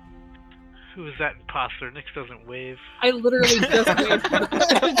 Who is that imposter? Nyx doesn't wave. I literally just waved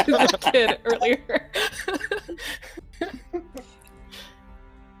to the kid earlier.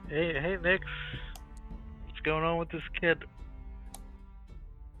 Hey, Nyx. What's going on with this kid?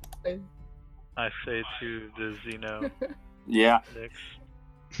 I say to the Zeno. Yeah. Nyx.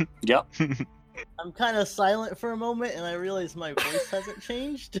 Yep. I'm kind of silent for a moment, and I realize my voice hasn't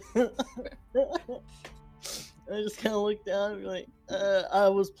changed. I just kind of look down and be like, I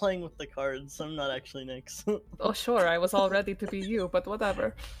was playing with the cards, so I'm not actually Nyx. Oh, sure, I was all ready to be you, but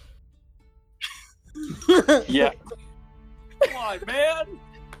whatever. Yeah. Come on, man!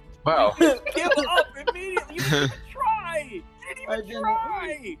 Wow. Give up immediately! You didn't even try! You I didn't even didn't.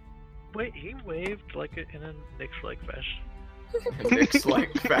 try! Wait, he waved like in a Nyx-like fashion.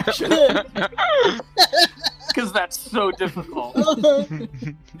 Nyx-like fashion. Because that's so difficult.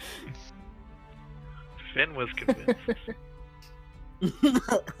 Finn was convinced.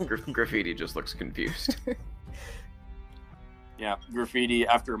 Graffiti just looks confused. Yeah, Graffiti,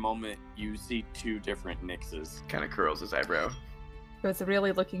 after a moment, you see two different Nyxes. Kind of curls his eyebrow. I was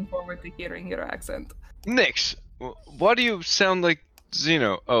really looking forward to hearing your accent. Nyx, why do you sound like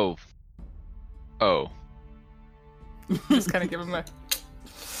Zeno? Oh. Just kind of give him a...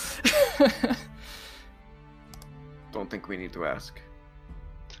 Don't think we need to ask.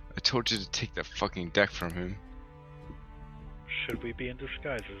 I told you to take that fucking deck from him. Should we be in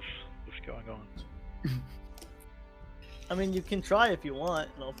disguises? What's going on? I mean, you can try if you want,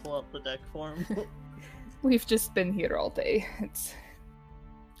 and I'll pull out the deck for him. We've just been here all day. It's,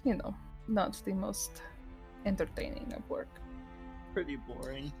 not the most entertaining of work. Pretty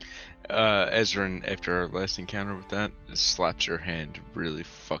boring. Ezrin, after our last encounter with that, slaps your hand really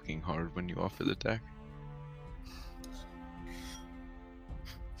fucking hard when you offer the deck.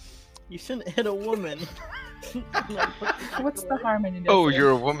 You shouldn't hit a woman. What's the harm in it? Oh,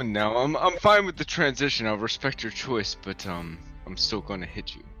 you're a woman now. I'm fine with the transition. I'll respect your choice, but I'm still going to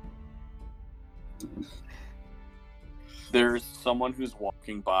hit you. There's someone who's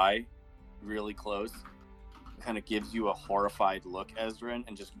walking by really close, kind of gives you a horrified look, Ezrin,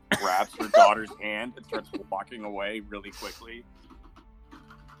 and just grabs her daughter's hand and starts walking away really quickly.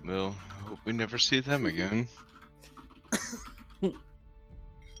 Well, I hope we never see them again.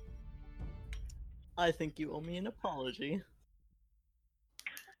 I think you owe me an apology.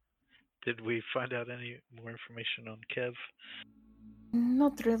 Did we find out any more information on Kev?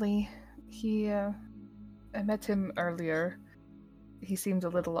 Not really. I met him earlier. He seemed a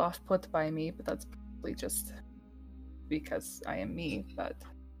little off-put by me, but that's probably just because I am me, but...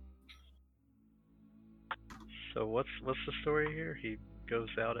 So what's the story here? He goes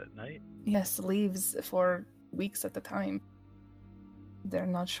out at night? Yes, leaves for weeks at a time. They're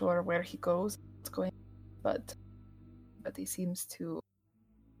not sure where he goes, what's going on, but he seems to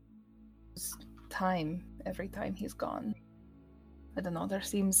lose time every time he's gone. I don't know, there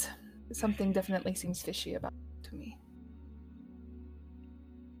seems something definitely seems fishy about it to me.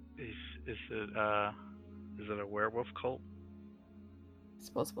 Is it a werewolf cult? I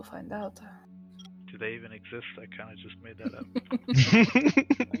suppose we'll find out. Do they even exist? I kind of just made that up.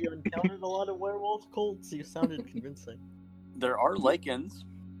 Have you encountered a lot of werewolf cults? You sounded convincing. There are lichens.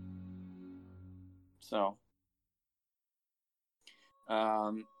 So,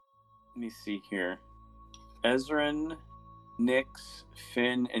 let me see here. Ezrin, Nyx,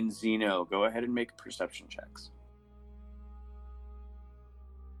 Finn, and Zeno, go ahead and make perception checks.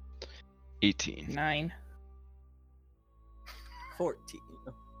 18. 9. 14.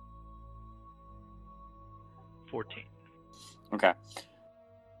 14. Okay.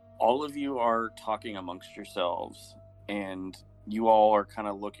 All of you are talking amongst yourselves, and you all are kind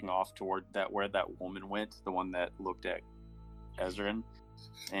of looking off toward where that woman went, the one that looked at Ezrin.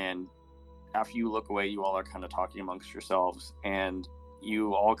 And after you look away, you all are kind of talking amongst yourselves, and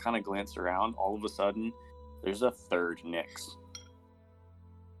you all kind of glance around. All of a sudden, there's a third Nyx.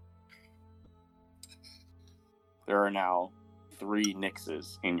 There are now 3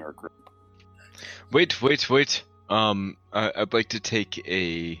 Nyxes in your group. Wait. I'd like to take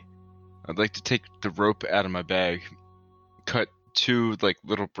the rope out of my bag, cut 2 like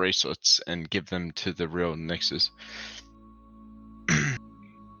little bracelets, and give them to the real Nyxes.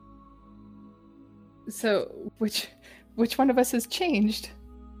 So, which one of us has changed?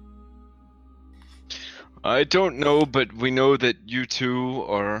 I don't know, but we know that you two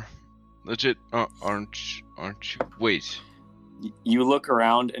are legit, aren't you? Wait. You look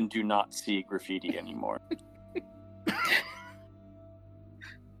around and do not see Graffiti anymore.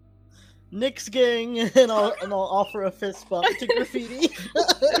 Nyx gang, and I'll offer a fist bump to Graffiti.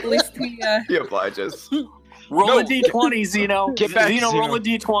 At least he, He obliges. Roll a d20, Zeno. Get back, Zeno, Zeno. roll a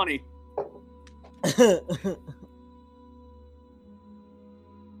d20.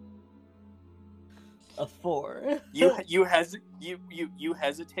 A 4. You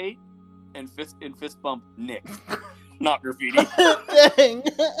hesitate and fist bump Nick, not Graffiti. Dang.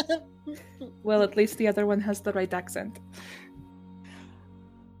 well, at least the other one has the right accent.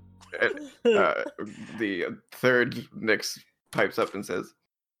 The third Nyx pipes up and says,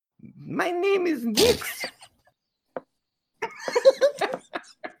 "My name is Nyx."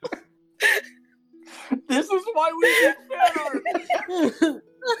 This is why we did fan art.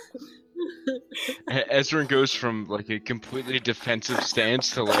 Ezrin goes from like a completely defensive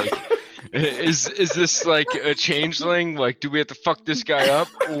stance to like, is this like a changeling? Like, do we have to fuck this guy up,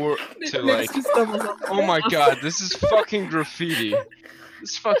 or to like, oh my god, this is fucking Graffiti.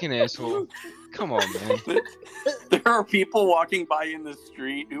 This fucking asshole. Come on, man. There are people walking by in the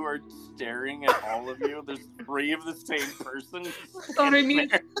street who are staring at all of you. There's 3 of the same person. Sorry, me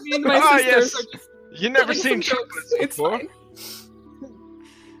and my Ah, sisters yes. are just You never telling seen some jokes. triplets It's before.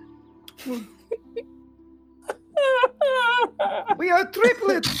 fine. We are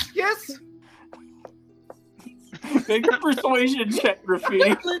triplets. Yes. Make a persuasion check,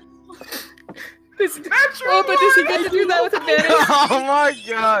 Graffiti. Oh, but does he get to do that with advantage? Oh my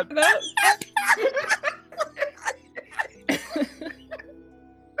god. That?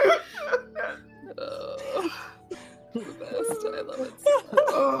 Oh, the best. I love it.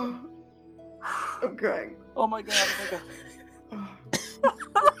 Oh, I'm crying. Oh my god,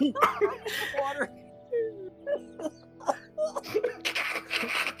 Water.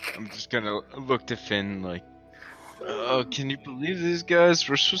 I'm just gonna look to Finn like, oh, can you believe these guys?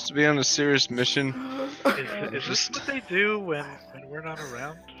 We're supposed to be on a serious mission. Is this what they do when we're not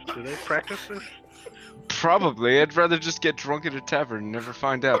around? Do they practice this? Probably. I'd rather just get drunk at a tavern and never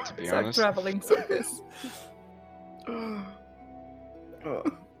find out, to be It's our honest. traveling circus. Oh.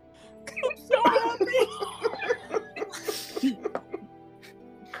 I'm so happy.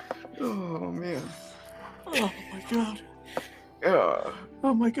 Oh man. Oh my god. Yeah.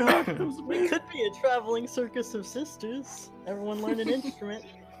 Oh my god. That was We amazing. could be a traveling circus of sisters. Everyone learn an instrument.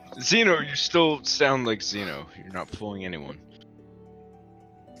 Zeno, you still sound like Zeno. You're not fooling anyone.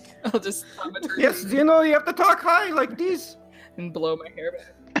 I'll just Yes, you know you have to talk high like this. and blow my hair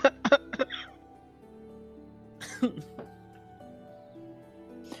back.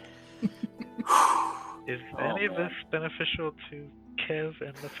 Is any of this beneficial to Kev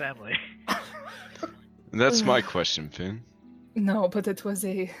and the family? That's my question, Finn. No, but it was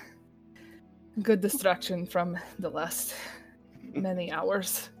a good distraction from the last many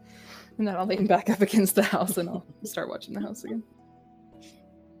hours. And then I'll lean back up against the house and I'll start watching the house again.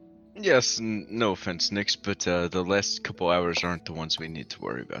 Yes, no offense, Nix, but the last couple hours aren't the ones we need to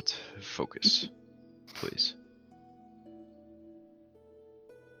worry about. Focus, please.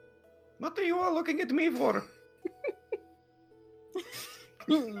 What are you all looking at me for?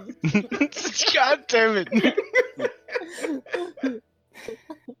 God damn it!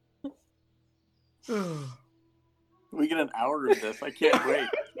 We get an hour of this. I can't wait.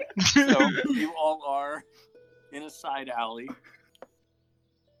 So you all are in a side alley.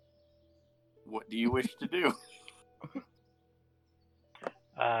 What do you wish to do?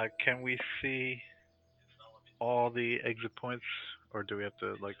 Can we see all the exit points, or do we have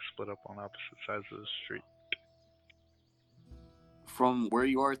to like split up on opposite sides of the street? From where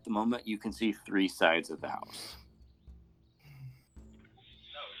you are at the moment, you can see 3 sides of the house.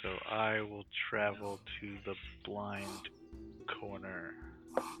 So I will travel to the blind corner.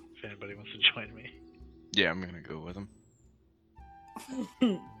 If anybody wants to join me. Yeah, I'm gonna go with him.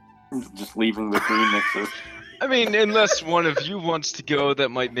 Just leaving the 3 mixes. I mean, unless one of you wants to go, that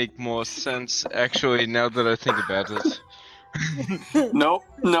might make more sense. Actually, now that I think about it. No,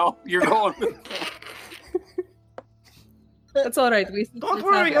 you're going with That's all right. Don't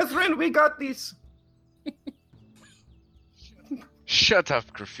worry, Ezrin, we got this. Shut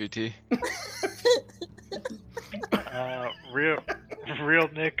up, Graffiti. Real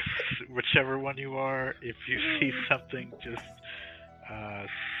Nix, whichever one you are, if you see something, just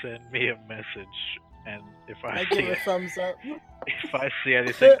send me a message, and if I give a thumbs up. if I see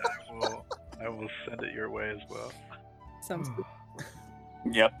anything, I will send it your way as well. Sounds good.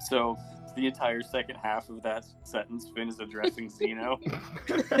 Yep, so the entire second half of that sentence, Finn is addressing Zeno.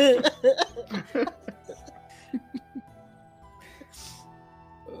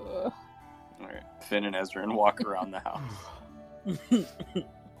 Alright, Finn and Ezrin walk around the house. Is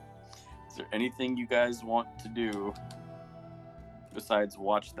there anything you guys want to do besides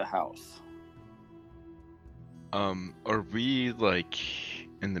watch the house? Are we like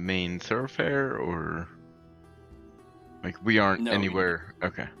in the main thoroughfare, or like we aren't No, anywhere?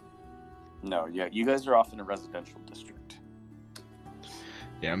 Okay. No, yeah, you guys are off in a residential district.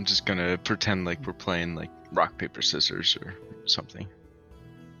 Yeah, I'm just gonna pretend like we're playing like rock, paper, scissors or something.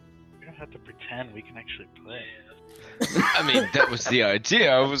 We don't have to pretend, we can actually play. I mean, that was the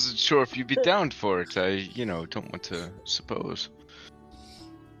idea. I wasn't sure if you'd be down for it. I, don't want to suppose.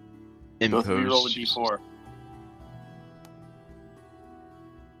 Both of you roll a d4.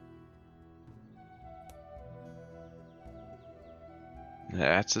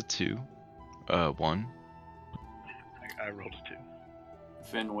 That's a 2. 1. I rolled a 2.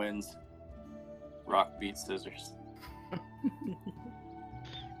 Finn wins. Rock beats scissors.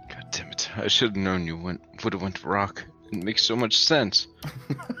 God damn it. I should have known you would have went rock. It makes so much sense.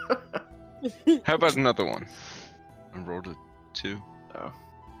 How about another one? I rolled a 2.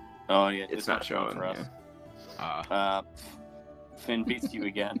 Oh yeah, It's not showing for us. Yeah. Finn beats you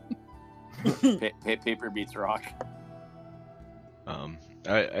again. Paper beats rock.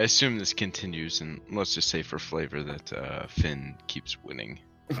 I assume this continues, and let's just say for flavor that Finn keeps winning,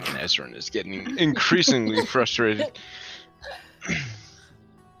 and Ezrin is getting increasingly frustrated.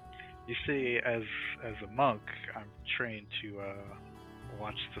 You see, as a monk, I'm trained to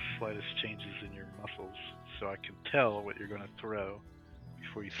watch the slightest changes in your muscles, so I can tell what you're going to throw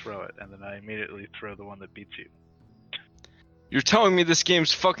before you throw it, and then I immediately throw the one that beats you. You're telling me this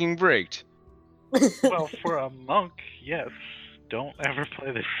game's fucking rigged? Well, for a monk, yes. Don't ever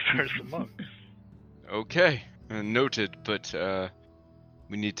play this as a monk. Okay, noted, but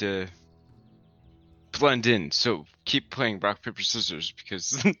we need to blend in, so keep playing rock, paper, scissors,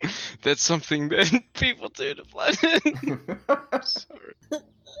 because that's something that people do to blend in. Sorry.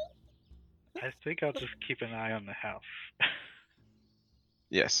 I think I'll just keep an eye on the house.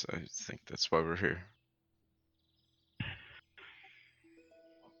 Yes, I think that's why we're here.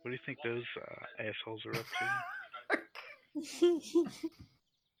 What do you think those assholes are up to?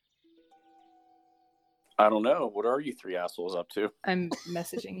 I don't know. What are you 3 assholes up to? I'm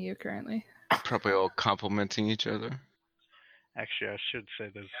messaging you currently. Probably all complimenting each other. Actually, I should say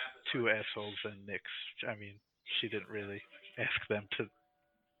there's 2 assholes and Nix. I mean, she didn't really ask them to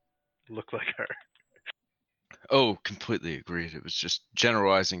look like her. Oh, completely agreed. It was just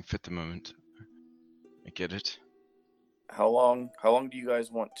generalizing fit the moment. I get it. How long do you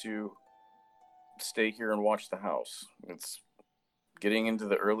guys want to stay here and watch the house? It's getting into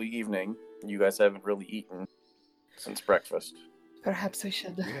the early evening. You guys haven't really eaten since breakfast. Perhaps we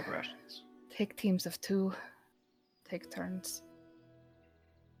should We have rations. take teams of 2. Take turns.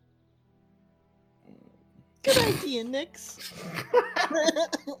 Good idea, Nix.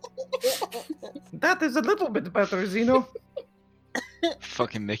 That is a little bit better, Zeno.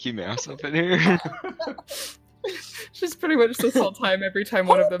 Fucking Mickey Mouse up in here. Just pretty much this whole time, every time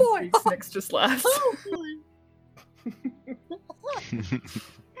one of them boy. speaks, Nix just laughs. Oh boy.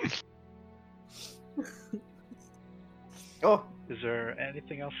 Oh, Is there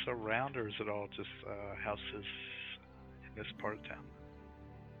anything else around, or is it all just houses in this part of town?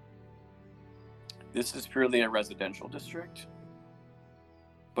 This is purely a residential district.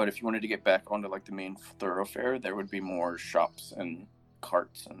 But if you wanted to get back onto like the main thoroughfare, there would be more shops and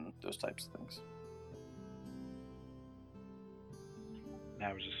carts and those types of things.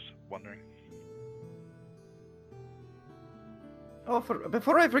 I was just wondering. Oh,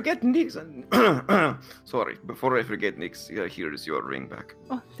 before I forget, Nix. Sorry, before I forget, Nix, here is your ring back.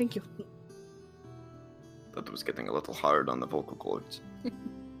 Oh, thank you. That was getting a little hard on the vocal cords.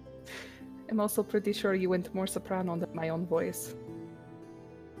 I'm also pretty sure you went more soprano than my own voice.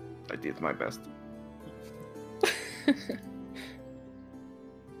 I did my best.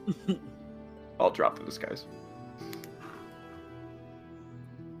 I'll drop the disguise.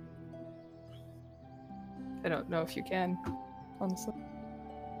 I don't know if you can, honestly.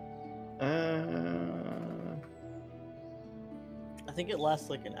 I think it lasts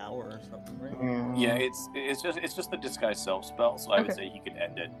like an hour or something, right? Yeah, it's just the disguise self spell, so I would Okay. say you could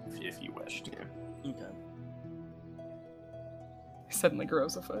end it if you wished. Yeah. Okay. He suddenly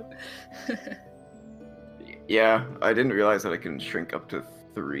grows a foot. Yeah, I didn't realize that I can shrink up to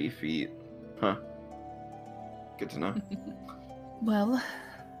 3 feet. Huh. Good to know. Well,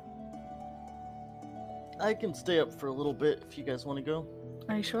 I can stay up for a little bit if you guys want to go.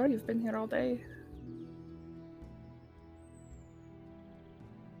 are you sure you've been here all day?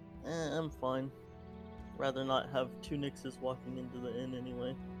 I'm fine. Rather not have 2 Nixes walking into the inn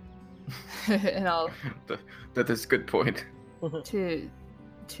anyway. And I'll That is a good point.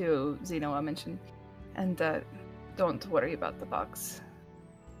 to Zeno I mentioned, and don't worry about the box.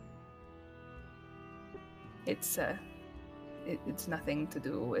 It's it's nothing to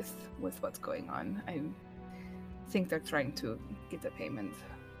do with what's going on. I think they're trying to get a payment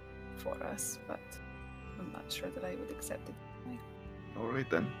for us, but I'm not sure that I would accept it. Alright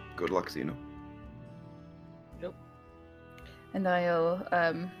then. Good luck, Zeno. Yep. And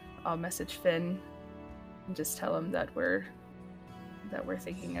I'll message Finn and just tell him that we're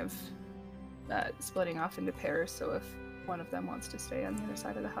thinking of splitting off into pairs, so if one of them wants to stay on the other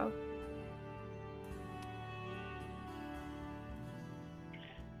side of the house.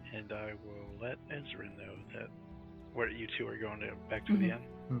 And I will let Ezra know that where you two are going back to the inn,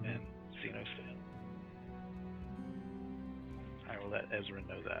 and Zeno staying. I will let Ezra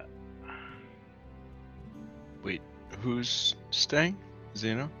know that. Wait, who's staying?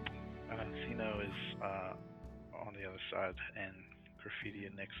 Zeno? Zeno is on the other side, and Graffiti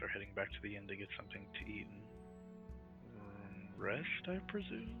and Nyx are heading back to the inn to get something to eat and rest, I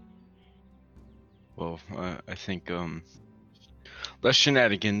presume? Well, I think less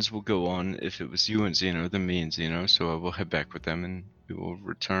shenanigans will go on if it was you and Zeno than me and Zeno, so I will head back with them and we will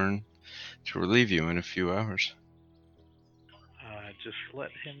return to relieve you in a few hours. Just let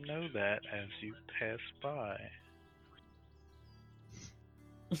him know that as you pass by.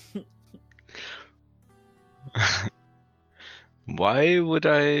 Why would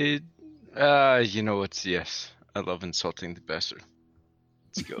I? You know what? Yes, I love insulting the bastard.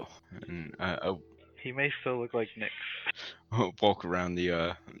 Let's go. And He may still look like Nyx. I'll walk around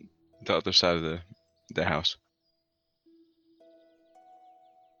the other side of the house.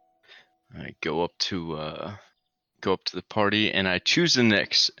 I go up to the party and I choose the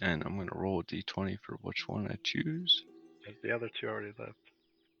Nyx, and I'm gonna roll a d20 for which one I choose. The other two already left.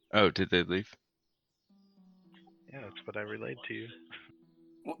 Oh, did they leave? Yeah, that's what I relayed to you.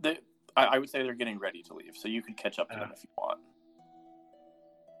 Well, I would say they're getting ready to leave, so you could catch up to them if you want.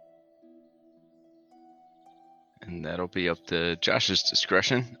 And that'll be up to Josh's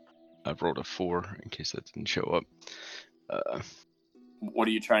discretion. I rolled a 4 in case that didn't show up. What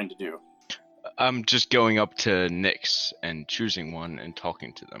are you trying to do? I'm just going up to Nyx and choosing one and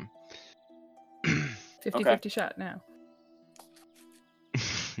talking to them. 50-50 shot now.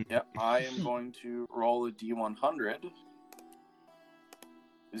 Yep, I am going to roll a d100.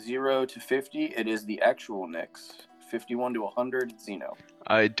 0 to 50, it is the actual Nyx. 51 to 100, Zeno.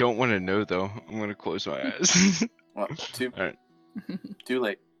 I don't want to know though. I'm gonna close my eyes. Well, Alright. Too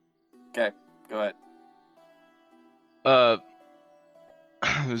late. Okay, go ahead.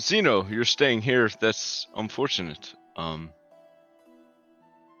 Zeno, you're staying here. That's unfortunate. I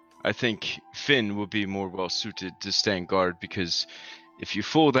think Finn would be more well suited to stand guard because if you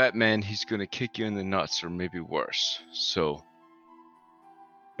fool that man, he's gonna kick you in the nuts or maybe worse. So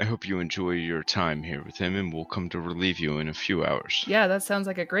I hope you enjoy your time here with him, and we'll come to relieve you in a few hours. Yeah, that sounds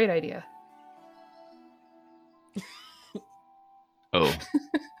like a great idea. Oh.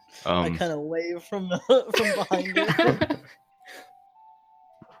 I kind of wave from behind you.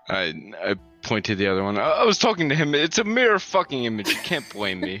 I point to the other one. I was talking to him. It's a mirror fucking image. You can't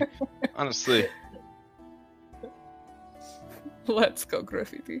blame me. Honestly. Let's go,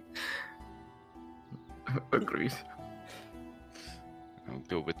 Graffiti. Agreed. I'll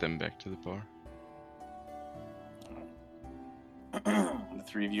go with them back to the bar. The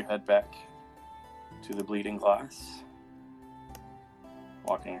three of you head back to the Bleeding Glass,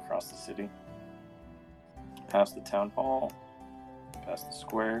 walking across the city, past the town hall, past the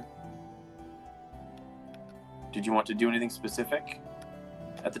square. Did you want to do anything specific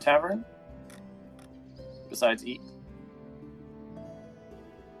at the tavern besides eat?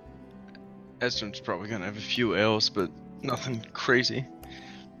 Ezrin's probably gonna have a few ales, but nothing crazy.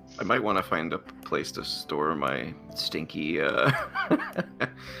 I might want to find a place to store my stinky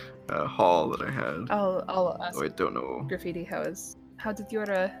haul that I had. I'll ask Oh, I don't know. Graffiti how did your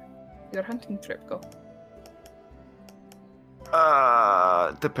hunting trip go?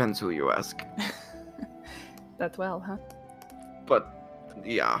 Depends who you ask. That well, huh? But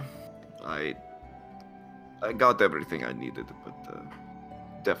yeah, I got everything I needed, but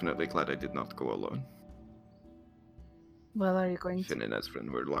definitely glad I did not go alone. Well, are you going Finn to and Ezrin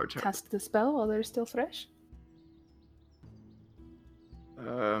were large. cast the spell while they're still fresh?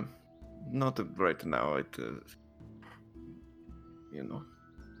 Not right now.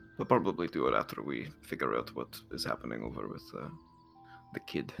 We'll probably do it after we figure out what is happening over with the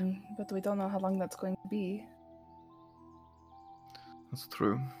kid. But we don't know how long that's going to be. That's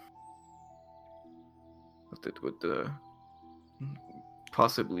true. But it would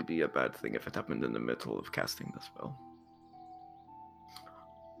possibly be a bad thing if it happened in the middle of casting the spell.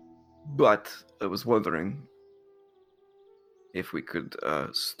 But I was wondering if we could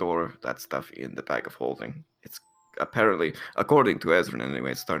store that stuff in the bag of holding. It's apparently, according to Ezrin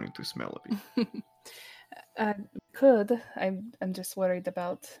anyway, it's starting to smell a bit. Could. I'm just worried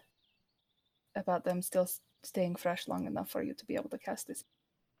about them still staying fresh long enough for you to be able to cast this.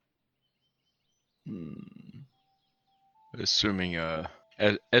 Assuming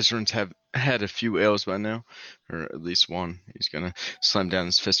Ezrin's have had a few ales by now, or at least one, he's gonna slam down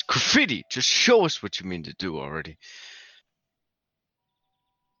his fist. Graffiti! Just show us what you mean to do already.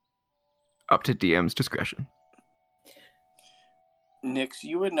 Up to DM's discretion. Nix,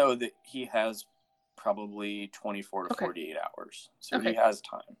 you would know that he has probably 24 to 48 hours, so he has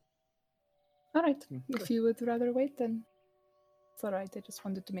time. All right. If you would rather wait, then it's all right. I just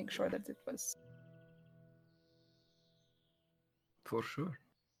wanted to make sure that it was. For sure.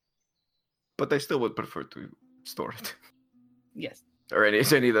 But I still would prefer to store it. Yes. Or any of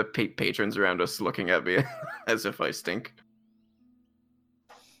the patrons around us looking at me as if I stink?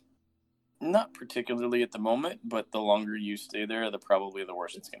 Not particularly at the moment, but the longer you stay there, probably the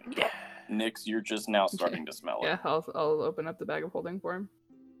worse it's going to get. Nix, you're just now starting to smell it. Yeah, I'll open up the bag of holding for him.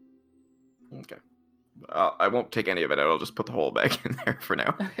 Okay. I won't take any of it out. I'll just put the whole bag in there for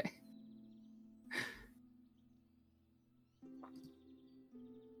now. Okay.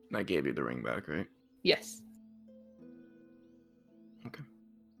 I gave you the ring back, right? Yes. Okay.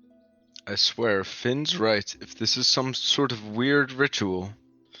 I swear, Finn's right. If this is some sort of weird ritual,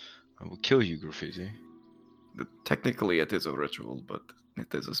 I will kill you, Graffiti. Technically, it is a ritual, but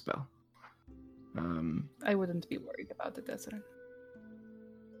it is a spell. I wouldn't be worried about it, Ezra.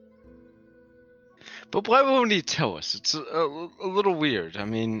 But why won't he tell us? It's a little weird. I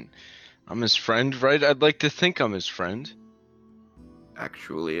mean, I'm his friend, right? I'd like to think I'm his friend.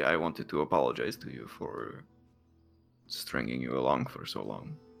 Actually, I wanted to apologize to you for stringing you along for so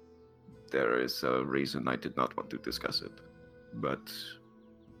long. There is a reason I did not want to discuss it, but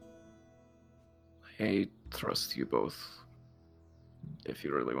I trust you both, if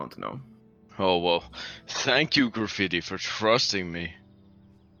you really want to know. Oh, well, thank you, Graffiti, for trusting me.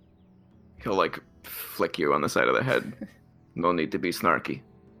 He'll, flick you on the side of the head. No need to be snarky.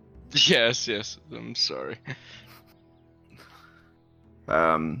 Yes, I'm sorry.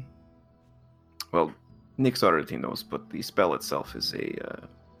 Well, Nix already knows, but the spell itself is a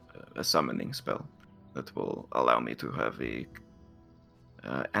summoning spell that will allow me to have a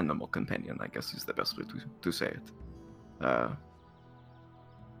animal companion, I guess is the best way to say it.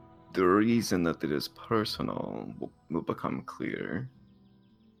 The reason that it is personal will become clear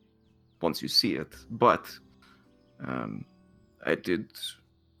once you see it, but I did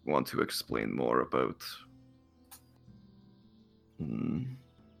want to explain more about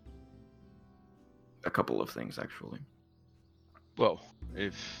a couple of things, actually. Well,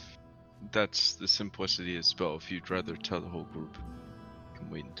 if that's the simplicity of the spell, if you'd rather tell the whole group, you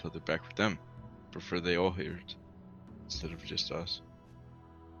can wait until they're back with them. Prefer they all hear it, instead of just us.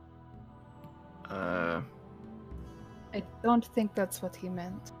 I don't think that's what he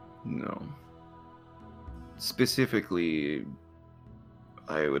meant. No. Specifically,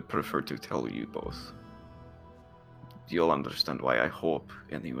 I would prefer to tell you both. You'll understand why, I hope,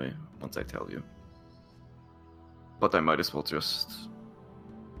 anyway, once I tell you. But I might as well just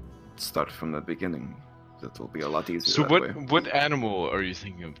start from the beginning. That'll be a lot easier. So that way. what animal are you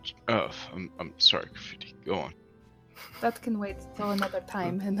thinking of? I'm sorry, Graffiti. Go on. That can wait till another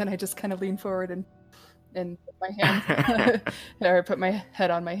time. And then I just kind of lean forward and put my hands, or put my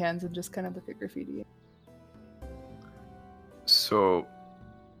head on my hands and just kind of look at Graffiti. So,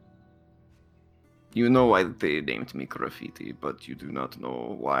 you know why they named me Graffiti, but you do not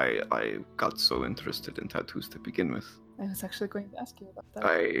know why I got so interested in tattoos to begin with. I was actually going to ask you about that.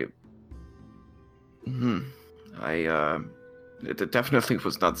 It definitely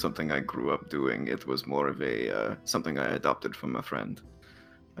was not something I grew up doing. It was more of a something I adopted from a friend.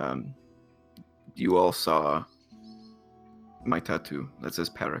 You all saw my tattoo that says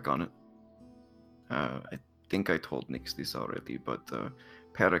Perik on it. I think I told Nix this already, but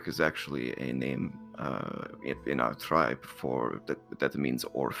Perik is actually a name in our tribe for that means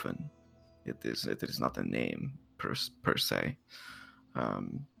orphan. It is not a name per se.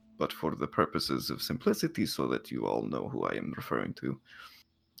 But for the purposes of simplicity, so that you all know who I am referring to,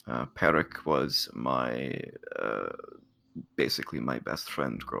 Perik was basically my best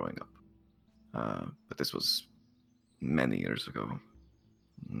friend growing up. But this was many years ago.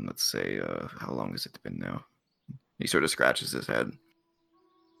 Let's say, how long has it been now? He sort of scratches his head.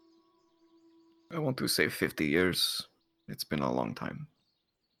 I want to say 50 years. It's been a long time.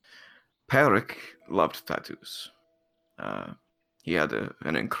 Perik loved tattoos. He had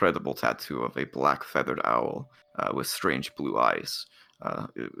an incredible tattoo of a black feathered owl with strange blue eyes.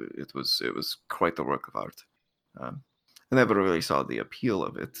 It was quite a work of art. I never really saw the appeal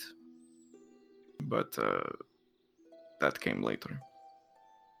of it, but that came later.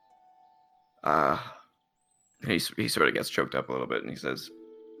 He sort of gets choked up a little bit, and he says,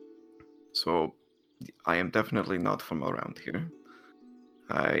 "So, I am definitely not from around here.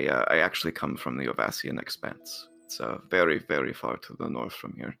 I actually come from the Ovassian Expanse. It's very, very far to the north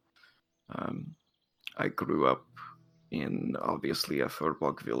from here. I grew up in, obviously, a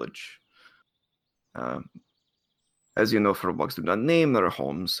Furbog village. As you know, Furbogs do not name their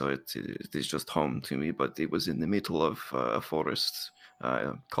homes, so it is just home to me, but it was in the middle of a forest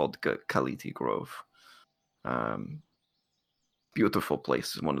called Kaliti Grove. Beautiful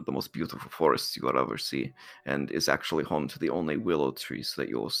place, one of the most beautiful forests you will ever see, and is actually home to the only willow trees that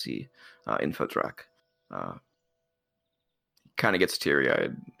you will see in Fadrak. Kind of gets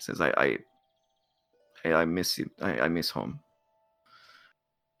teary-eyed. Says, I miss you. I miss home.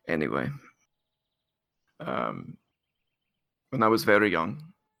 Anyway, when I was very young,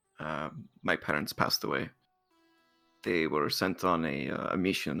 my parents passed away. They were sent on a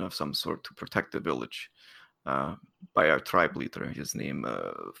mission of some sort to protect the village by our tribe leader. His name,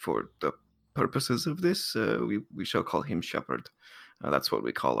 for the purposes of this, we shall call him Shepherd. That's what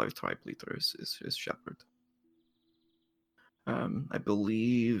we call our tribe leader, is Shepherd. I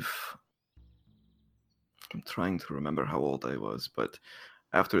believe, I'm trying to remember how old I was, but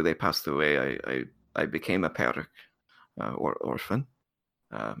after they passed away, I became a Perik, or orphan,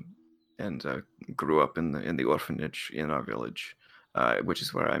 and grew up in the orphanage in our village, which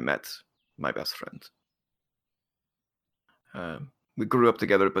is where I met my best friend. We grew up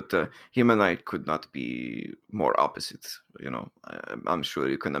together, but him and I could not be more opposite. You know, I'm sure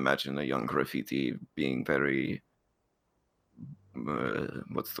you can imagine a young Graffiti being very,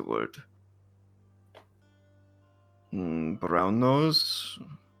 what's the word? Brown nose.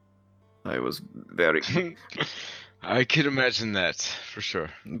 I was very. I can imagine that for sure.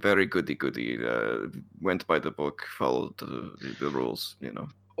 Very goody-goody. Went by the book, followed the rules. You know.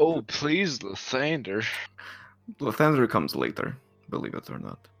 Oh, please, Lathander. Lathander comes later, believe it or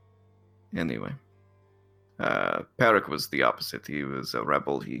not. Anyway, Perik was the opposite. He was a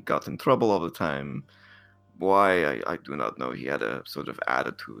rebel. He got in trouble all the time. Why, I do not know. He had a sort of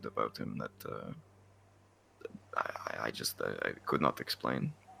attitude about him that I could not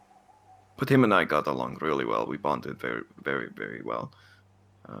explain. But him and I got along really well. We bonded very, very, very well.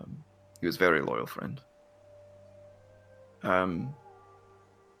 He was a very loyal friend.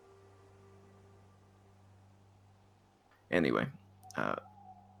 Anyway,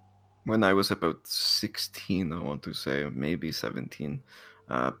 when I was about 16, I want to say, maybe 17,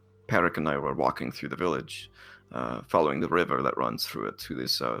 Perik and I were walking through the village, following the river that runs through it to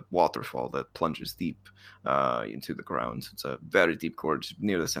this waterfall that plunges deep into the ground. It's a very deep gorge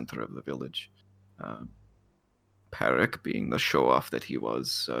near the center of the village. Perik, being the show-off that he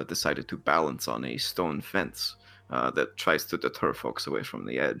was, decided to balance on a stone fence that tries to deter folks away from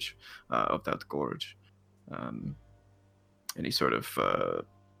the edge of that gorge. And he sort of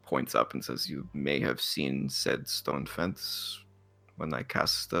points up and says, "You may have seen said stone fence when I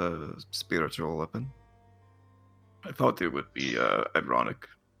cast a spiritual weapon. I thought it would be ironic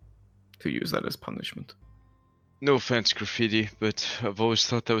to use that as punishment." No offense, Graffiti, but I've always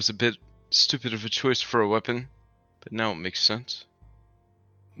thought that was a bit stupid of a choice for a weapon. But now it makes sense.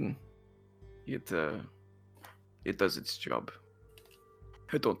 It does its job.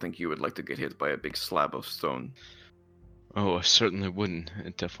 I don't think you would like to get hit by a big slab of stone. Oh, I certainly wouldn't.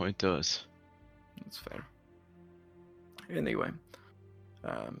 It definitely does. That's fair. Anyway,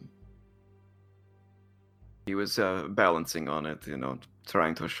 he was balancing on it,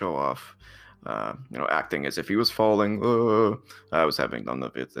 trying to show off, acting as if he was falling. I was having none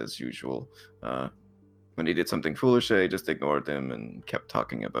of it as usual. When he did something foolish, I just ignored him and kept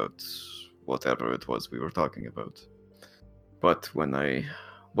talking about whatever it was we were talking about. But when I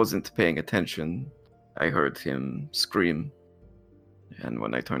wasn't paying attention, I heard him scream, and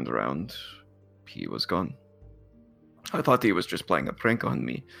when I turned around, he was gone. I thought he was just playing a prank on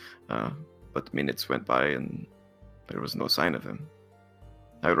me, but minutes went by and there was no sign of him.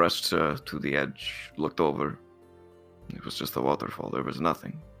 I rushed to the edge, looked over. It was just a waterfall. There was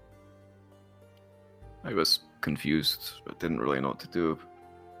nothing. I was confused, but didn't really know what to do.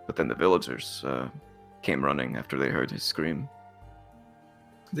 But then the villagers came running after they heard his scream.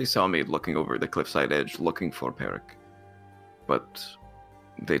 They saw me looking over the cliffside edge, looking for Peric. But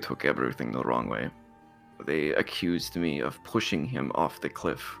they took everything the wrong way. They accused me of pushing him off the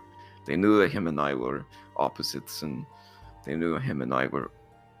cliff. They knew that him and I were opposites, and they knew him and I were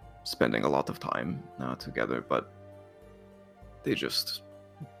spending a lot of time together, but they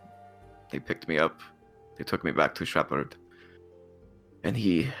picked me up. They took me back to Shepherd, and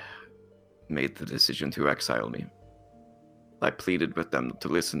he made the decision to exile me. I pleaded with them to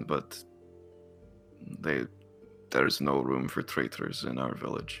listen, but there's no room for traitors in our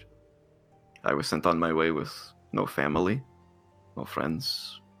village. I was sent on my way with no family, no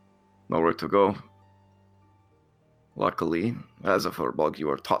friends, nowhere to go. Luckily, as a Furbog, you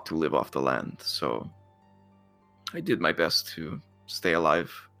are taught to live off the land, so I did my best to stay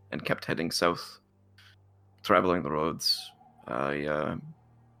alive and kept heading south, traveling the roads. It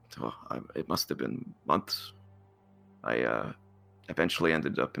must have been months. I eventually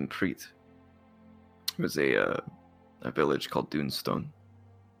ended up in Preet. It was a village called Dunestone.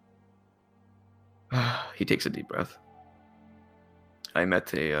 He takes a deep breath. I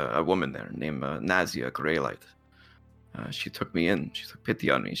met a woman there named Nazia Greylite. She took me in. She took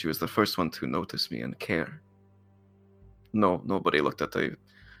pity on me. She was the first one to notice me and care. Nobody looked at the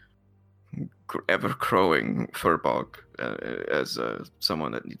ever-growing Furbog as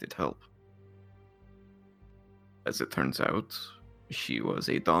someone that needed help. As it turns out, she was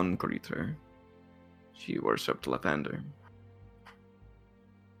a dawn greeter. She worshipped Lathander.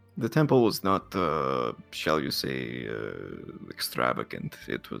 The temple was not, shall you say, extravagant.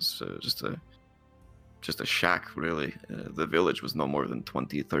 It was just a shack, really. The village was no more than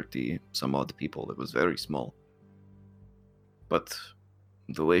 20, 30 some odd people. It was very small. But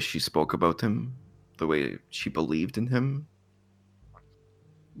the way she spoke about him, the way she believed in him,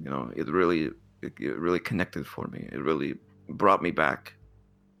 it really connected for me. It really brought me back.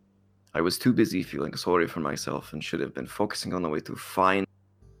 I was too busy feeling sorry for myself and should have been focusing on the way to find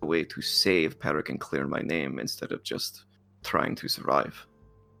a way to save Peric and clear my name instead of just trying to survive.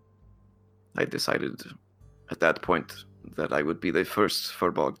 I decided at that point that I would be the first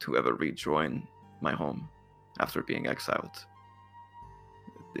Furbog to ever rejoin my home after being exiled.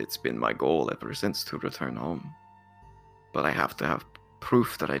 It's been my goal ever since to return home. But I have to have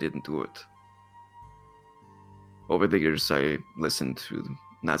proof that I didn't do it. Over the years, I listened to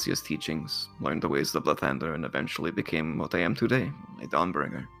Nazia's teachings, learned the ways of Lathander, and eventually became what I am today, a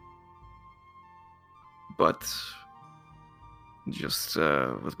Dawnbringer. But just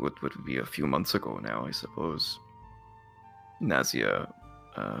what would be a few months ago now, I suppose, Nazia,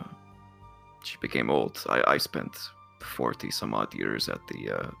 she became old. I spent 40 some odd years at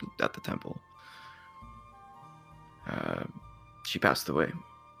the temple. She passed away.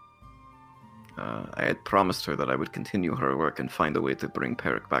 I had promised her that I would continue her work and find a way to bring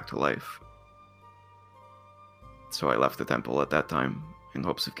Peric back to life. So I left the temple at that time in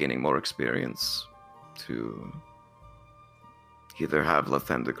hopes of gaining more experience to either have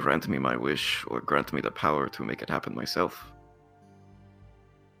Lathander grant me my wish or grant me the power to make it happen myself.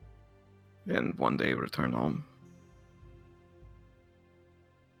 And one day return home.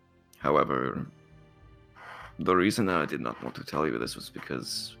 However, the reason I did not want to tell you this was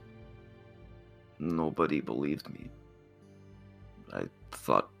because nobody believed me. I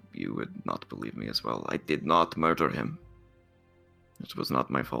thought you would not believe me as well. I did not murder him. It was not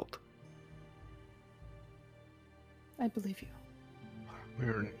my fault. I believe you.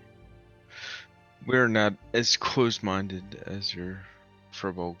 We're not as close-minded as your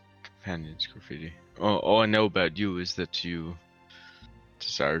furball companions, Graffiti. All I know about you is that you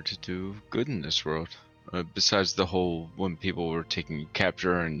desire to do good in this world. Besides the whole when people were taking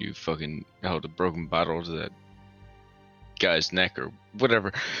capture and you fucking held a broken bottle to that guy's neck or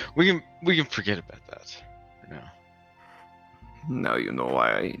whatever, we can forget about that for now. Now you know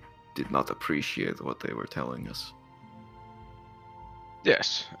why I did not appreciate what they were telling us.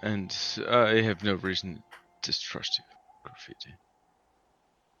 Yes, and I have no reason to distrust you, Graffiti.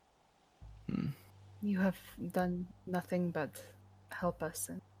 You have done nothing but help us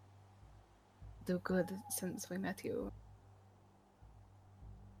and do good since we met you.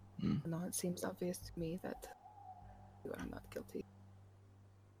 No, it seems obvious to me that you are not guilty.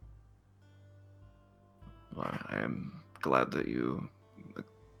 Well, I am glad that you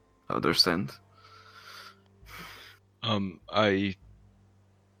understand.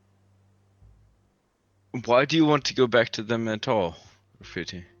 Why do you want to go back to them at all,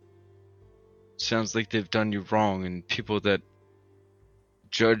 Graffiti? Sounds like they've done you wrong, and people that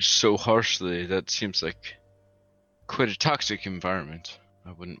judge so harshly, that seems like quite a toxic environment.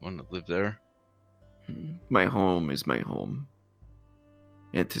 I wouldn't want to live there. My home is my home.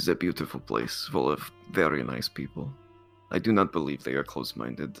 It is a beautiful place full of very nice people. I do not believe they are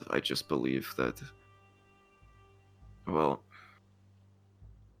close-minded. I just believe that, well,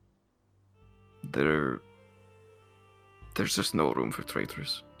 there's just no room for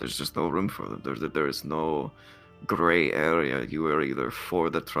traitors. There's just no room for them. There is no gray area. You are either for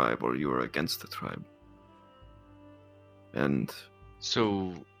the tribe or you are against the tribe. And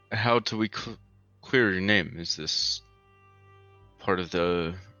so, how do we clear your name? Is this part of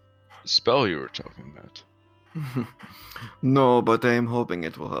the spell you were talking about? No, but I am hoping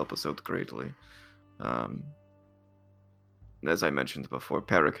it will help us out greatly. As I mentioned before,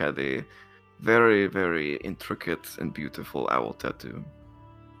 Peric had a very, very intricate and beautiful owl tattoo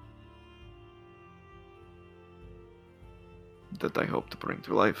that I hope to bring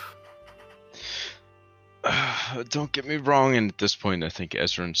to life. Don't get me wrong, and at this point I think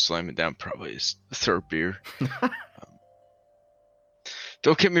Ezra's slamming down probably his third beer.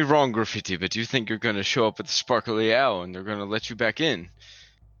 Don't get me wrong, Graffiti, but do you think you're going to show up at the Sparkly Owl and they're going to let you back in?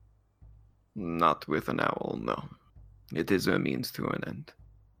 Not with an owl, no. It is a means to an end.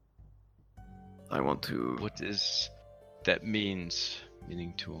 I want to... What is that meaning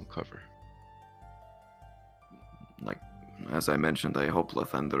to uncover? Like, as I mentioned, I hope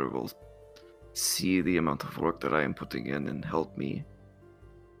Lathander will see the amount of work that I am putting in and help me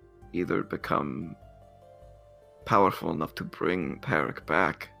either become powerful enough to bring Peric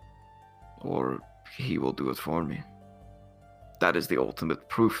back, or he will do it for me. That is the ultimate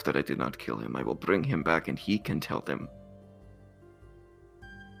proof that I did not kill him. I will bring him back and he can tell them.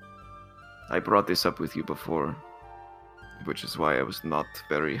 I brought this up with you before, which is why I was not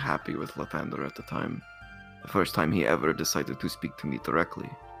very happy with Lathander at the time. The first time he ever decided to speak to me directly.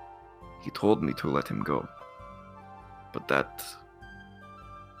 He told me to let him go. But that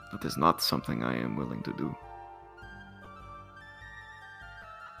is not something I am willing to do.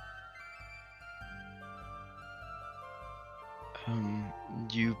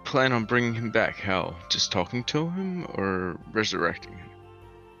 You plan on bringing him back? How? Just talking to him or resurrecting him?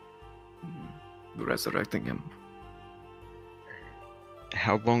 Resurrecting him.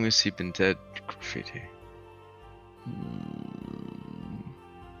 How long has he been dead, Graffiti?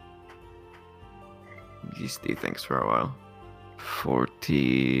 He thinks for a while.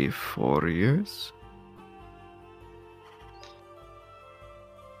 44 years?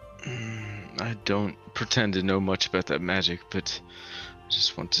 I don't pretend to know much about that magic, but I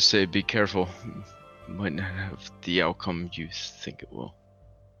just want to say be careful. You might not have the outcome you think it will.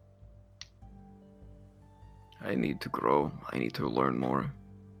 I need to grow. I need to learn more.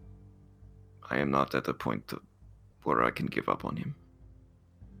 I am not at a point where I can give up on him.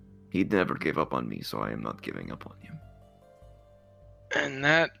 He never gave up on me, so I am not giving up on him. And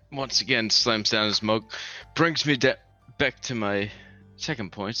that, once again, slams down his mug. Brings me back to my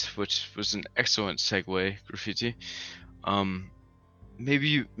second point, which was an excellent segue, Graffiti. Maybe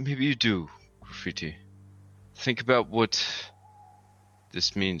you do, Graffiti. Think about what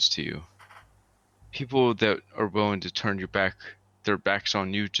this means to you. People that are willing to turn their backs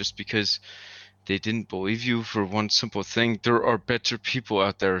on you just because they didn't believe you for one simple thing. There are better people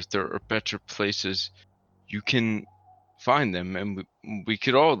out there. There are better places. You can find them, and we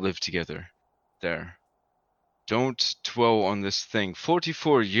could all live together there. Don't dwell on this thing.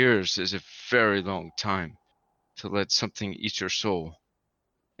 44 years is a very long time to let something eat your soul.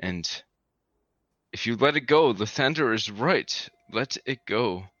 And if you let it go, Lathander is right. Let it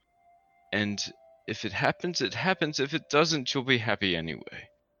go. And if it happens, it happens. If it doesn't, you'll be happy anyway.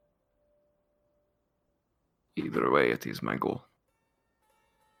 Either way, it is my goal.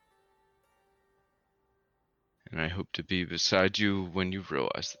 And I hope to be beside you when you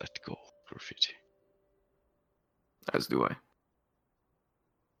realize that goal, Graffiti. As do I.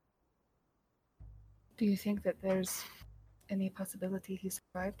 Do you think that there's any possibility he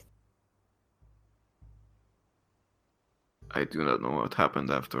survived? I do not know what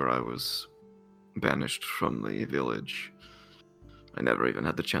happened after I was banished from the village. I never even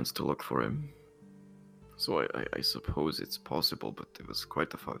had the chance to look for him. So I suppose it's possible, but it was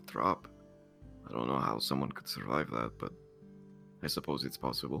quite a far drop. I don't know how someone could survive that, but I suppose it's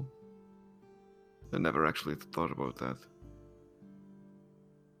possible. I never actually thought about that.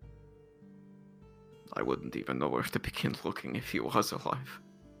 I wouldn't even know where to begin looking if he was alive.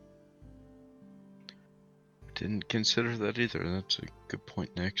 Didn't consider that either. That's a good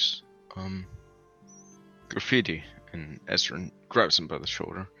point, Nix. Graffiti, and Ezra grabs him by the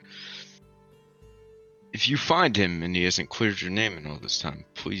shoulder. If you find him and he hasn't cleared your name in all this time,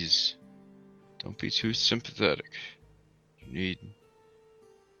 please don't be too sympathetic. You need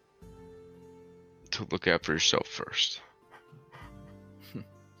to look out for yourself first.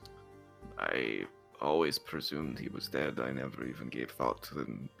 I always presumed he was dead. I never even gave thought to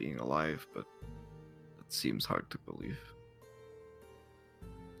him being alive, but it seems hard to believe.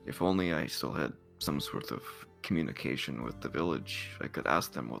 If only I still had some sort of communication with the village, I could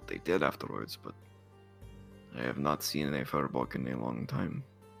ask them what they did afterwards, but I have not seen a Firbolg in a long time.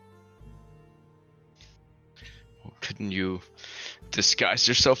 Well, couldn't you disguise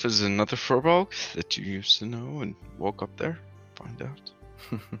yourself as another Firbolg that you used to know and walk up there, find out?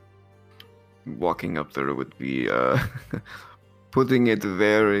 Walking up there would be putting it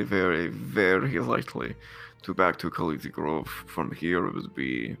very, very, very lightly. Back to Kaliti Grove from here would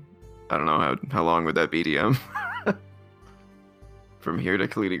be, I don't know how long would that be, DM? From here to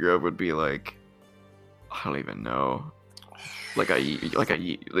Kaliti Grove would be like, I don't even know, like a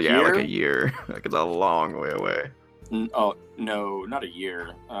year. Like it's a long way away. Oh no, not a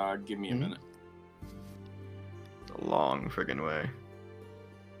year. Give me a minute. A long friggin' way.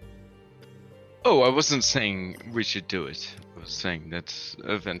 Oh, I wasn't saying we should do it. I was saying that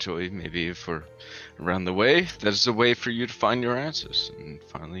eventually, maybe if we're around the way, there's a way for you to find your answers and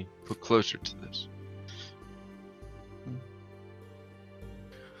finally put closure to this.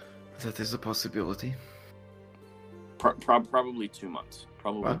 That is a possibility. Probably 2 months.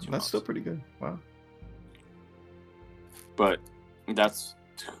 Probably Wow, 2 months. that's still pretty good. Wow. But that's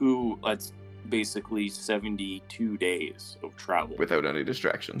basically 72 days of travel. Without any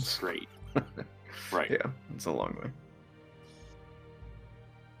distractions. Straight. Right. Yeah, it's a long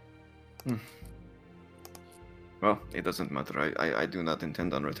way. Well, it doesn't matter. I do not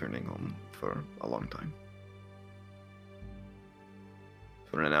intend on returning home for a long time.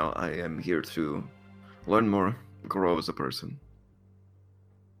 For now, I am here to learn more, grow as a person,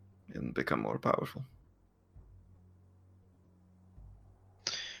 and become more powerful.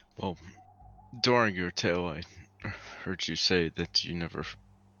 Well, during your tale, I heard you say that you never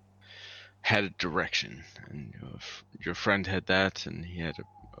had a direction, and your friend had that, and he had a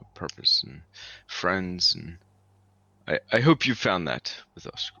purpose and friends, and I hope you found that with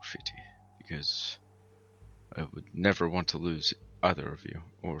us, Graffiti, because I would never want to lose either of you,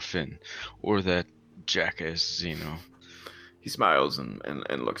 or Finn, or that jackass Zeno. He smiles and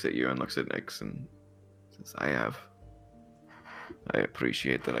looks at you and looks at Nix and says, I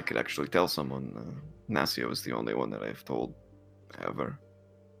appreciate that I could actually tell someone. Nasio is the only one that I've told ever.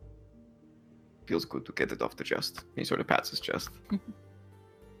 Feels good to get it off the chest. He sort of pats his chest.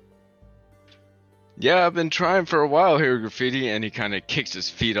 Yeah, I've been trying for a while here, Graffiti, and he kind of kicks his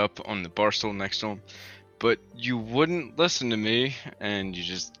feet up on the bar stool next to him. But you wouldn't listen to me, and you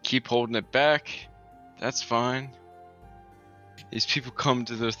just keep holding it back. That's fine. These people come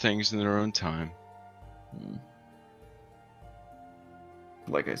to their things in their own time.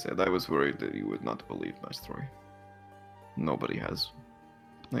 Like I said, I was worried that you would not believe my story. Nobody has.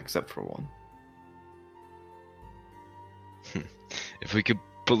 Except for one. If we could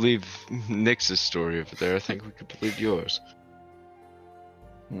believe Nix's story over there, I think we could believe yours.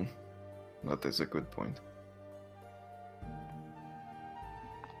 That is a good point.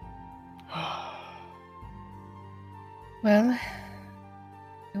 Well,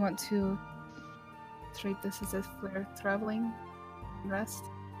 we want to treat this as if we're traveling and rest.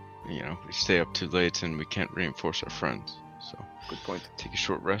 we stay up too late and we can't reinforce our friends. So Good point. take a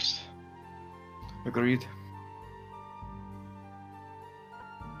short rest. Agreed.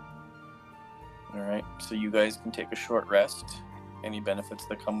 Alright, so you guys can take a short rest. Any benefits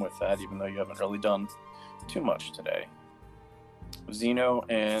that come with that, even though you haven't really done too much today. Zeno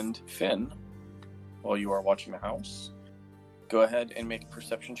and Finn, while you are watching the house, go ahead and make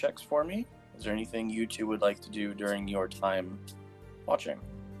perception checks for me. Is there anything you two would like to do during your time watching?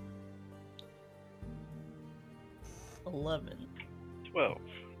 11. 12.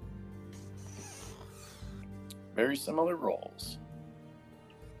 Very similar roles.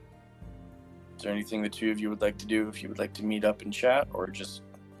 Is there anything the two of you would like to do if you would like to meet up and chat or just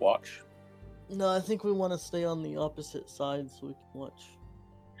watch? No, I think we want to stay on the opposite side so we can watch.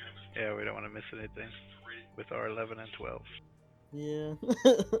 Yeah, we don't want to miss anything with our 11 and 12. Yeah.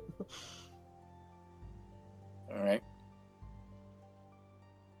 Alright.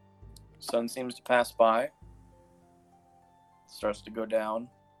 Sun seems to pass by. Starts to go down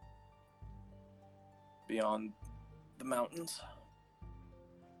beyond the mountains.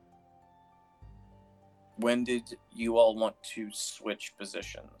 When did you all want to switch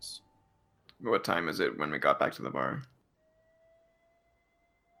positions? What time is it when we got back to the bar?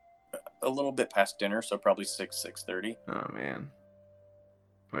 A little bit past dinner, so probably 6:30. Oh, man.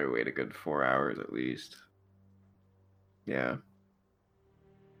 Probably wait a good 4 hours at least. Yeah.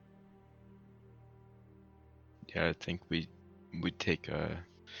 Yeah, I think we take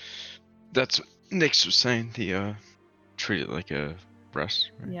that's what Nix was saying, treat it like a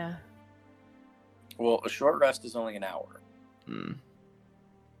rest. Right? Yeah. Well, a short rest is only an hour, Hmm.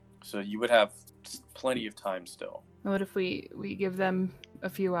 so you would have plenty of time still. What if we give them a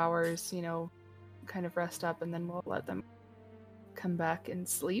few hours, kind of rest up, and then we'll let them come back and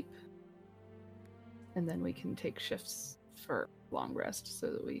sleep, and then we can take shifts for long rest so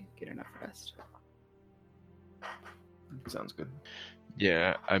that we get enough rest. Sounds good.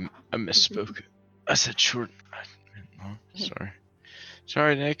 Yeah, I misspoke. I said short. Oh,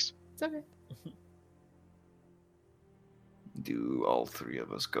 sorry, Nix. It's okay. Do all three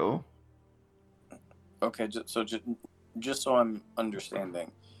of us go? Okay, just so I'm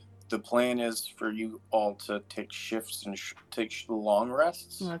understanding, the plan is for you all to take shifts and take long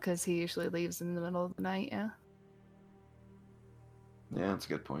rests? Well, because he usually leaves in the middle of the night, yeah. Yeah, that's a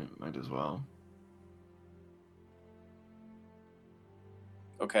good point. Might as well.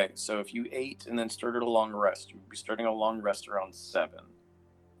 Okay, so if you ate and then started a long rest, you would be starting a long rest around 7,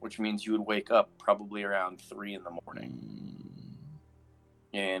 which means you would wake up probably around 3 in the morning.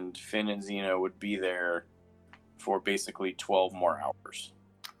 And Finn and Zeno would be there for basically 12 more hours.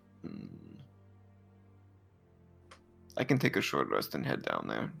 I can take a short rest and head down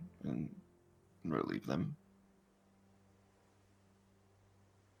there and relieve them.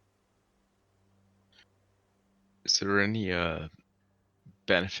 Is there any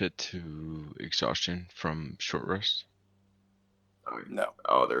benefit to exhaustion from short rest? No.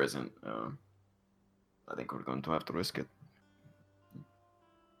 Oh, there isn't. I think we're going to have to risk it.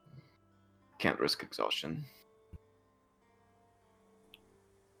 Can't risk exhaustion.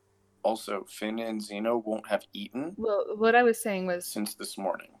 Also, Finn and Zeno won't have eaten Well, what I was saying was since this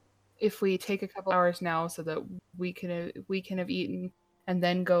morning. if we take a couple hours now so that we can have eaten and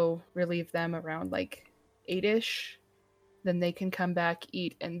then go relieve them around like 8ish, then they can come back,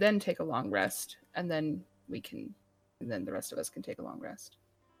 eat, and then take a long rest, and then the rest of us can take a long rest.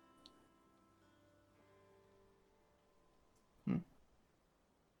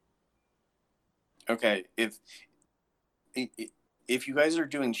 Okay, if you guys are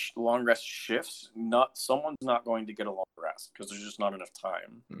doing long rest shifts, someone's not going to get a long rest because there's just not enough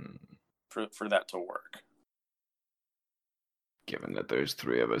time for that to work. Given that there's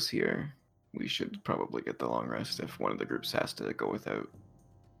 3 of us here, we should probably get the long rest if one of the groups has to go without.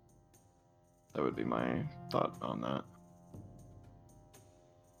 That would be my thought on that.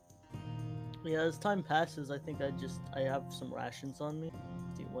 Yeah, as time passes, I think I have some rations on me.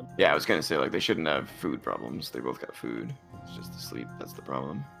 Yeah, I was gonna say, like, they shouldn't have food problems. They both got food. It's just the sleep that's the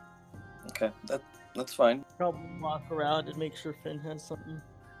problem. Okay, that's fine. Probably walk around and make sure Finn has something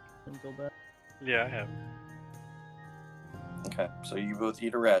and go back. Yeah, I have. Okay, so you both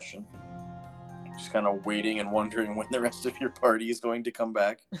eat a ration. Just kind of waiting and wondering when the rest of your party is going to come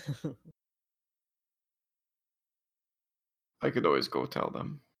back. I could always go tell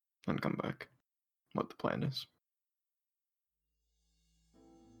them and come back what the plan is.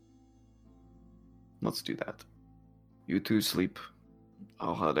 Let's do that. You two sleep.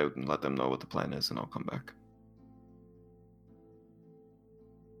 I'll head out and let them know what the plan is, and I'll come back.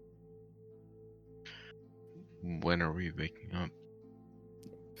 When are we waking up?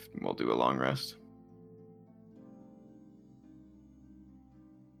 we'll do a long rest.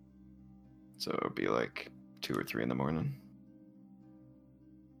 So it'll be like 2 or 3 in the morning.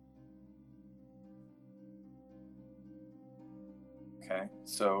 Okay,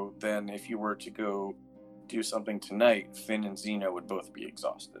 so then if you were to go do something tonight, Finn and Xeno would both be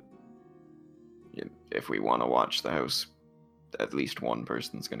exhausted. Yeah, if we want to watch the house, at least one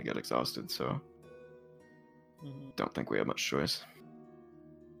person's going to get exhausted, so don't think we have much choice.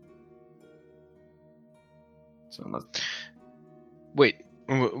 So unless... Wait,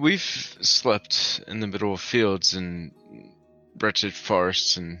 we've slept in the middle of fields and wretched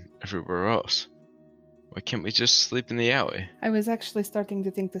forests and everywhere else. Why can't we just sleep in the alley? I was actually starting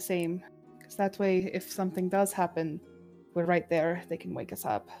to think the same. Because that way, if something does happen, we're right there. They can wake us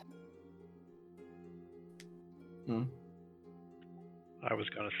up. I was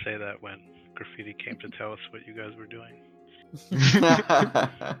going to say that when Graffiti came to tell us what you guys were doing.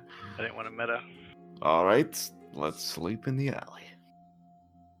 I didn't want to meta. All right, let's sleep in the alley.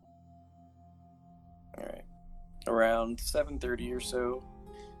 All right. Around 7:30 or so,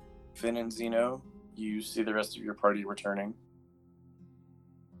 Finn and Xeno, you see the rest of your party returning.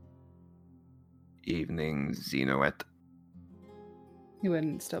 Evening, Xenoet. He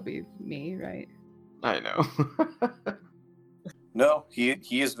wouldn't still be me, right? I know. No,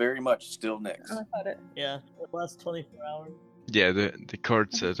 he is very much still Nyx. Oh, I thought it. Yeah, the last 24 hours. Yeah, the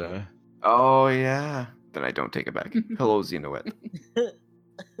card said, Oh, yeah. Then I don't take it back. Hello, Xenoet.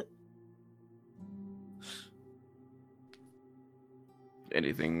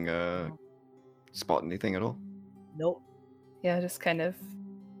 Anything, spot anything at all? Nope. Yeah, just kind of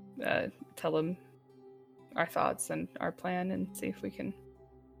tell him our thoughts and our plan and see if we can,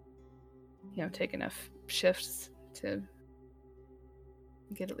 take enough shifts to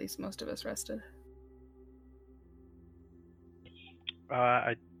get at least most of us rested.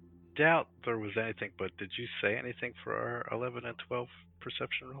 I doubt there was anything, but did you say anything for our 11 and 12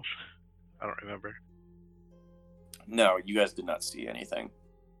 perception rolls? I don't remember. No, you guys did not see anything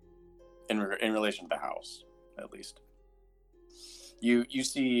in relation to the house, at least. You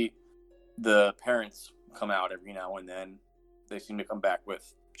see the parents come out every now and then. They seem to come back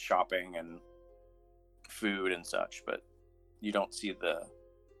with shopping and food and such, but you don't see the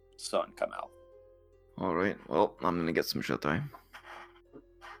son come out. All right. Well, I'm gonna get some shut eye.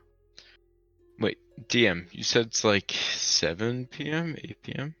 wait, DM, you said it's like 7 p.m., 8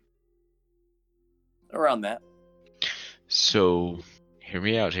 p.m.? Around that. So, hear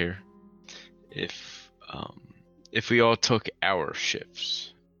me out here. If we all took our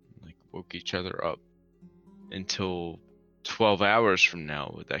shifts, like woke each other up until 12 hours from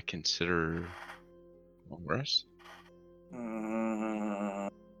now, would that consider long rest? I'm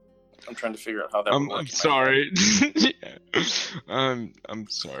trying to figure out how that would work. I'm sorry. I'm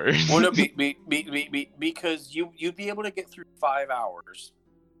sorry. Well, no, because you'd be able to get through 5 hours.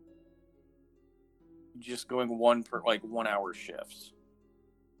 Just going 1 hour shifts.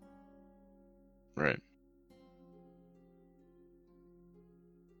 Right.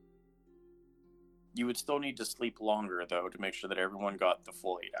 You would still need to sleep longer, though, to make sure that everyone got the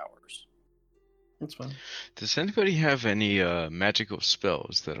full 8 hours. That's fine. Does anybody have any magical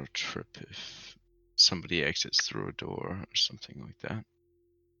spells that'll trip if somebody exits through a door or something like that?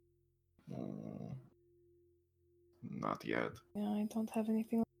 Not yet. Yeah, I don't have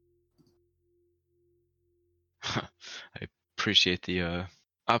anything. I appreciate the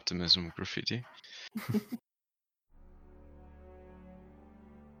optimism, Graffiti.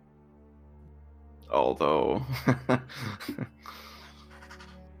 Although...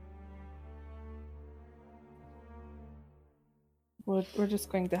 We're just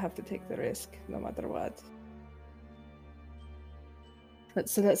going to have to take the risk, no matter what.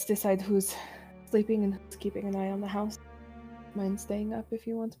 So let's decide who's sleeping and who's keeping an eye on the house. Mind staying up if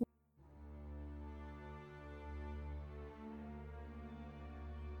you want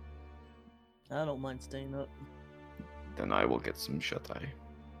more. I don't mind staying up. Then I will get some shut eye.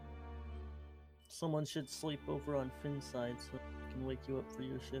 Someone should sleep over on Finn's side so I can wake you up for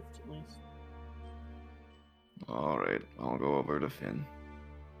your shift at least. Alright, I'll go over to Finn.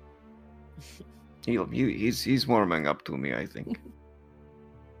 He's warming up to me, I think.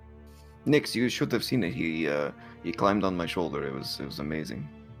 Nyx, you should have seen it. He climbed on my shoulder. It was amazing.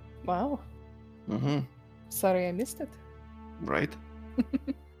 Wow. Mm-hmm. Sorry I missed it. Right?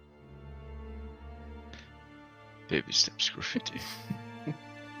 Baby steps, Graffiti.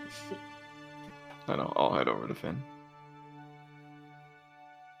 I know. I'll head over to Finn.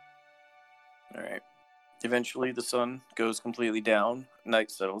 All right. Eventually, the sun goes completely down.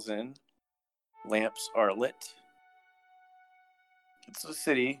 Night settles in. Lamps are lit. It's a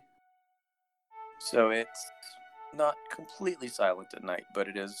city, so it's not completely silent at night, but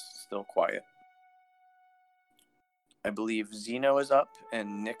it is still quiet. I believe Zeno is up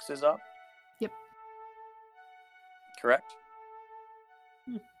and Nyx is up. Yep. Correct?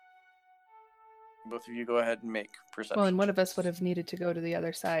 Both of you go ahead and make perception. Well, and one of us would have needed to go to the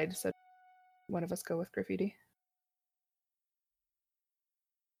other side, so one of us go with Graffiti.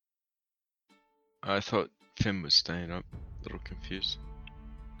 I thought Finn was staying up. A little confused.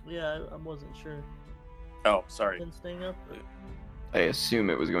 Yeah, I wasn't sure. Oh, sorry. Been staying up? I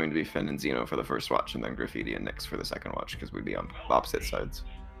assume it was going to be Finn and Zeno for the first watch, and then Graffiti and Nyx for the second watch, because we'd be on opposite sides.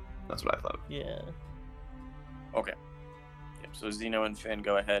 That's what I thought. Yeah. Okay. Yep, so Zeno and Finn,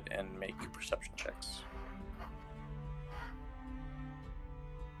 go ahead and make perception checks.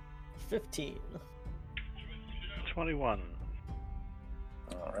 15. 21.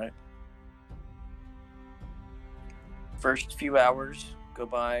 All right. First few hours go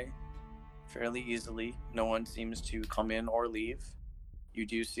by fairly easily. No one seems to come in or leave. You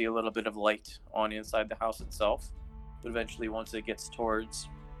do see a little bit of light on inside the house itself, but eventually once it gets towards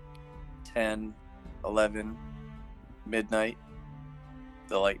 10, 11, midnight,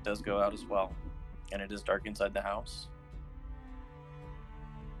 the light does go out as well, and it is dark inside the house.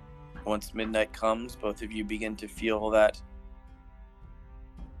 Once midnight comes, both of you begin to feel that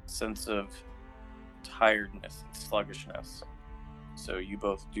sense of tiredness and sluggishness. So you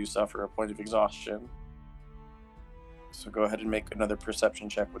both do suffer a point of exhaustion. So go ahead and make another perception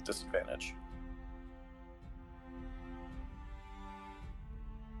check with disadvantage.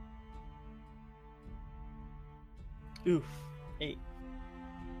 Oof. 8.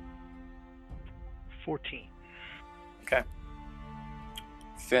 14. Okay.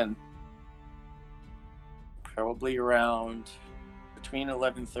 Finn. Probably around between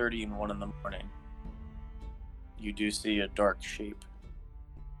 11:30 and 1 in the morning. You do see a dark shape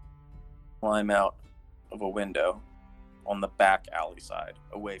climb out of a window on the back alley side,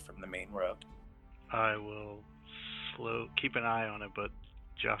 away from the main road. I will keep an eye on it, but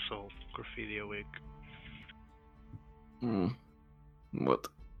jostle Graffiti awake. What?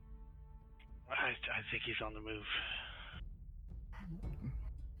 I think he's on the move.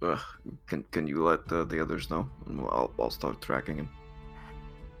 Can you let the others know? And I'll start tracking him.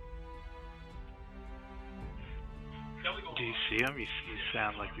 Do you see him? You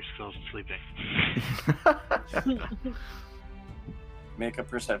sound like you're still sleeping. Make a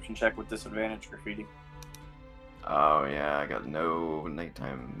perception check with disadvantage, Graffiti. Oh yeah, I got no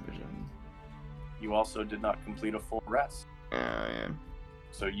nighttime vision. You also did not complete a full rest, Yeah.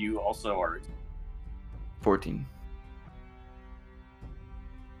 so you also are 14.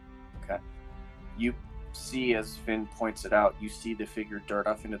 okay. You see, as Finn points it out, you see the figure dart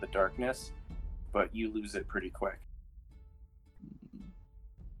off into the darkness, but you lose it pretty quick.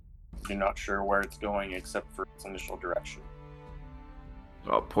 You're not sure where it's going except for its initial direction.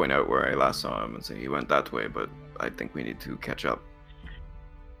 I'll point out where I last saw him and say he went that way, but I think we need to catch up.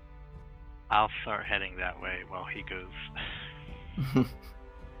 I'll start heading that way while he goes.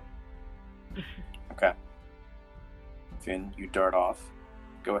 Okay. Finn, you dart off.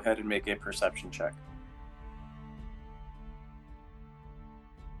 Go ahead and make a perception check.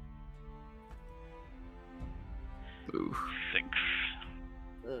 Ooh. 6.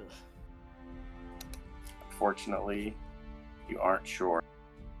 Ugh. Unfortunately, you aren't sure.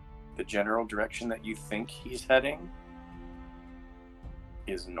 The general direction that you think he's heading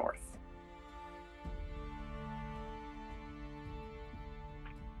is north.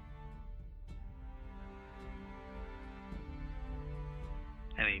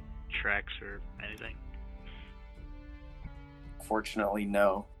 Any tracks or anything? Fortunately,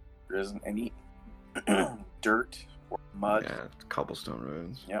 no. There isn't any dirt or mud. Yeah, cobblestone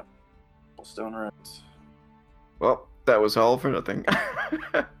roads. Yep. Stone roads. Well, that was all for nothing.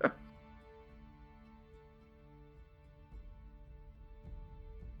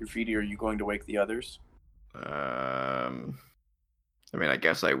 Graffiti, are you going to wake the others? I mean, I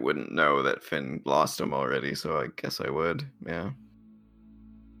guess I wouldn't know that Finn lost him already, so I guess I would. Yeah.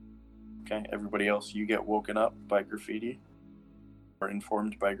 Okay, everybody else, you get woken up by Graffiti, or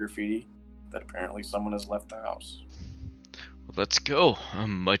informed by Graffiti that apparently someone has left the house. Well, let's go.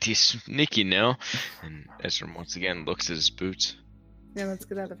 I'm mighty sneaky now. And Ezra once again looks at his boots. Yeah, let's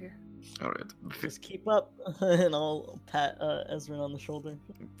get out of here. All right. Just keep up, and I'll pat Ezra on the shoulder.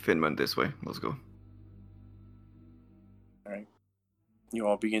 Finn went this way. Let's go. Alright. You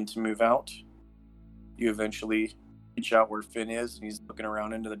all begin to move out. You eventually reach out where Finn is, and he's looking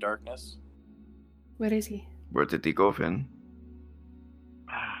around into the darkness. Where is he? Where did he go, Finn?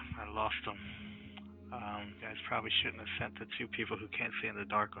 I lost him. You guys probably shouldn't have sent the two people who can't see in the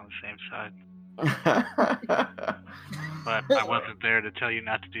dark on the same side. But I wasn't there to tell you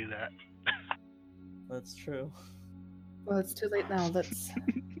not to do that. That's true. Well, it's too late now. Let's.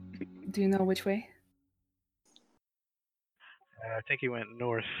 Do you know which way? I think he went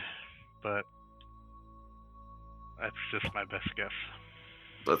north, but that's just my best guess.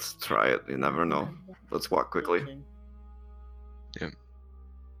 Let's try it. You never know. Let's walk quickly. All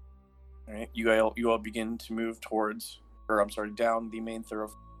right, you all begin to move down the main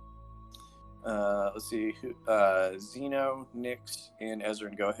thoroughfare. Let's see, Zeno, Nyx, and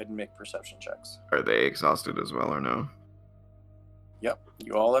Ezrin, go ahead and make perception checks. Are they exhausted as well or no? Yep,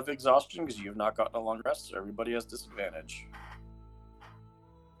 you all have exhaustion because you have not gotten a long rest, so everybody has disadvantage.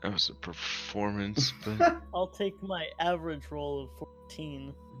 That was a performance, but I'll take my average roll of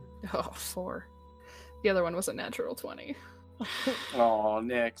 14. Oh, 4. The other one was a natural 20. Aw,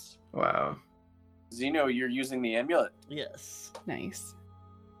 Nyx. Wow. Zeno, you're using the amulet. Yes. Nice.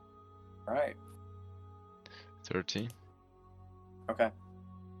 All right. 13. Okay.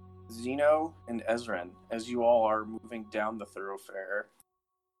 Zeno and Ezrin, as you all are moving down the thoroughfare,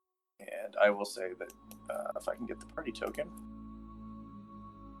 and I will say that if I can get the party token,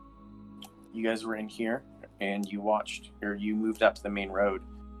 you guys were in here, and you moved out to the main road.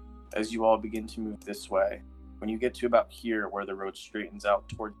 As you all begin to move this way, when you get to about here, where the road straightens out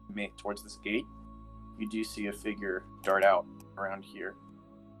towards this gate, you do see a figure dart out around here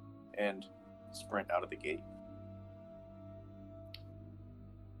and sprint out of the gate.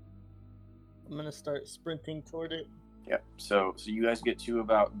 I'm gonna start sprinting toward it. Yep. So you guys get to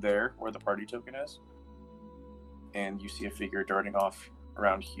about there where the party token is, and you see a figure darting off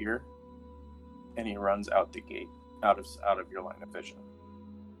around here, and he runs out the gate, out of your line of vision.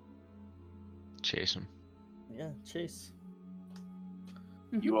 Chase him. Yeah, chase.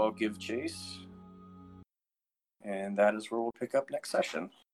 You all give chase, and that is where we'll pick up next session.